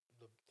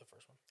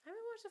first one. I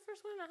haven't watched the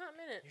first one in a hot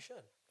minute. You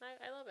should.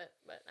 I love it,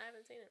 but I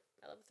haven't seen it.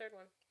 I love the third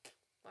one.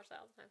 Watch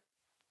that all the time.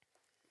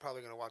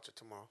 Probably gonna watch it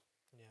tomorrow.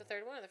 Yeah. The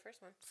third one or the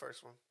first one? The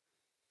first one.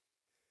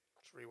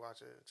 Just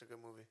rewatch it. It's a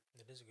good movie.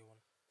 It is a good one.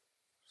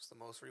 It's the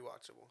most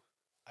rewatchable.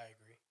 I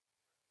agree.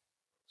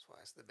 That's why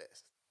it's the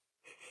best.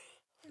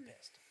 The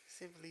best.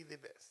 Simply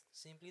the best.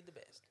 Simply the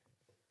best.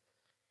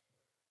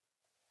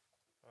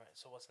 All right,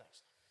 so what's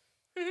next?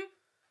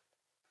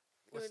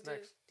 What's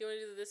next? Do you want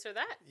to do this or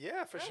that?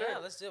 Yeah, for sure. Yeah,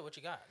 let's do it. What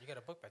you got? You got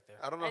a book back there.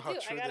 I don't know how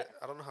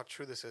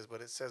true this is,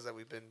 but it says that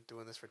we've been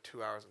doing this for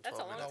 2 hours and 12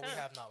 That's a long minutes. No, we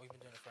time. have not. We've been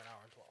doing it for an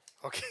hour and 12.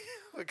 Okay,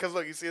 because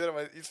look, you see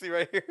that? You see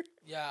right here?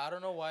 Yeah, I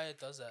don't know why it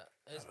does that.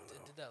 It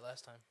did that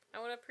last time. I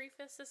want to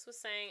preface this with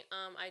saying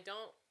I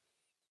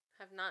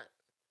have not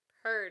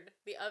heard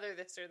the other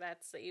this or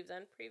that's that you've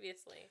done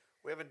previously.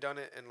 We haven't done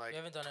it in like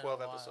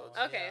 12 episodes.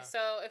 Okay, Yeah.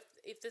 so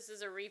if this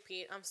is a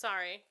repeat, I'm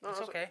sorry. No,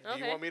 It's okay. Do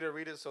you want me to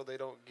read it so they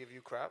don't give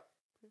you crap?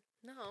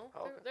 No,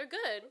 Oh, okay. they're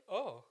good.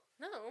 Oh,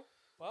 No.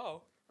 wow.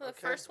 Well, the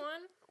Okay. first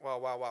one.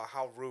 Wow,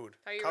 how rude.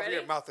 Are you Cover ready?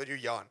 your mouth or you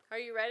yawn. Are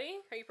you ready?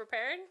 Are you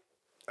prepared?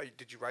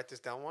 Did you write this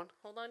down one?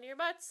 Hold on to your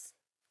butts.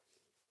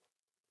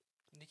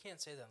 You can't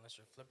say that unless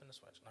you're flipping the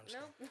switch. No, I'm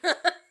just No.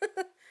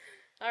 kidding.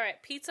 All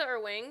right, pizza or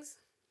wings?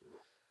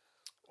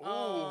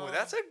 Ooh,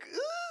 that's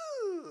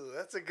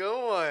a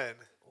good one.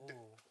 Ooh.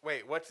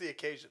 Wait, what's the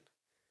occasion?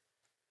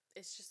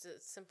 It's just a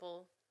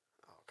simple.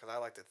 Oh, because I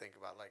like to think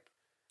about like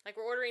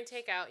We're ordering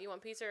takeout. You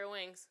want pizza or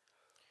wings?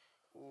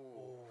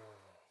 ooh.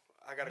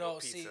 I gotta go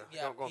pizza. See,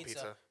 yeah, go pizza.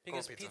 pizza.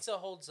 Because Go pizza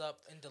holds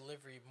up in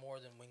delivery more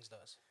than wings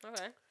does.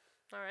 Okay.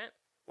 All right.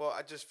 Well,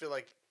 I just feel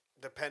like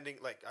depending,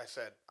 like I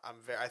said,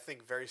 I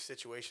think very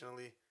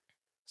situationally.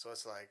 So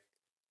it's like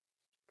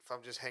if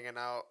I'm just hanging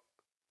out,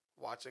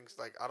 watching,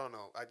 like I don't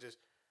know.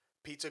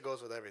 Pizza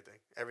goes with everything,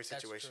 every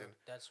situation.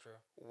 That's true.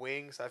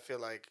 Wings, I feel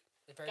like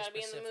It's very Gotta be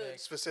in the specific. mood.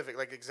 specific,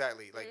 like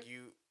exactly, like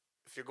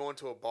if you're going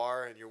to a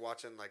bar and you're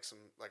watching like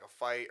a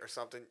fight or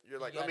something, you're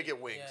like, let me get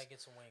wings. Yeah,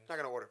 get some wings. I'm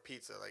not gonna order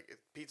pizza. Like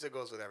pizza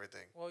goes with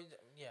everything. Well,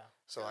 yeah.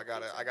 So Yeah,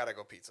 I gotta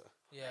go pizza.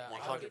 Yeah, I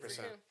 100%. would agree.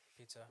 Too.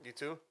 Pizza. You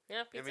too?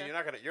 Yeah, pizza. I mean,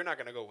 you're not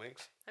gonna go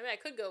wings. I mean, I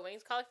could go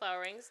wings, cauliflower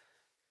wings,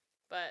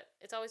 but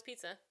it's always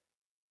pizza.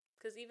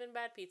 Because even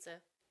bad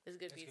pizza is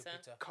good It's pizza. good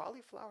pizza.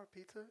 Cauliflower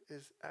pizza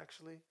is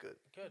actually good.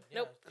 Good. Yeah.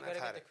 Nope. You And gotta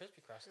I've had get the it.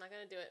 crispy crust. I'm not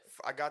going to do it.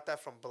 I got that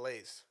from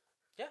Blaze,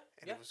 Yeah.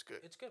 and yeah. it was good.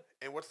 It's good.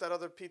 And what's that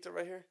other pizza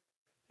right here?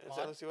 In Mod?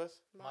 San Luis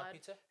US? Mod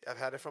pizza. I've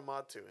had it from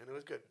Mod too, and it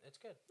was good. It's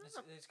good.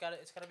 Oh. It's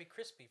gotta be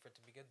crispy for it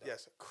to be good though.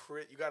 Yes,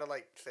 you gotta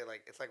say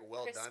it's like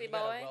well Crispy done. You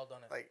gotta boy. well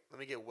done it. Like let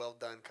me get well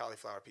done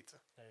cauliflower pizza.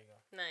 There you go.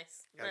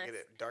 Nice. You gotta nice. get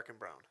it dark and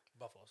brown.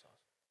 Buffalo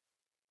sauce.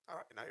 All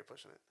right, now you're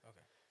pushing it.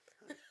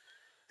 Okay.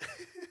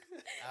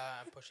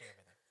 I'm pushing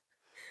everything.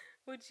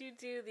 Would you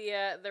do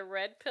the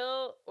red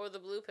pill or the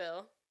blue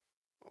pill?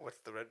 What's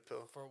the red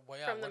pill? From the what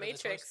are the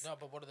Matrix. choices? No,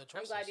 but what are the I'm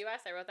choices? glad you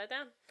asked. I wrote that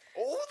down.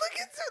 Oh,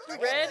 look at that!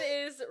 Look Red at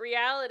that. is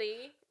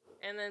reality,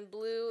 and then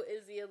blue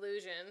is the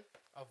illusion.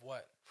 Of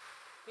what?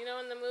 You know,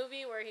 in the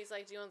movie where he's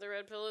like, "Do you want the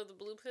red pill or the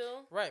blue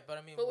pill?" Right, but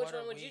I mean, But which what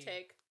one are would you we-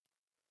 take?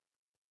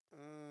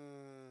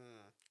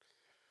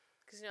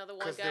 Because the one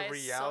Because guy the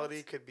reality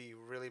is could be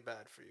really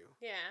bad for you.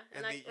 Yeah,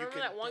 and And remember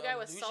that one guy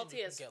was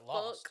salty as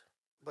fuck.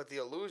 But the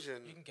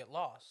illusion You can get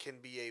lost. can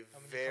be a and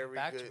when very you come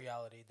back good. to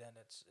reality, then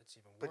it's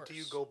even worse. But do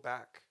you go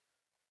back?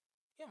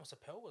 Yeah, once the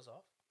pill was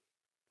off.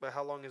 But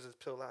how long is this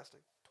pill lasting?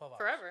 12 hours.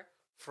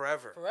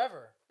 Forever.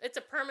 Forever. It's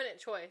a permanent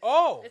choice.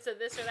 Oh. It's a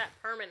this or that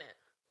permanent.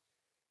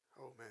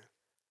 Oh man.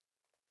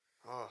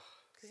 Oh.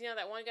 Because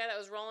that one guy that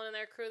was rolling in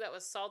their crew that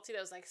was salty, that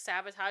was like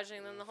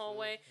sabotaging them the whole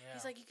way. Yeah.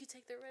 He's like, you could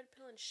take the red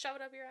pill and shove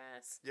it up your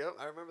ass. Yep,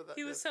 I remember that.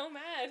 He was so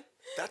mad.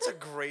 That's a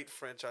great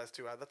franchise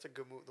too. That's a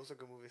good movie. Those are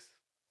good movies.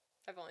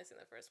 I've only seen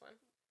the first one.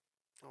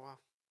 Oh wow.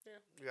 Yeah.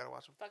 You gotta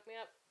watch them. Fuck me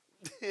up.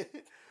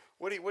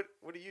 What are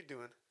you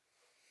doing?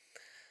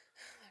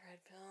 The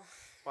red pill.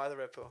 Why the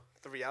red pill?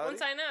 The reality.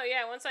 Once I know,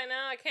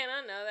 I can't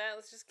unknow that.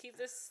 Let's just keep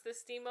this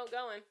steamboat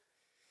going.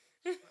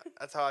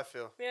 That's how I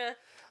feel. Yeah.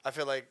 I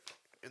feel like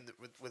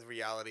with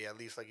reality, at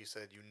least like you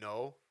said,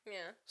 Yeah.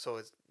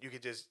 So you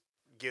could just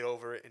get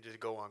over it and just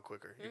go on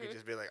quicker. You could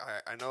just be like, all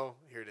right, I know,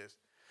 here it is.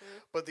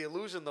 But the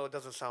illusion though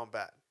doesn't sound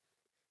bad.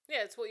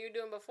 Yeah, it's what you're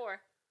doing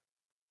before.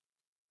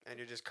 And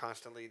you're just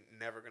constantly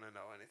never gonna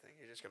know anything.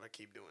 You're just gonna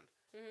keep doing.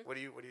 What are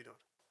you doing?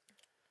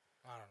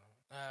 I don't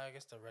know. I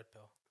guess the red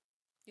pill.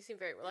 You seem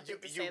very reluctant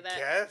to say You that.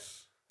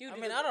 guess? I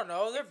don't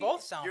know. They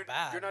both sound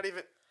bad. You're not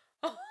even.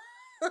 No.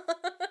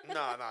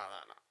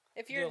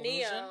 If you're The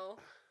illusion? Neo.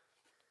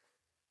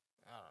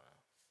 I don't know.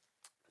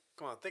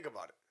 Come on, think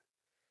about it.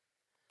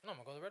 No, I'm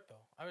gonna go the red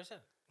pill. I already said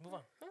it. Move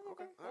on. Oh,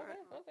 okay. All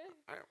right. Okay.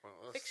 All right.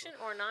 Well, Fiction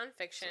or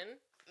nonfiction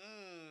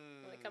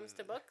when it comes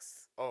to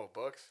books? Oh,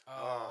 books.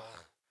 Oh.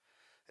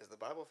 Is the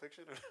Bible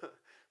fiction or not?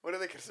 What do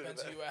they consider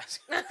Depends that? who you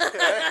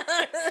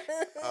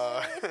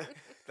ask.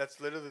 That's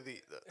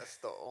literally that's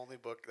the only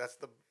book. That's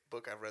the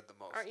book I've read the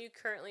most. Aren't you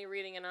currently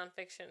reading a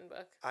nonfiction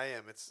book? I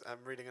am.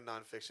 I'm reading a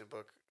nonfiction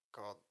book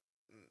called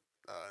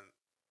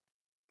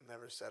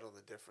Never Settle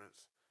the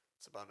Difference.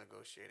 It's about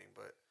negotiating,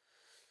 but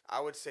I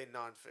would say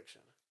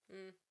nonfiction.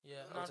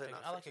 Yeah, I would say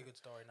nonfiction. I like a good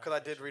story. Because I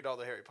did read all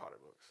the Harry Potter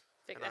books.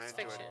 That's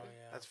fiction. Oh,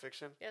 yeah. That's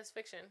fiction? Yeah, it's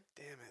fiction.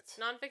 Damn it.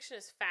 Nonfiction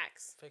is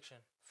facts.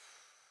 Fiction.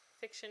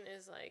 Fiction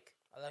is like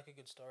I like a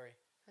good story.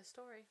 a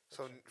story.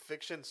 So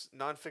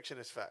nonfiction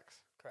is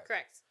facts.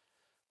 Correct.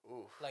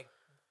 Ooh. Like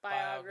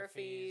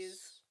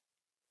Biographies.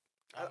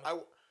 I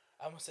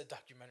almost said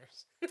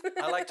documentaries.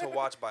 I like to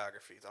watch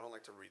biographies. I don't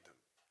like to read them.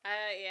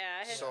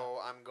 Yeah. So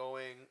I'm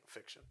going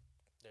fiction.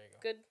 There you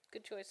go.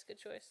 Good choice. Good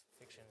choice.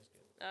 Fiction is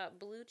good.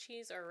 Blue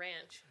cheese or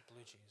ranch?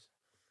 Blue cheese.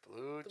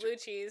 Blue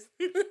cheese.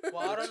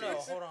 Well, I don't know.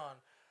 Hold on.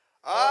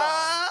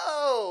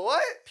 Oh,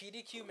 what?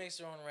 PDQ makes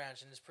their own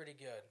ranch and it's pretty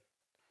good.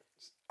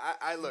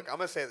 I look. I'm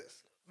gonna say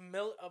this.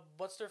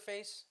 What's their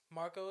face?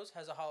 Marco's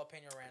has a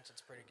jalapeno ranch.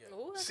 It's pretty good.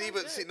 Ooh, See,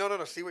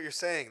 no. See what you're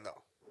saying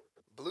though.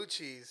 Blue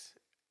cheese.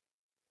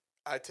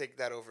 I take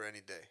that over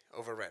any day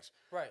over ranch.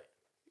 Right.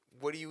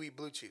 What do you eat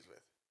blue cheese with?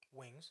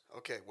 Wings.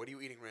 Okay. What are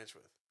you eating ranch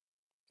with?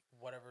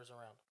 Whatever's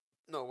around.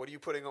 No. What are you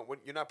putting on?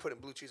 You're not putting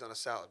blue cheese on a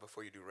salad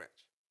before you do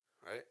ranch,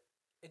 right?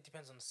 It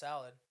depends on the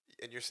salad.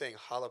 And you're saying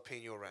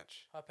jalapeno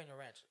ranch. Jalapeno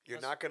ranch.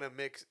 You're not gonna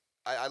mix.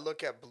 I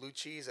look at blue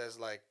cheese as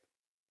like,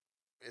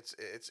 it's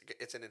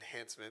an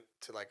enhancement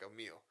to like a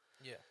meal.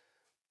 Yeah.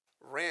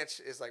 Ranch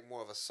is like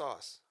more of a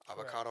sauce.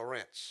 Correct. Avocado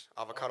ranch,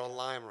 avocado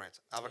lime ranch,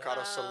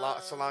 avocado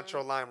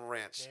cilantro lime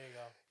ranch. There you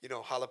go. You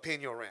know,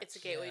 jalapeno ranch. It's a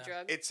gateway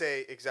drug. It's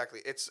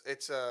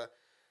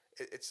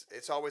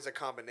always a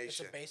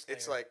combination. It's a base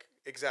It's layer. like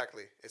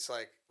exactly. It's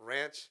like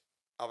ranch,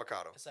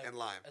 avocado, and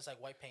lime. It's like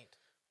white paint.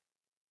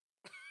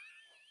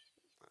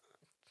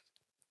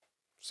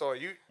 So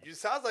you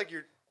sounds like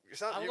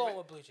I'm going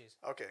with blue cheese.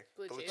 Okay.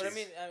 Blue cheese. But I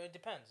mean, it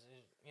depends.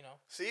 You know.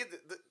 See,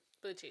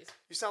 Blue cheese.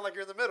 you sound like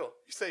you're in the middle.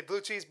 You say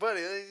blue cheese, but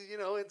it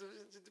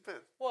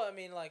depends. Well, I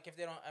mean, like if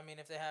they don't,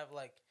 if they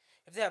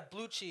have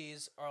blue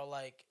cheese or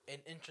like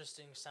an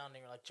interesting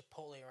sounding or like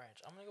Chipotle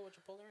ranch, I'm gonna go with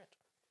Chipotle ranch.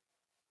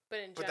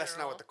 But That's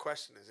not what the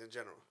question is in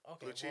general.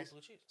 Okay, Blue cheese.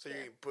 Blue cheese. So you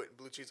ain't putting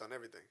blue cheese on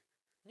everything.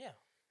 Yeah.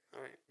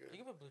 All right. Good. You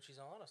can put blue cheese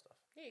on a lot of stuff.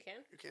 Yeah, you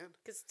can. You can.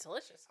 Because it's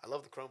delicious. I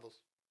love the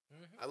crumbles.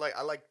 Mm-hmm.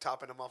 I like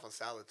topping them off on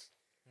salads.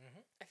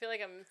 Mm-hmm. I feel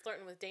like I'm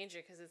flirting with danger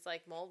because it's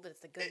like mold, but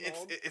it's the good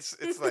mold. It's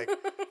like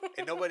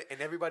and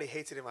everybody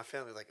hates it in my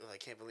family. Like, I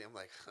can't believe. I'm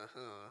like,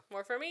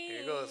 More for me.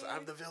 Here goes.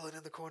 I'm the villain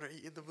in the corner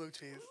eating the blue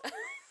cheese.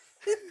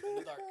 In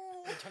the dark.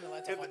 They turn the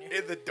lights off on you.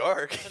 In the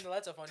dark. Turn the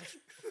lights off on you.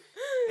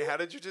 Hey, how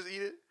did you just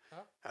eat it?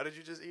 Huh? How did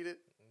you just eat it?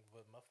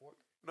 With my fork.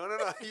 No.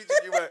 You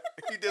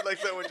did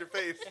like that with your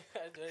face.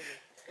 I did.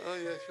 Oh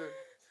yeah, sure.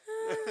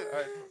 All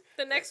right.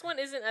 The next one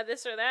isn't a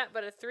this or that,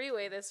 but a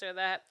three-way this or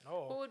that.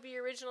 Oh. What would be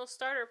your original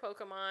starter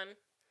Pokemon?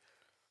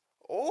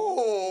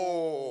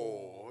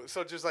 Oh,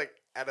 so just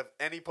like out of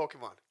any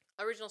Pokemon.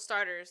 Original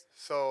starters.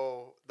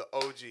 So the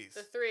OGs.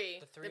 The three.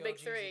 The big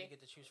OGs that three. you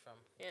get to choose from.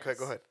 Yes. Okay,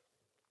 go ahead.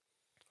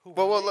 Who?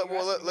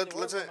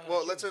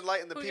 Let's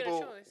enlighten the Who you people.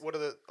 gonna choose? What are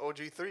the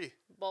OG three?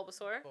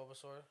 Bulbasaur.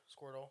 Bulbasaur,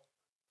 Squirtle,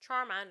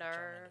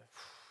 Charmander.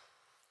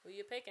 Who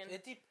you picking?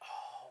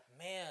 Oh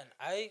man,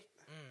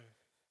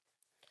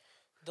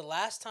 The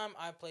last time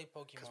I played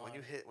Pokemon, because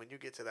when you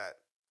get to that,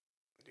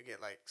 you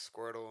get like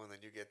Squirtle, and then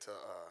you get to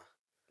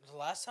the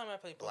last time I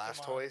played Pokemon,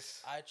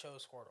 Blastoise. I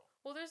chose Squirtle.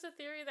 Well, there's a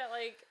theory that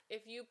like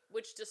if you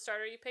which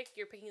starter you pick,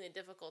 you're picking the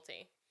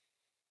difficulty.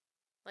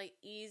 Like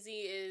easy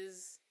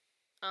is,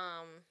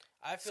 I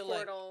feel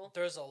Squirtle. like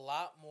there's a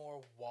lot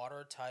more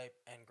water type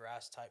and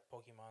grass type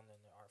Pokemon than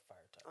there are fire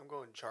type. I'm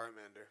going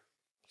Charmander.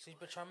 See,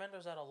 but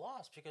Charmander's at a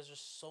loss because there's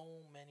so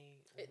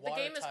many. The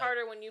game is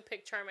harder when you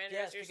pick Charmander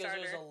as your starter.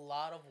 Yes, because there's a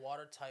lot of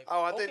water type.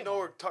 Oh, I didn't know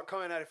we're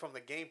coming at it from the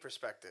game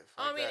perspective.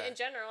 Like I mean, in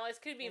general, it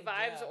could be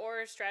vibes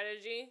or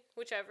strategy,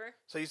 whichever.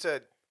 So you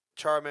said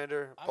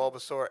Charmander,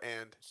 Bulbasaur,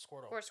 and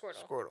Squirtle. Or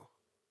Squirtle. Squirtle.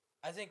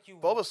 I think you.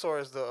 Bulbasaur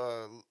is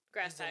the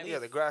grass type. Yeah,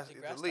 the grass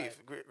leaf,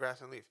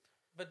 grass and leaf.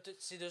 But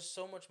see, there's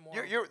so much more.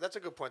 That's a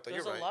good point, though.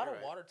 There's you're right. There's a lot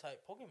of water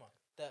type Pokemon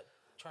that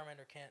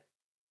Charmander can't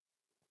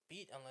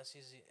beat unless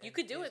he's. You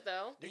could do it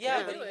though. But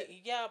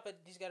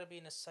he's got to be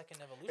in a second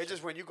evolution. It's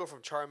just when you go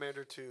from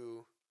Charmander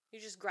to.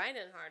 You're just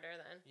grinding harder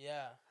then.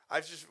 Yeah.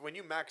 When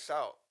you max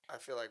out, I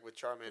feel like with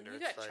Charmander, you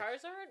got like,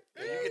 Charizard.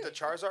 Yeah, you get the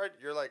Charizard,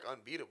 you're like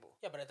unbeatable.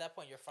 Yeah, but at that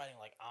point, you're fighting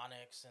like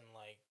Onix and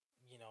like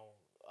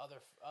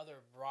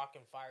other rock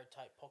and fire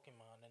type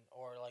Pokemon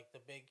or like the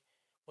big,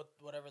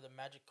 whatever the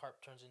Magikarp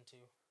turns into,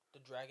 the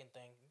dragon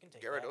thing. You can take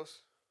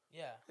Gyarados.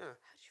 Yeah. How'd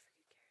you forget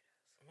Gyarados?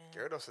 Man,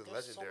 Gyarados is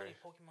legendary. There's so many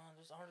Pokemon.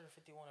 There's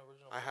 151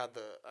 original. I had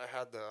the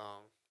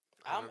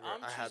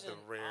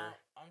rare.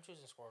 I'm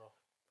choosing Squirtle.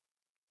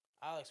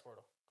 I like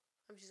Squirtle.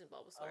 I'm choosing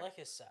Bulbasaur. I like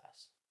his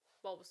sass.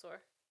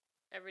 Bulbasaur.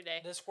 Every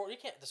day. The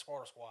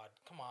Squirtle Squad.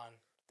 Come on.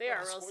 They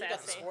are real sassy. You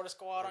got the Squirtle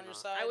Squad on your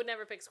side. I would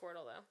never pick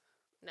Squirtle though.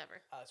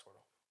 Never. I like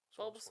Squirtle.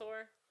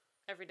 Bulbasaur.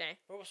 Every day.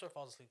 Bulbasaur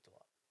falls asleep a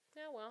lot.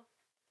 Yeah, well,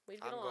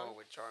 we'd get I'm along. going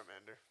with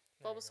Charmander.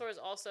 Bulbasaur is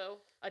also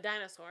a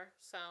dinosaur,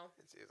 so.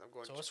 I'm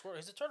going. So Squirtle.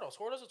 He's a turtle.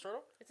 Squirtle's a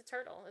turtle. It's a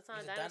turtle. It's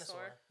not a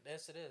dinosaur.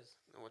 Yes, it is.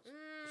 What's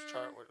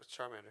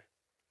Charmander?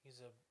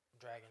 He's a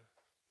dragon.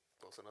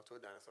 Close enough to a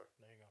dinosaur.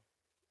 There you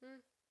go.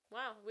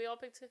 Wow, we all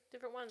picked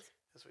different ones.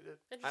 Yes, we did.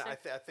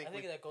 Interesting. I think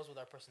that goes with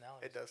our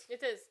personality. It does.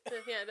 It does.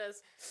 Yeah, it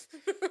does.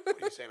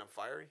 What are you saying? I'm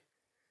fiery?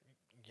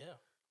 Yeah.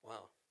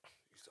 Wow.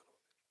 You son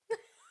of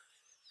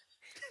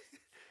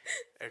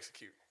a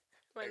Execute.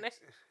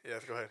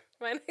 Yes, go ahead.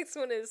 My next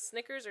one is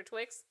Snickers or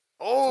Twix.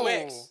 Oh!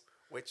 Twix.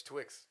 Which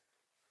Twix?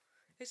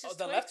 It's just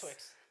the Twix? left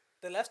Twix.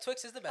 The left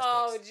Twix is the best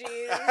Twix.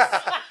 jeez.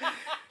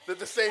 They're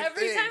the same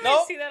Every thing. time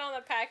I see that on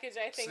the package,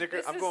 I think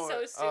this is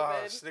so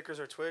stupid. Snickers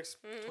or Twix?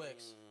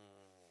 Twix.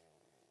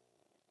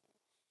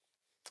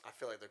 I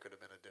feel like there could have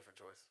been a different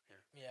choice here.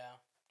 Yeah.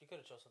 You could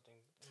have chosen something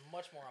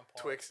much more on par.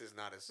 Twix is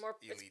not as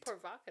elite. It's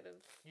provocative.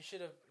 You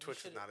should have.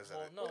 Twix is not as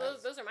elite. Well,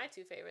 those are my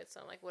two favorites.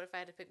 So I'm like, what if I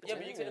had to pick between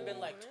but you could have been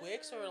like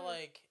Twix or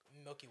like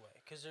Milky Way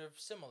because they're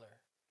similar.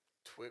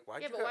 Twix?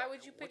 Why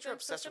would you pick them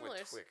so similar?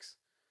 With Twix?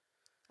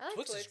 I like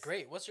Twix is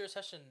great. What's your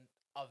obsession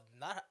of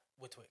not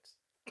with Twix?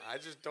 I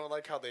just don't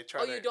like how they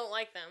try to... you don't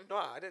like them? No,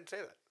 I didn't say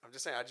that. I'm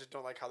just saying I just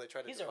don't like how they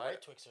try to divide He's a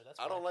right Twixer. That's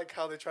I don't like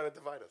how they try to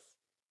divide us.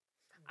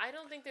 I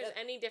don't think there's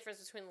any difference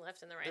between the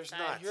left and the right side.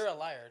 Not. You're a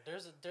liar.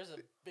 There's a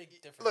big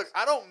difference. Look,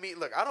 I don't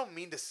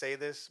mean to say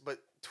this, but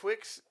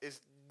Twix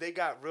they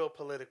got real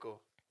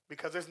political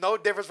because there's no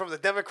difference from the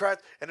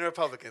Democrats and the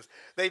Republicans.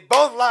 They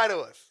both lie to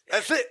us.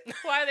 That's it.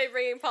 Why are they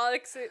bringing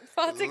politics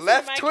left into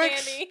my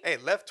Twix, candy? Hey,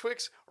 left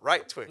Twix,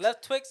 right Twix.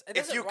 Left Twix.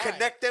 If you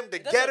connect them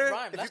together,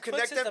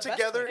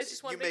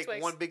 you make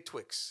Twix. one big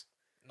Twix.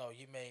 No,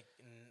 you make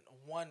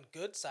one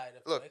good side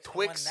of Look,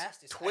 Twix. One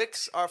nasty side.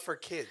 Twix are for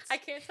kids. I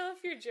can't tell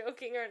if you're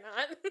joking or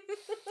not.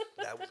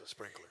 That was a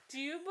sprinkler. Do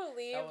you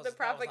believe the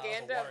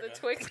propaganda of the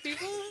Twix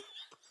people?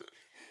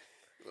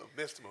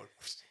 Missed mode.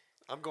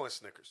 I'm going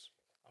Snickers.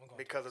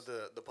 Because of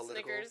the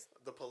political Snickers.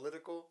 The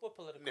political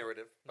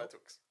narrative by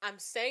Twix. I'm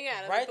staying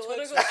out of Right the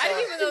political. Twix I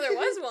didn't even know there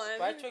was one.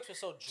 Right Twix was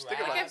so dry.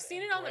 Like I've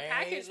seen it on the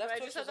package, but I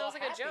just thought that was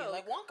like a joke.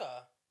 Like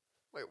Wonka.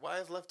 Wait, why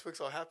is left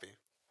Twix all happy?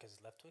 Because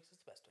left Twix is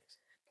the best Twix.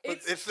 But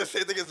it's the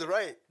same thing as the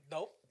right.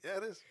 Nope. Yeah,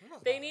 it is.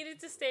 They needed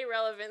to stay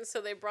relevant, so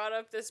they brought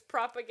up this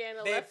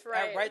propaganda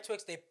left-right. At right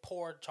Twix, they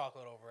poured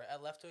chocolate over it.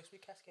 At left Twix, we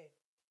cascade.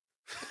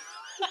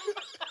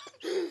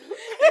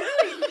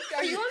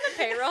 Are you on the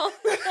payroll?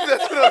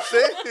 That's what I'm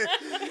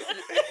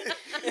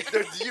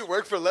saying. Do you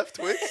work for Left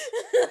Twix?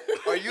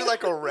 Are you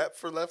like a rep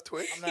for Left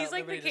Twix? He's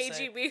like the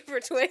KGB for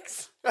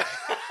Twix.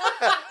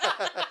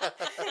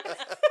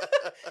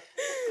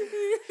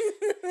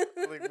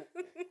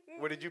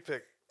 What did you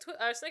pick?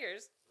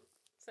 Snickers.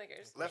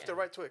 Left or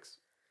right Twix?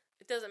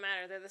 It doesn't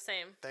matter. They're the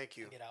same. Thank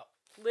you. Get out.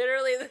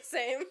 Literally the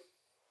same.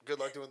 Good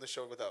luck doing the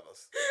show without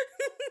us.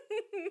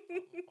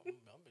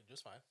 I'll be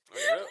just fine.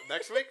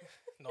 Next week?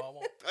 No, I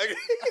won't.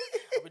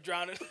 I'll be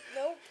drowning.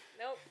 Nope.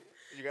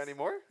 You got any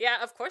more?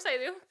 Yeah, of course I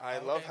do. I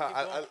love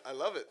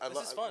it.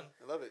 This is fun.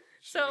 I love it.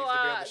 So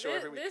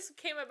this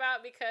came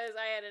about because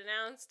I had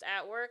announced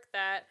at work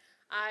that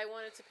I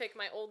wanted to pick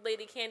my old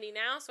lady candy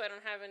now, so I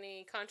don't have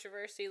any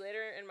controversy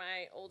later in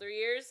my older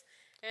years.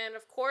 And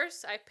of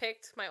course, I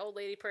picked my old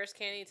lady purse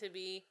candy to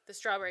be the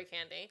strawberry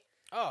candy.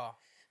 Oh.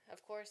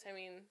 Of course, I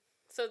mean,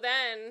 So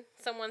then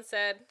someone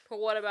said, well,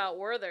 "What about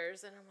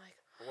Werther's?" And I'm like,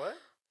 What?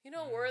 you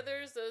know,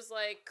 Werther's, those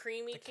like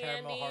creamy The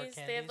caramel hard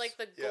candies. They have like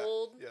the Yeah,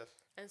 gold. yes.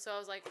 And so I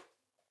was like,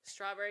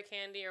 strawberry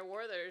candy or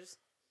Werther's.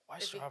 Why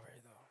If you- strawberry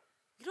though?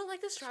 You don't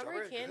like the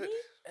strawberry candy?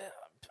 good.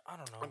 I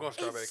don't know. I'm going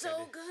strawberry It's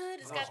candy. so good.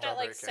 It's No. got that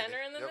like Strawberry candy.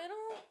 center in the Yep.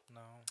 middle.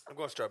 No. I'm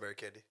going strawberry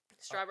candy.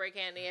 Strawberry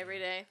candy every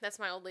day. That's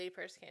my old lady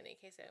purse candy in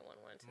case anyone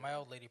wanted to. My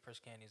old lady purse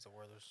candy is the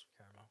Werther's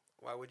caramel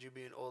Why would you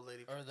be an old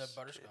lady? or the for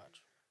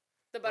butterscotch.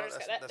 The Well,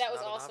 butterscotch. that's That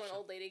was not an also an option.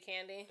 old lady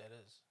candy. That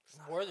is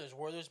Werther's.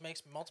 Werther's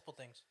makes multiple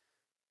things.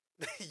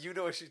 You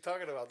know what she's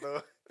talking about,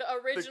 though. The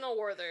original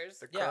Werther's.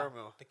 The Yeah,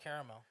 caramel. the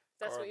caramel.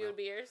 That's what you would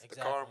be yours? The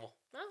Exactly. caramel.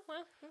 Oh,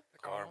 well. The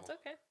caramel. It's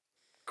okay.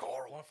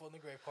 Caramel. One foot in the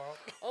grave, Carl.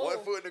 Oh.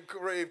 1 foot in the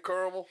grave,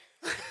 caramel.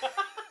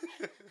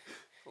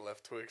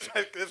 Left Twix.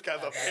 This guy's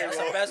on That's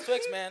payroll. the best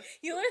Twix, man.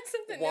 You learn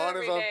something new Juan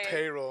every is on day.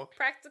 payroll.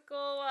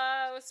 Practical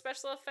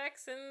special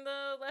effects in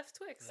the left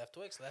Twix. Left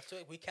Twix.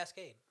 We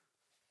cascade.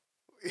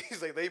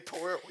 He's like, they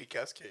pour it, we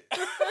cascade.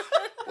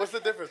 What's the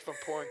difference from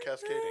pouring and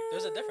cascading?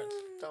 There's a difference.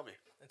 Tell me.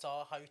 It's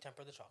all how you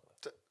temper the chocolate.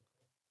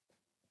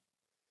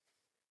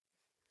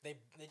 They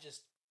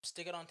just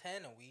stick it on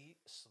 10 and we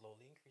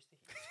slowly increase the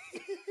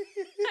heat.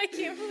 I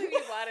can't believe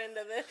you bought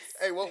into this.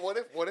 Hey, what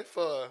if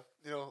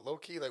low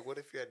key, like, what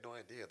if you had no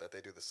idea that they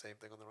do the same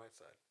thing on the right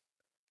side?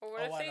 Or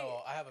what Oh, if I they,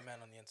 know. I have a man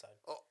on the inside.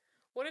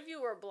 What if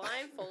you were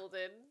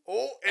blindfolded?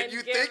 Oh, and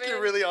you think given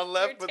you're really on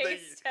left, you're but they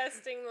taste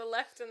testing the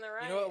left and the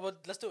right. You know what?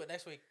 Let's do it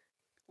next week.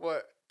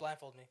 what?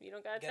 Blindfold me. You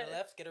don't gotta Get tell it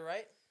left, get it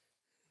right.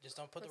 Just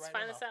don't put Let's the right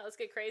find in this your out. Let's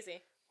get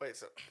crazy. Wait,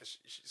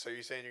 so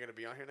you're saying you're gonna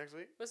be on here next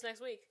week? What's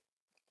next week?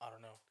 mouth. I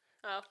don't know.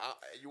 Oh,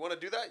 You want to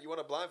do that? You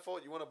want to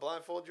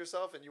blindfold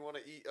yourself, and you want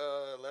to eat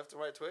left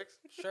and right Twix?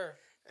 Sure.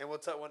 And we'll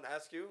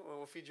ask you, and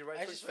we'll feed you right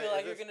I Twix. just feel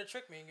like you're gonna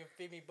trick me and you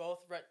feed me both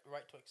right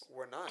Twix.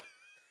 We're not.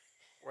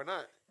 We're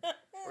not.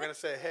 We're gonna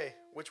say, hey,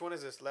 which one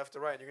is this, left or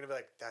right? And you're gonna be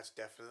like, that's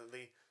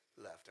definitely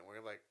left, and we're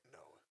gonna be like, no,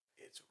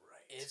 it's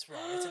right. It's right.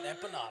 It's an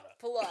empanada.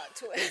 plot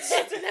twist.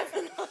 It's an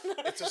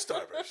empanada. It's a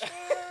Starburst.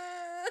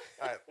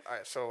 All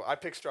right. So I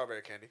picked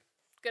strawberry candy.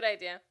 Good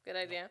idea. Good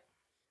idea.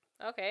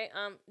 Okay.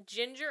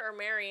 Ginger or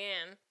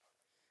Marianne?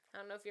 I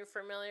don't know if you're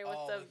familiar with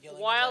the the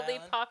Gilligan's wildly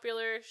Island?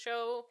 popular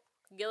show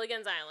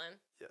Gilligan's Island.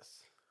 Yes.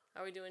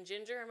 Are we doing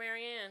Ginger or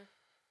Marianne?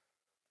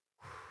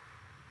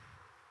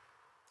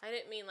 I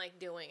didn't mean like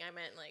doing. I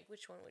meant like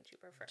which one would you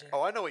prefer?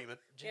 Oh, I know what you meant.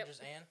 Ginger's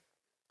Ann.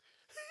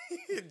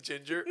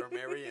 Ginger or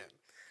Marianne?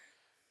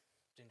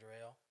 Ginger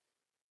ale.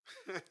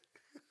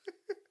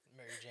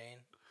 Mary Jane.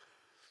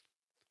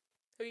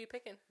 Who are you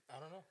picking? I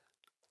don't know.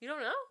 You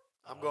don't know?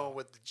 I'm going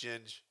with the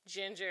Ginger.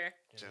 Ginger.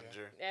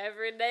 Ginger.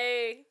 Every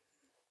day.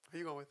 Who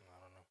you going with? I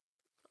don't know.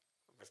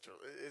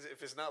 Mr.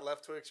 If it's not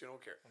left Twix, you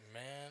don't care.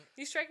 Man.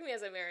 You strike me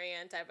as a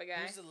Marianne type of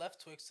guy. Who's the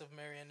left Twix of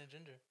Marianne and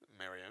Ginger?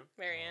 Marianne.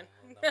 Marianne.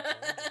 Oh, well,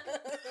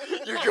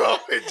 that You go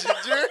with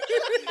Ginger?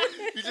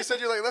 You just said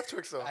you like left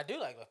Twix, though. I do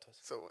like left Twix.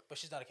 So But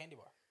she's not a candy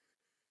bar.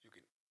 you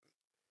can.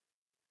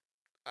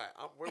 All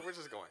right, we're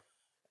just going.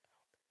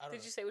 I don't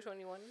Did you say which one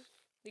you wanted?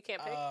 You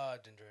can't pick.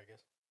 Ginger, I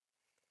guess.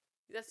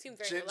 That seems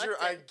very Ginger,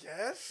 reluctant. I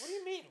guess. What do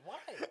you mean?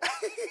 Why?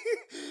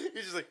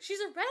 He's just like. She's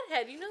a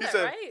redhead. You know He that,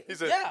 said. right? He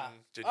said. Yeah.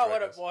 Ginger. Oh, I what?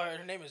 guess. Well,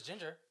 her name is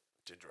Ginger.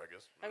 Ginger, I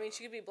guess. I mean,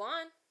 she could be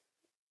blonde.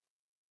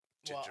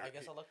 Well, Ginger. I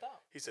guess I lucked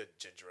out. He said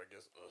Ginger, I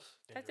guess. Ugh.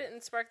 That Ginger.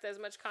 didn't spark as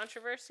much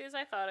controversy as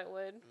I thought it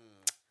would.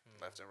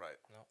 Left and right.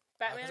 No.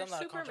 Batman Because or I'm not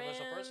Superman? a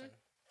controversial person.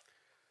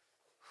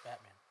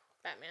 Batman.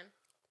 Batman.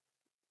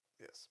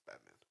 Yes,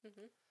 Batman.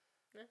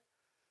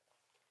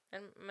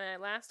 And my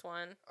last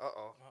one,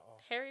 Uh-oh.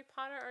 Harry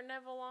Potter or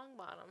Neville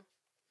Longbottom?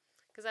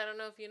 Because I don't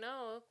know if you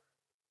know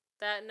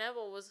that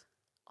Neville was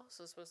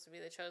also supposed to be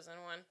the chosen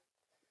one.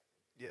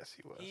 Yes,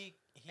 he was.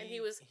 And he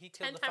was killed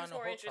 10 the times final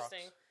more Horcrux.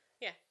 interesting.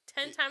 Yeah,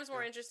 10 times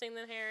more interesting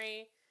than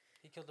Harry.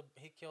 He killed.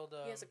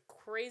 He has a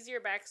crazier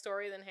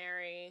backstory than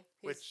Harry.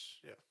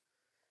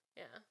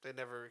 Yeah. They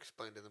never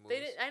explained in the They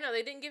movies. did. I know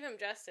they didn't give him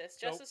justice.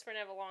 Nope. Justice for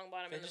Neville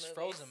Longbottom They in the just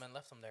movies. froze him and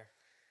left him there.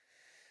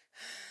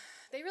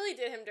 They really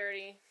did him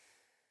dirty.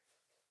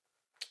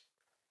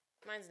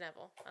 Mine's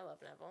Neville. I love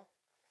Neville.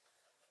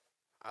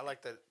 I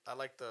like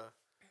the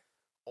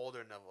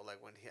older Neville, like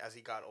as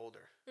he got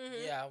older.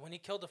 Mm-hmm. Yeah, when he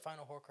killed the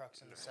final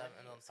Horcrux in the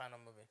final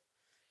movie.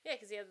 Yeah,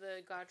 because he had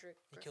the Godric.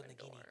 He killed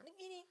Gryffindor.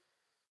 Nagini.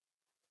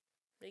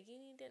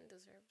 Nagini didn't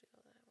deserve to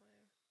go that way.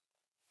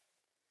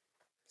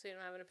 So you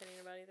don't have an opinion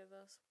about either of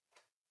those?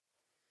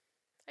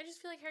 I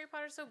just feel like Harry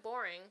Potter's so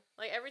boring.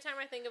 Like every time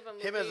I think of a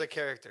movie, Him as a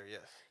character,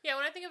 yes. yeah,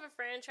 when I think of a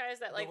franchise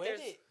that like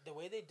the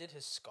way they did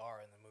his scar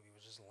in the movie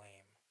was just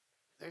lame.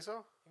 Think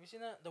so? Have you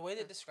seen that? The way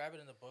they describe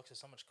it in the books is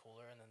so much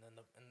cooler, and then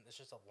it's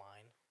just a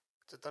line.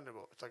 It's a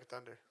thunderbolt. It's like a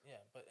thunder.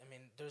 Yeah, but I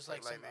mean, there's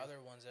Like like some lightning. other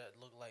ones that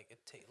look like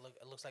it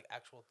looks like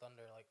actual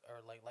thunder,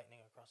 or like lightning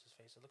across his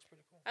face. It looks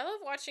pretty cool. I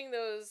love watching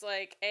those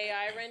like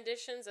AI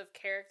renditions of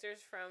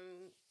characters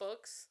from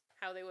books,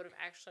 how they would have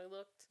actually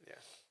looked.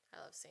 Yeah.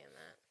 I love seeing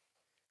that.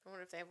 I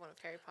wonder if they have one of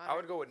Harry Potter. I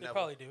would go with They Neville.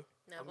 probably do.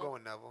 Neville. I'm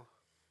going Neville.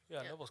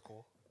 Yeah, Yeah. Neville's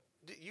cool.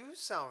 You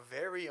sound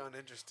very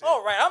uninterested.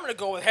 All right, I'm gonna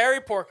go with Harry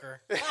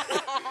Porker.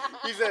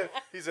 He said.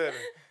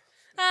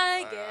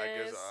 I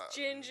guess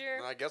ginger.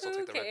 I guess I'll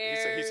take the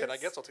red. He said. I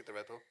guess I'll take the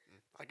red pill.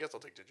 I guess I'll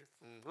take ginger.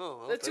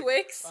 I'll The take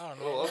Twix. I don't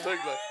know. I'll take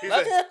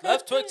that.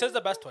 Left Twix is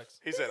the best Twix.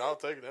 He said, "I'll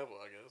take that one."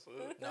 I guess.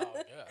 No,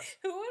 yeah.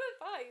 Who would have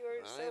thought you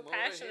were so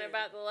passionate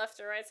about the left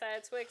or right side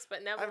of Twix,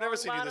 but never? I've never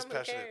seen you this bottom,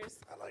 who passionate. cares?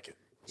 I like it.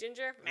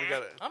 Ginger. We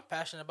got it. I'm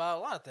passionate about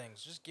a lot of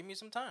things. Just give me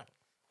some time.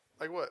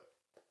 Like what?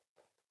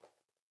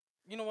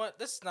 You know what?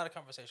 This is not a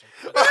conversation.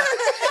 What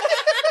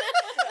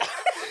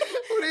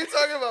are you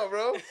talking about,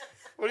 bro?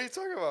 What are you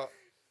talking about?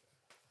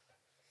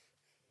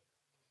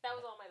 That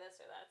was all my this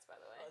or that's, by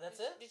the way. That's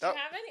it? Did you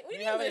have any? We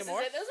you didn't have any this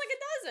more? is it. There was like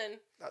a dozen.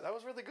 That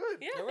was really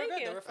good. Yeah, They were thank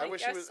good. you. They were I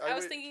wish she was. I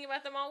was thinking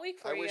about them all week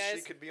for I you wish guys.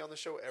 she could be on the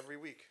show every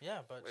week. Yeah,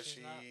 but But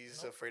she's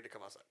she's not. afraid to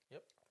come outside.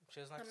 Yep. She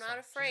doesn't like I'm the not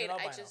sun. afraid. She's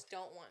an I albino. just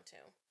don't want to.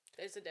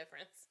 There's a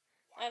difference.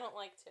 I don't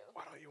like to.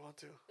 Why don't you want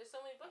to? There's so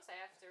many books I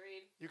have to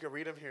read. You can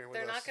read them here with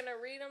They're us. not gonna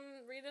read them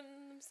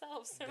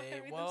themselves. They're not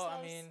gonna read Well,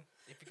 themselves. I mean,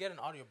 if you get an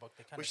audiobook,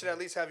 they kind of. We should at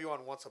least have you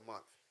on once a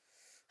month.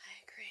 I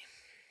agree.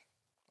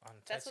 On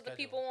That's text what the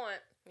schedule. people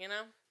want, you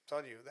know. I'm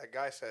telling you, that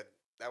guy said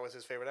that was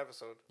his favorite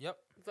episode. Yep.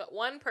 But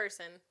one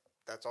person.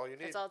 That's all you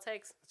need. That's all it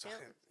takes. That's all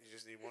Yep. you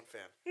just need one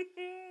fan.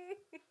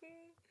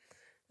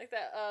 Like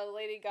that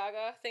Lady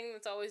Gaga thing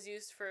that's always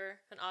used for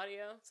an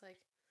audio. It's like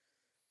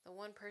the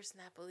one person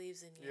that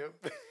believes in you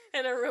Yep.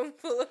 in a room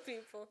full of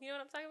people. You know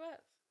what I'm talking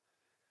about?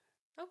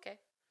 Okay.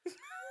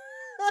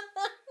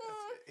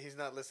 He's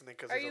not listening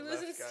because Are he's you a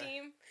left losing guy.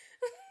 steam?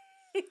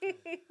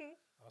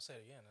 I'll say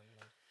it again.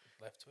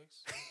 Left Twix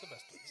is the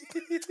best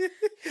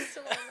Twix.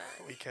 Still on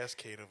that. We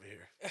cascade over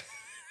here.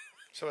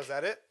 So is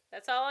that it?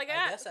 That's all I got.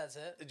 I guess that's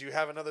it. Did you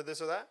have another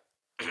this or that?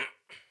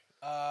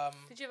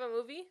 Did you have a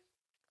movie?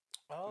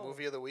 Oh.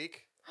 Movie of the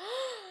week?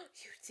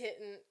 You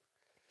didn't.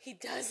 He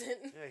doesn't.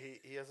 Yeah,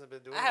 he hasn't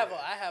been doing I have it.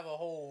 I have a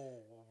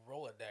whole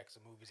Rolodex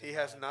of movies. He in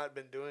my has head. not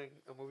been doing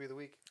a movie of the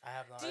week. I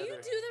have not. Do you do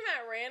either. them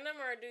at random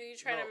or do you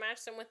try No. to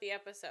match them with the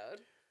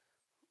episode?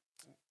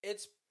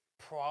 It's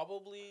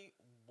probably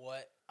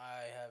what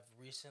I have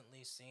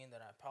recently seen that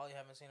I probably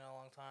haven't seen in a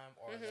long time,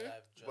 or that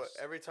I've just. But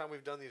every time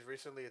we've done these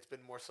recently, it's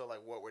been more so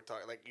like what we're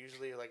talking. Like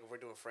usually, like if we're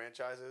doing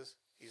franchises,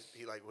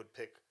 he like would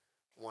pick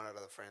one out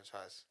of the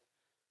franchise.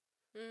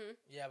 Mm-hmm.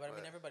 Yeah, but I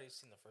mean But- everybody's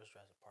seen the first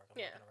Jurassic Park. I'm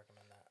Yeah. not gonna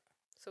recommend that.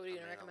 So what are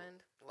you I going to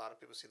mean, recommend? A lot of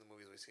people see the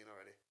movies we've seen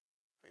already.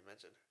 We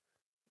mentioned.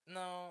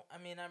 No,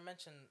 I mean I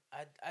mentioned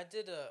I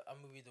did a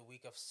movie of the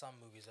week of some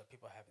movies that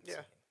people haven't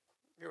Yeah. seen.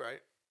 You're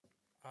right.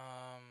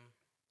 I'm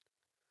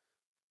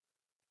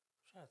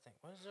trying to think.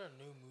 What is there a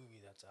new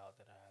movie that's out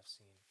that I have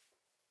seen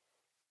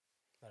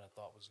that I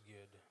thought was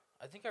good?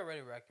 I think I already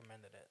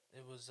recommended it.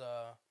 It was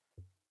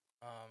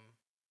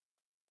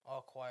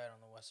All Quiet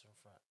on the Western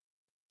Front.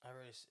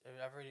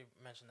 I've already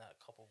mentioned that a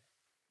couple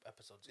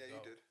episodes Yeah, ago.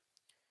 you did.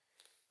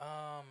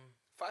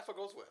 5 Foot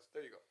Goes West.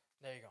 There you go.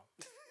 There you go.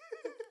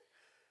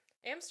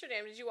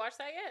 Amsterdam. Did you watch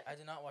that yet? I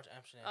did not watch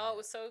Amsterdam. Oh, it yet.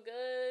 was so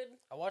good.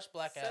 I watched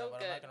Black so Adam, but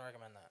I'm good. not gonna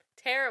recommend that.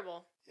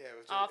 Terrible. Yeah,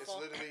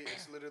 Awful.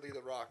 it's literally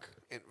the Rock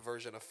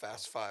version of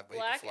Fast Five, but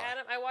Black he can fly.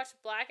 Adam. I watched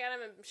Black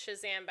Adam and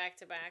Shazam back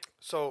to back.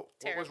 So what was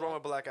Terrible. wrong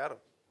with Black Adam?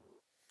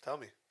 Tell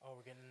me. Oh,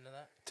 we're getting into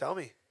that. Tell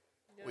me.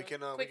 You We know,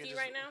 can, we quickie can just-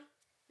 right now.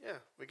 Yeah,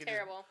 we can.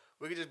 Terrible.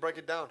 We can just break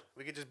it down.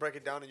 We can just break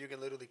it down, and you can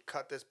literally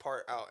cut this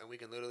part out, and we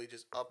can literally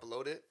just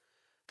upload it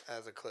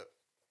as a clip.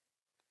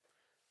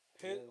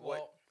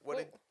 Well,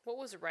 What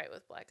was right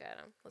with Black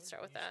Adam? Let's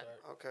start with you that.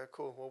 start. Okay,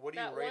 cool. Well, what do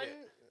That you rate one.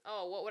 it?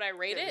 Oh, what would I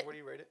rate Yeah, it? What do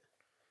you rate it?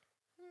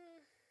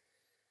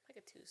 Like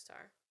a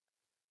 2-star.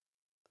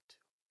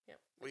 Yep.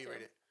 What do you two.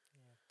 rate it?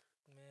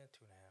 Man,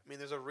 2.5. I mean,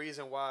 there's a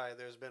reason why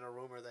there's been a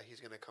rumor that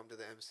he's gonna come to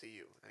the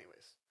MCU.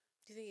 Anyways,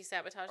 Do you think he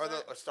sabotaged or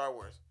that? the Star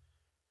Wars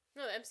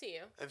No, the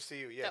MCU.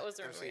 MCU. Yeah, That was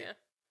the rumor. MCU. Yeah.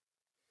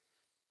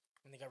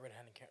 And they got rid of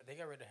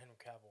Henry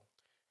Cavill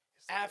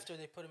after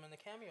they put him in the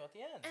cameo at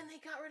the end. And they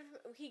got rid of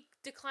him. He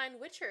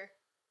declined Witcher.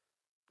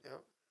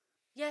 Yep.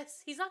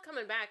 Yes, he's not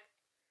coming back.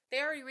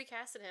 They already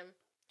recasted him.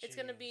 It's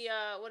gonna be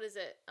what is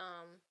it?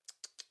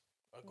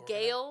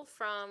 Gale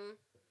from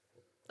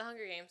the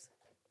Hunger Games.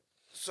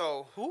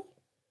 So Who?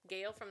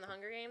 Gale from the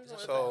Hunger Games. One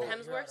of So- the You're out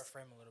of Hemsworths.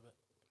 frame a little bit.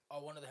 Oh,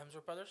 one of the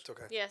Hemsworth brothers. it's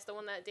okay. Yes, the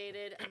one that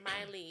dated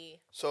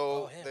Miley.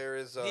 So Oh, him. there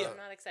is. Liam. I'm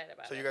not excited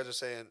about So it. you guys are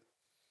saying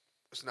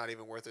it's not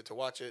even worth it to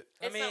watch it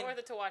It's I not mean- worth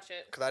it to watch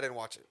it. because I didn't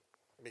watch it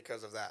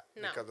because of that.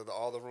 No. Because of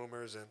all the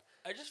rumors and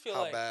I just feel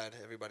how like bad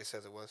everybody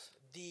says it was.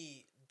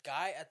 the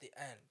guy at the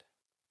end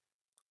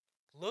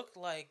looked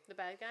like The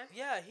bad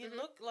guy. he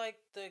looked like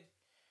the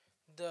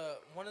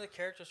one of the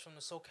characters from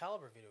the Soul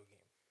Calibur video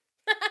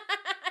game.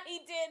 He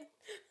did.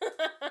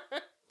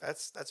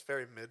 That's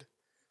very mid.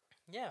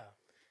 Yeah.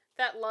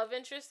 That love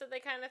interest that they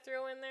kind of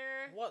threw in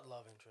there. What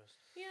love interest?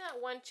 You know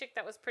that one chick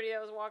that was pretty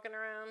that was walking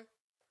around?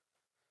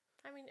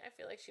 I mean, I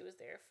feel like she was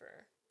there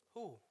for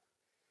Who?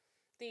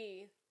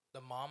 the...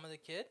 The mom of the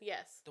kid?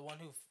 Yes. The one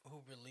who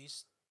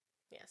released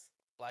Yes.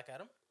 Black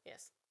Adam?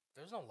 Yes.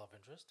 There's no love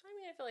interest. I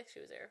mean, I feel like she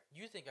was there.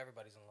 You think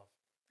everybody's in love?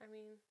 I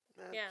mean,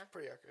 That's Yeah.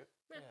 pretty accurate.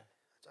 Yeah. Yeah.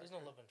 There's no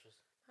love interest.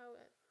 how...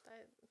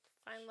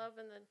 I find love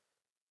in the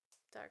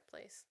dark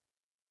place.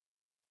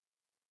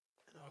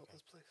 In a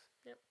hopeless place.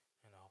 Yep.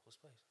 In a hopeless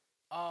place.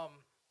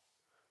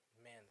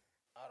 Man,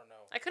 I don't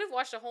know. I could have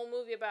watched a whole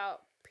movie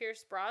about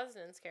Pierce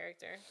Brosnan's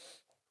character.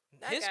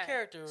 His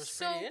character was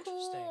pretty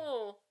interesting.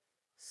 Cool.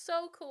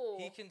 So cool.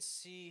 He can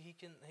see.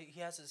 He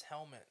has his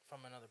helmet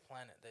from another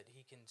planet that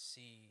he can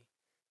see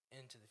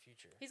into the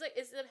future. He's like,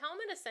 is the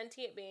helmet a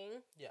sentient being?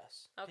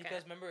 Yes. Okay.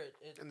 Because remember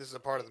and this is a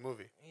part of the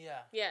movie. Yeah.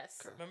 Yes.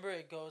 Okay. Remember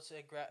it goes.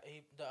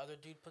 The other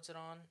dude puts it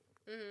on.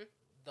 Mm-hmm.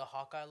 The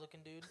Hawkeye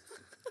looking dude.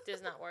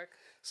 Does not work.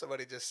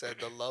 Somebody just said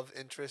the love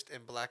interest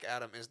in Black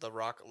Adam is The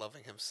Rock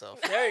loving himself.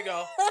 There you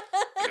go.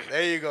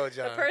 There you go,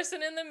 John. The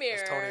person in the mirror.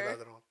 That's Tony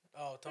Leatherman.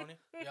 Oh, Tony.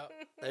 Yep.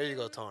 There you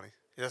go, Tony.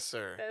 Yes,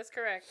 sir. That is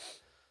correct.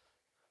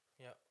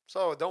 Yep.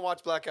 So don't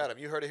watch Black Adam.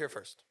 You heard it here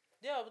first.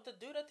 Yeah, but the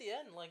dude at the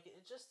end, like,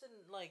 it just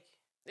didn't like.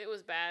 It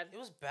was bad. It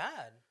was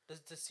bad. The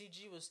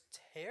CG was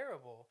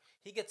terrible.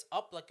 He gets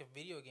up like a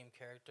video game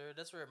character.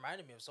 That's what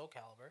reminded me of Soul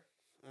Calibur.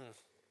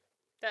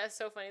 That is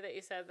so funny that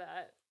you said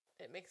that.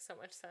 It makes so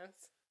much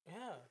sense.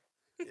 Yeah.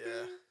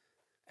 Yeah.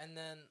 And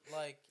then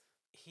like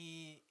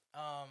he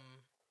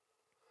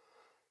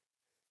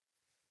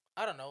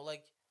I don't know,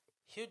 like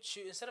he would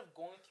shoot instead of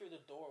going through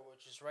the door,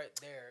 which is right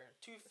there,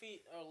 2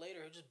 feet or later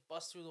he'd just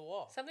bust through the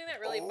wall. Something that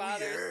really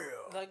bothers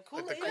Like Like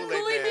the Kool-Aid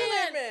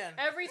Kool-Aid Man.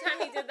 Every time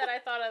he did that, I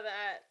thought of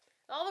that.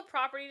 All the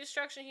property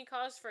destruction he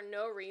caused for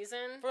no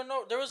reason.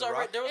 There was The a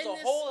Rock?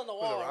 hole in the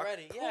wall The Rock?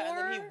 already. Yeah, and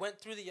then he Poor went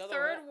through the other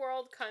Third wall.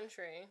 world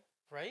country.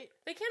 Right?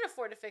 They can't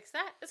afford to fix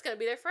that. It's gonna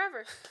be there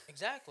forever.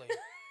 Exactly.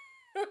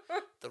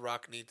 The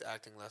Rock needs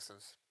acting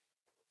lessons.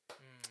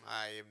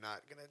 I am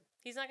not gonna.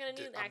 He's not gonna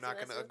need I'm acting not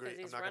gonna lessons agree.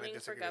 because he's I'm not gonna running for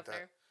disagree with that.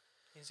 governor.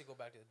 He needs to go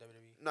back to the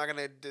WWE. Not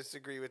gonna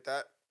disagree with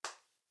that.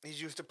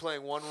 He's used to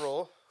playing one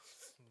role.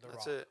 The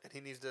That's Rock. it. And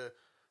he needs to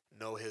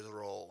know his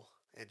role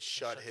and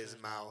shut his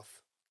mouth.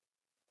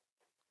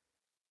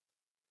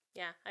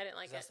 Yeah, I didn't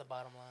like That's it. the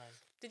bottom line.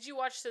 Did you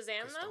watch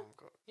Shazam Just though? don't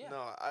go- Yeah.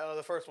 No,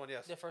 the first one,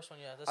 yes. The first one,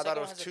 yeah. The I thought second it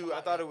one was hasn't too. come I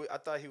out thought yet. I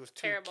thought he was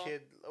too Terrible.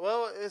 kid.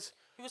 Well, it's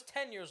He was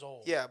 10 years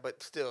old. yeah,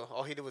 but still,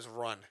 all he did was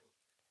run.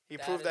 He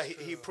That proved that is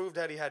he true. proved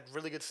that he had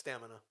really good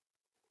stamina.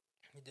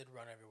 He did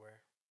run everywhere.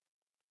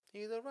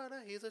 He's a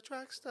runner. He's a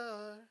track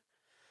star.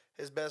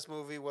 His best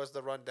movie was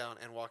The Rundown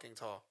and Walking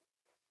Tall.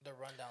 The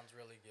rundown's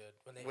really good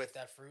when they With- eat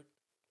that fruit.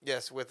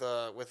 Yes, with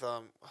I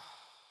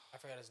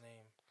forgot his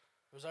name.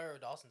 Rosario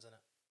Dawson's in it,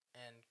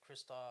 and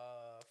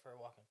Christopher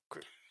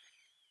Walken.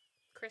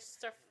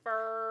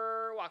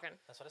 Christopher Walken.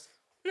 That's what I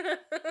said.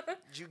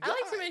 you I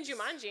liked him in guys.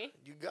 Jumanji,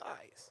 You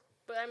guys.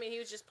 but I mean, he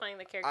was just playing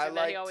the character I that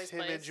liked he always him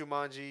plays. in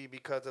Jumanji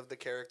because of the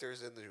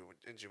characters in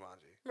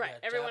Jumanji. Right, Yeah,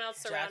 everyone Jack-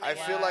 else Jack surrounding I him.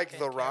 feel Black like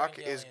and The Karen Rock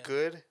is Gillan.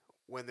 good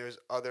when there's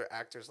other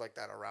actors like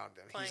that around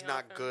him. He's Playing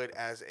not off him. good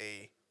as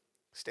a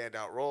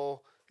standout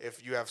role.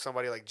 If you have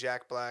somebody like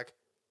Jack Black,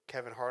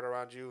 Kevin Hart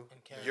around you,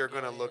 And Karen you're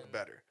gonna look Gillan.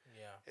 better.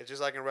 Yeah. It's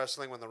just like in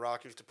wrestling when The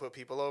Rock used to put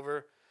people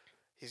over.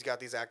 He's got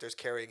these actors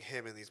carrying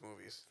him in these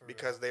movies For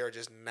because real. they are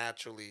just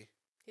naturally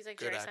He's like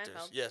good Jerry actors.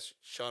 Seinfeld. Yes,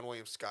 Sean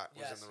William Scott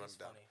was Yes, in The he's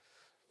Rundown. funny.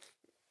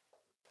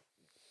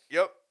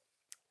 Yep,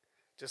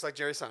 just like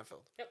Jerry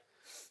Seinfeld. Yep.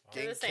 Oh. They're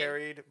Getting the same.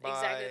 carried by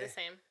Exactly the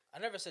same. I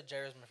never said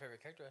Jerry was my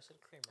favorite character. I said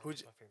Kramer Who's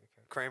was my favorite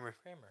character. Kramer,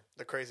 Kramer.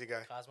 the crazy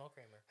guy. Cosmo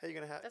Kramer. Hey, you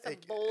gonna have? That's a hey,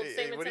 bold hey,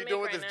 statement what are to you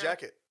doing make with right this now.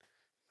 jacket?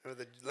 With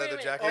the Wait a leather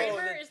minute, jacket. Kramer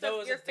that- is that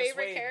was your the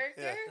favorite suede.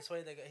 character? Yeah. That's why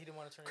he didn't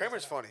want to turn.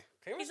 Kramer's his head funny.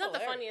 out. Kramer's He's not the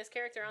hilarious. funniest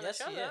character on Yes,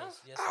 the show, he though.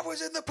 is. Yes, I he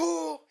was is. in the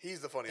pool. He's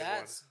the funniest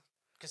That's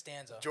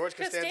Costanza. one. George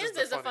Costanza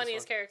Costanza's the the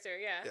funniest character,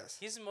 yeah. Yes.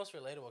 He's the most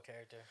relatable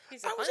character.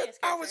 He's the I was funniest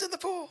I character. was in the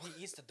pool.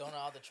 He eats the donut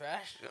out of the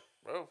trash. Yeah,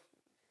 bro.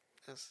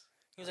 Yes.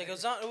 He was like,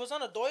 it was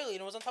on a doily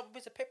and it was on top of a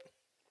piece of paper.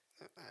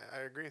 I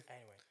agree.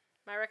 Anyway.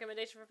 My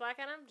recommendation for Black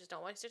Adam, just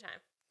don't waste your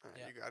time. All right,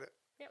 Yeah. You got it.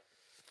 Yep.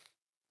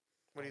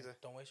 What do you say?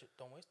 Don't waste it.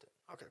 Don't waste it.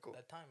 Okay, cool.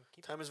 That time.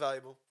 Keep Time is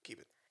valuable. Keep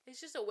it.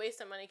 It's just a waste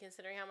of money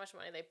considering how much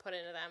money they put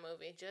into that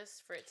movie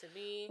just for it to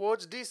be... Well,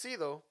 it's DC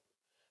though.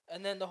 it.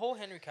 And then the whole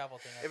Henry Cavill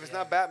thing. at If the it's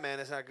not end, Batman,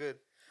 it's not good.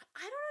 I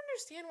don't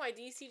understand why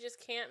DC just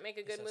can't make a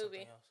he good said movie.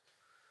 something else.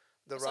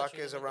 The It's not Rock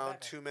true, is they made the around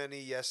Batman. too many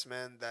yes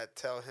men that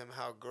tell him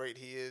how great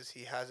he is.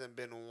 He hasn't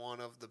been one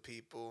of the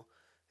people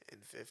in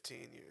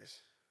 15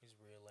 years. He's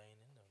relaying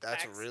in them.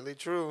 That's Facts. really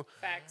true.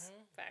 Facts.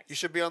 Mhm. Facts. You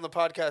should be on the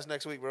podcast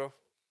next week, bro.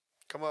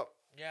 Come up.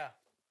 Yeah.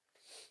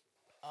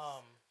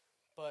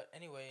 But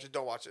anyway, Just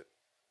don't watch it.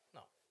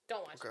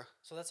 Don't watch Okay. it.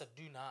 so that's a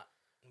do not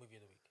movie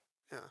of the week.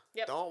 Yeah.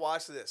 Yep. Don't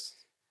watch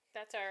this.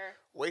 That's our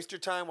Waste your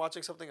time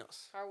watching something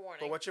else. warning.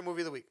 But what's your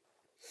movie of the week?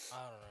 I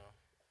don't know.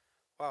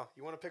 Wow.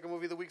 You want to pick a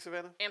movie of the week,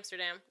 Savannah?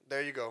 Amsterdam.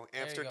 There you go.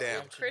 There you go.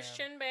 Amsterdam.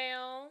 Christian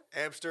Bale.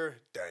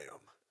 Amsterdam.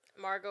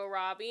 Margot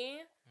Robbie.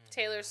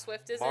 Taylor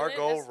Swift is in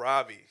Margot it.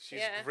 Robbie. She's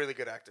Yeah. a really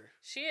good actor.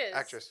 She is.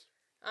 Actress.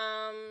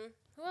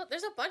 Well,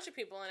 there's a bunch of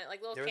people in it, like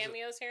little There is a-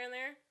 cameos here and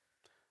there.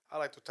 I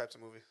like those types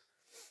of movies.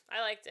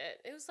 I liked it.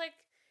 It was like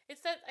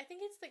I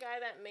think it's the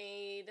guy that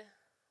made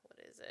what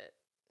is it?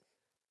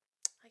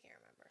 I can't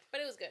remember.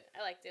 But it was good.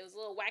 I liked it. It was a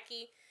little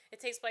wacky.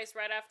 It takes place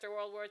right after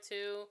World War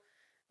II,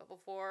 but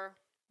before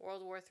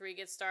World War III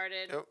gets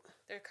started. Yep.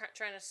 They're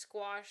trying to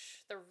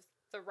squash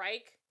the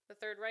Reich. The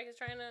Third Reich is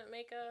trying to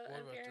make a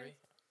World War appearance. III.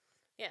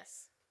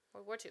 Yes.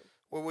 World War II.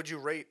 What would you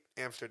rate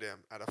Amsterdam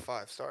out of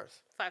 5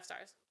 stars? 5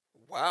 stars.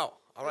 Wow.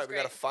 All right, we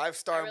got a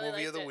 5-star really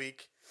movie of the liked it.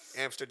 week.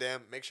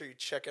 Amsterdam. Make sure you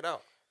check it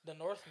out. The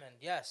Northman.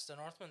 Yes, The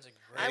Northman's a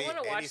I great. wanna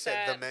And he watch said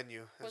that. The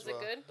Menu as Was well.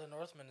 it good? The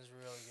Northman is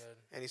really good.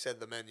 And he said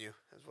The Menu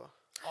as well.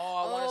 Oh,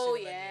 I want to Oh,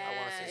 see the menu. yeah. I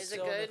wanna see It's it. Is it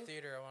still in good? the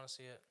theater. I want to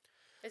see it.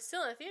 It's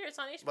still in the theater. It's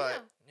on HBO.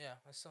 But- Yeah,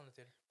 it's still in the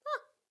theater.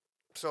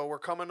 So we're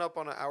coming up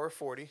on an hour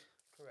 40.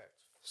 Correct.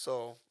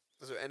 So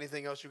is there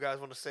anything else you guys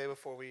want to say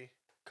before we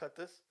cut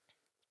this?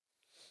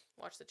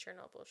 Watch the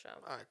Chernobyl show.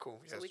 All right,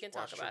 cool. So Yes, we can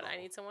watch talk about it. I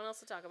Chernobyl. need someone else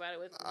to talk about it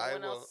with. No I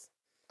one will. else.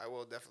 I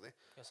will definitely.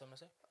 Got something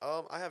to say?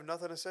 I have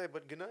nothing to say,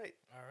 but good night.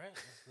 All right.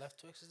 Left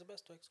Twix is the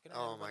best Twix. Good night,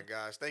 Oh my everybody.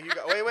 gosh! Thank you.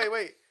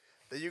 Wait!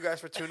 Thank you guys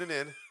for tuning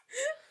in.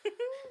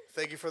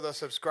 Thank you for the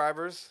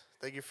subscribers.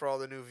 Thank you for all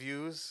the new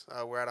views.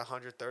 We're at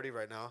 130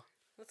 right now.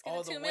 Let's get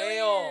Oh, to the 2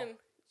 whale. million.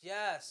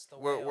 Yes, the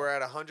We're whale.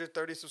 at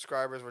 130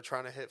 subscribers. We're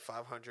trying to hit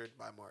 500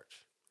 by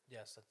March.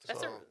 Yes, That's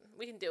So-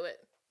 we can do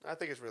it. I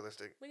think it's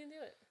realistic We can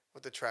do it.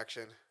 with the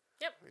traction.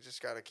 Yep. We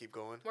just gotta keep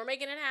going, We're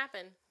making it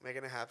happen.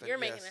 making it happen. You're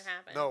making yes. it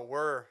happen. No,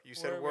 we're. You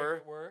said We're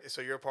we're. making it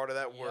So you're part of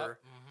that. We're.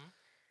 Mm-hmm.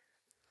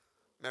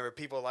 Remember,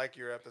 people like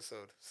your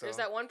episode. So There's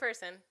that one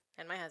person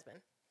and my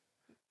husband.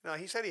 no,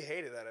 he said he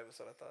hated that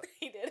episode. I thought.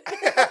 He did.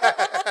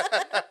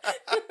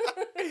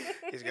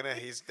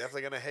 He's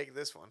definitely gonna hate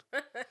this one.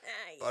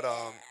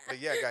 But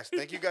yeah, guys,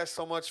 thank you guys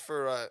so much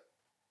for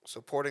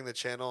supporting the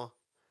channel.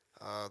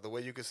 The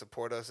way you can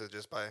support us is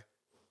just by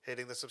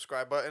hitting the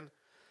subscribe button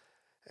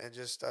and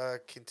just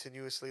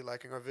continuously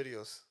liking our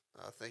videos.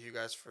 Thank you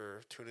guys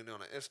for tuning in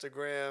on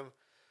Instagram.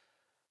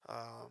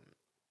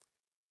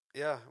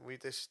 Yeah,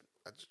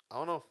 I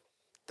don't know.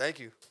 Thank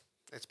you.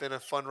 It's been a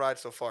fun ride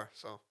so far,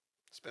 so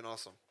it's been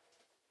awesome.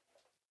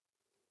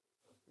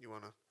 You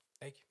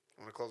Thank you.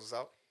 wanna close us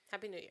out?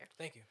 Happy New Year.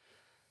 Thank you.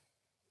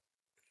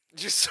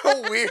 You're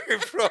so weird,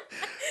 bro.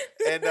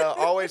 And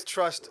always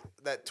trust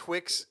that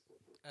Twix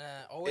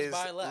Always is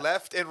buy left.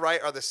 left and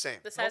right are the same.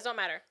 The size don't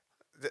matter.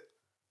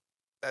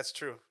 That's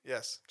true.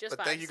 Yes. Just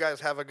but thank you vibes.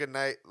 guys. Have a good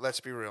night. Let's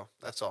be real.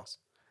 That's all.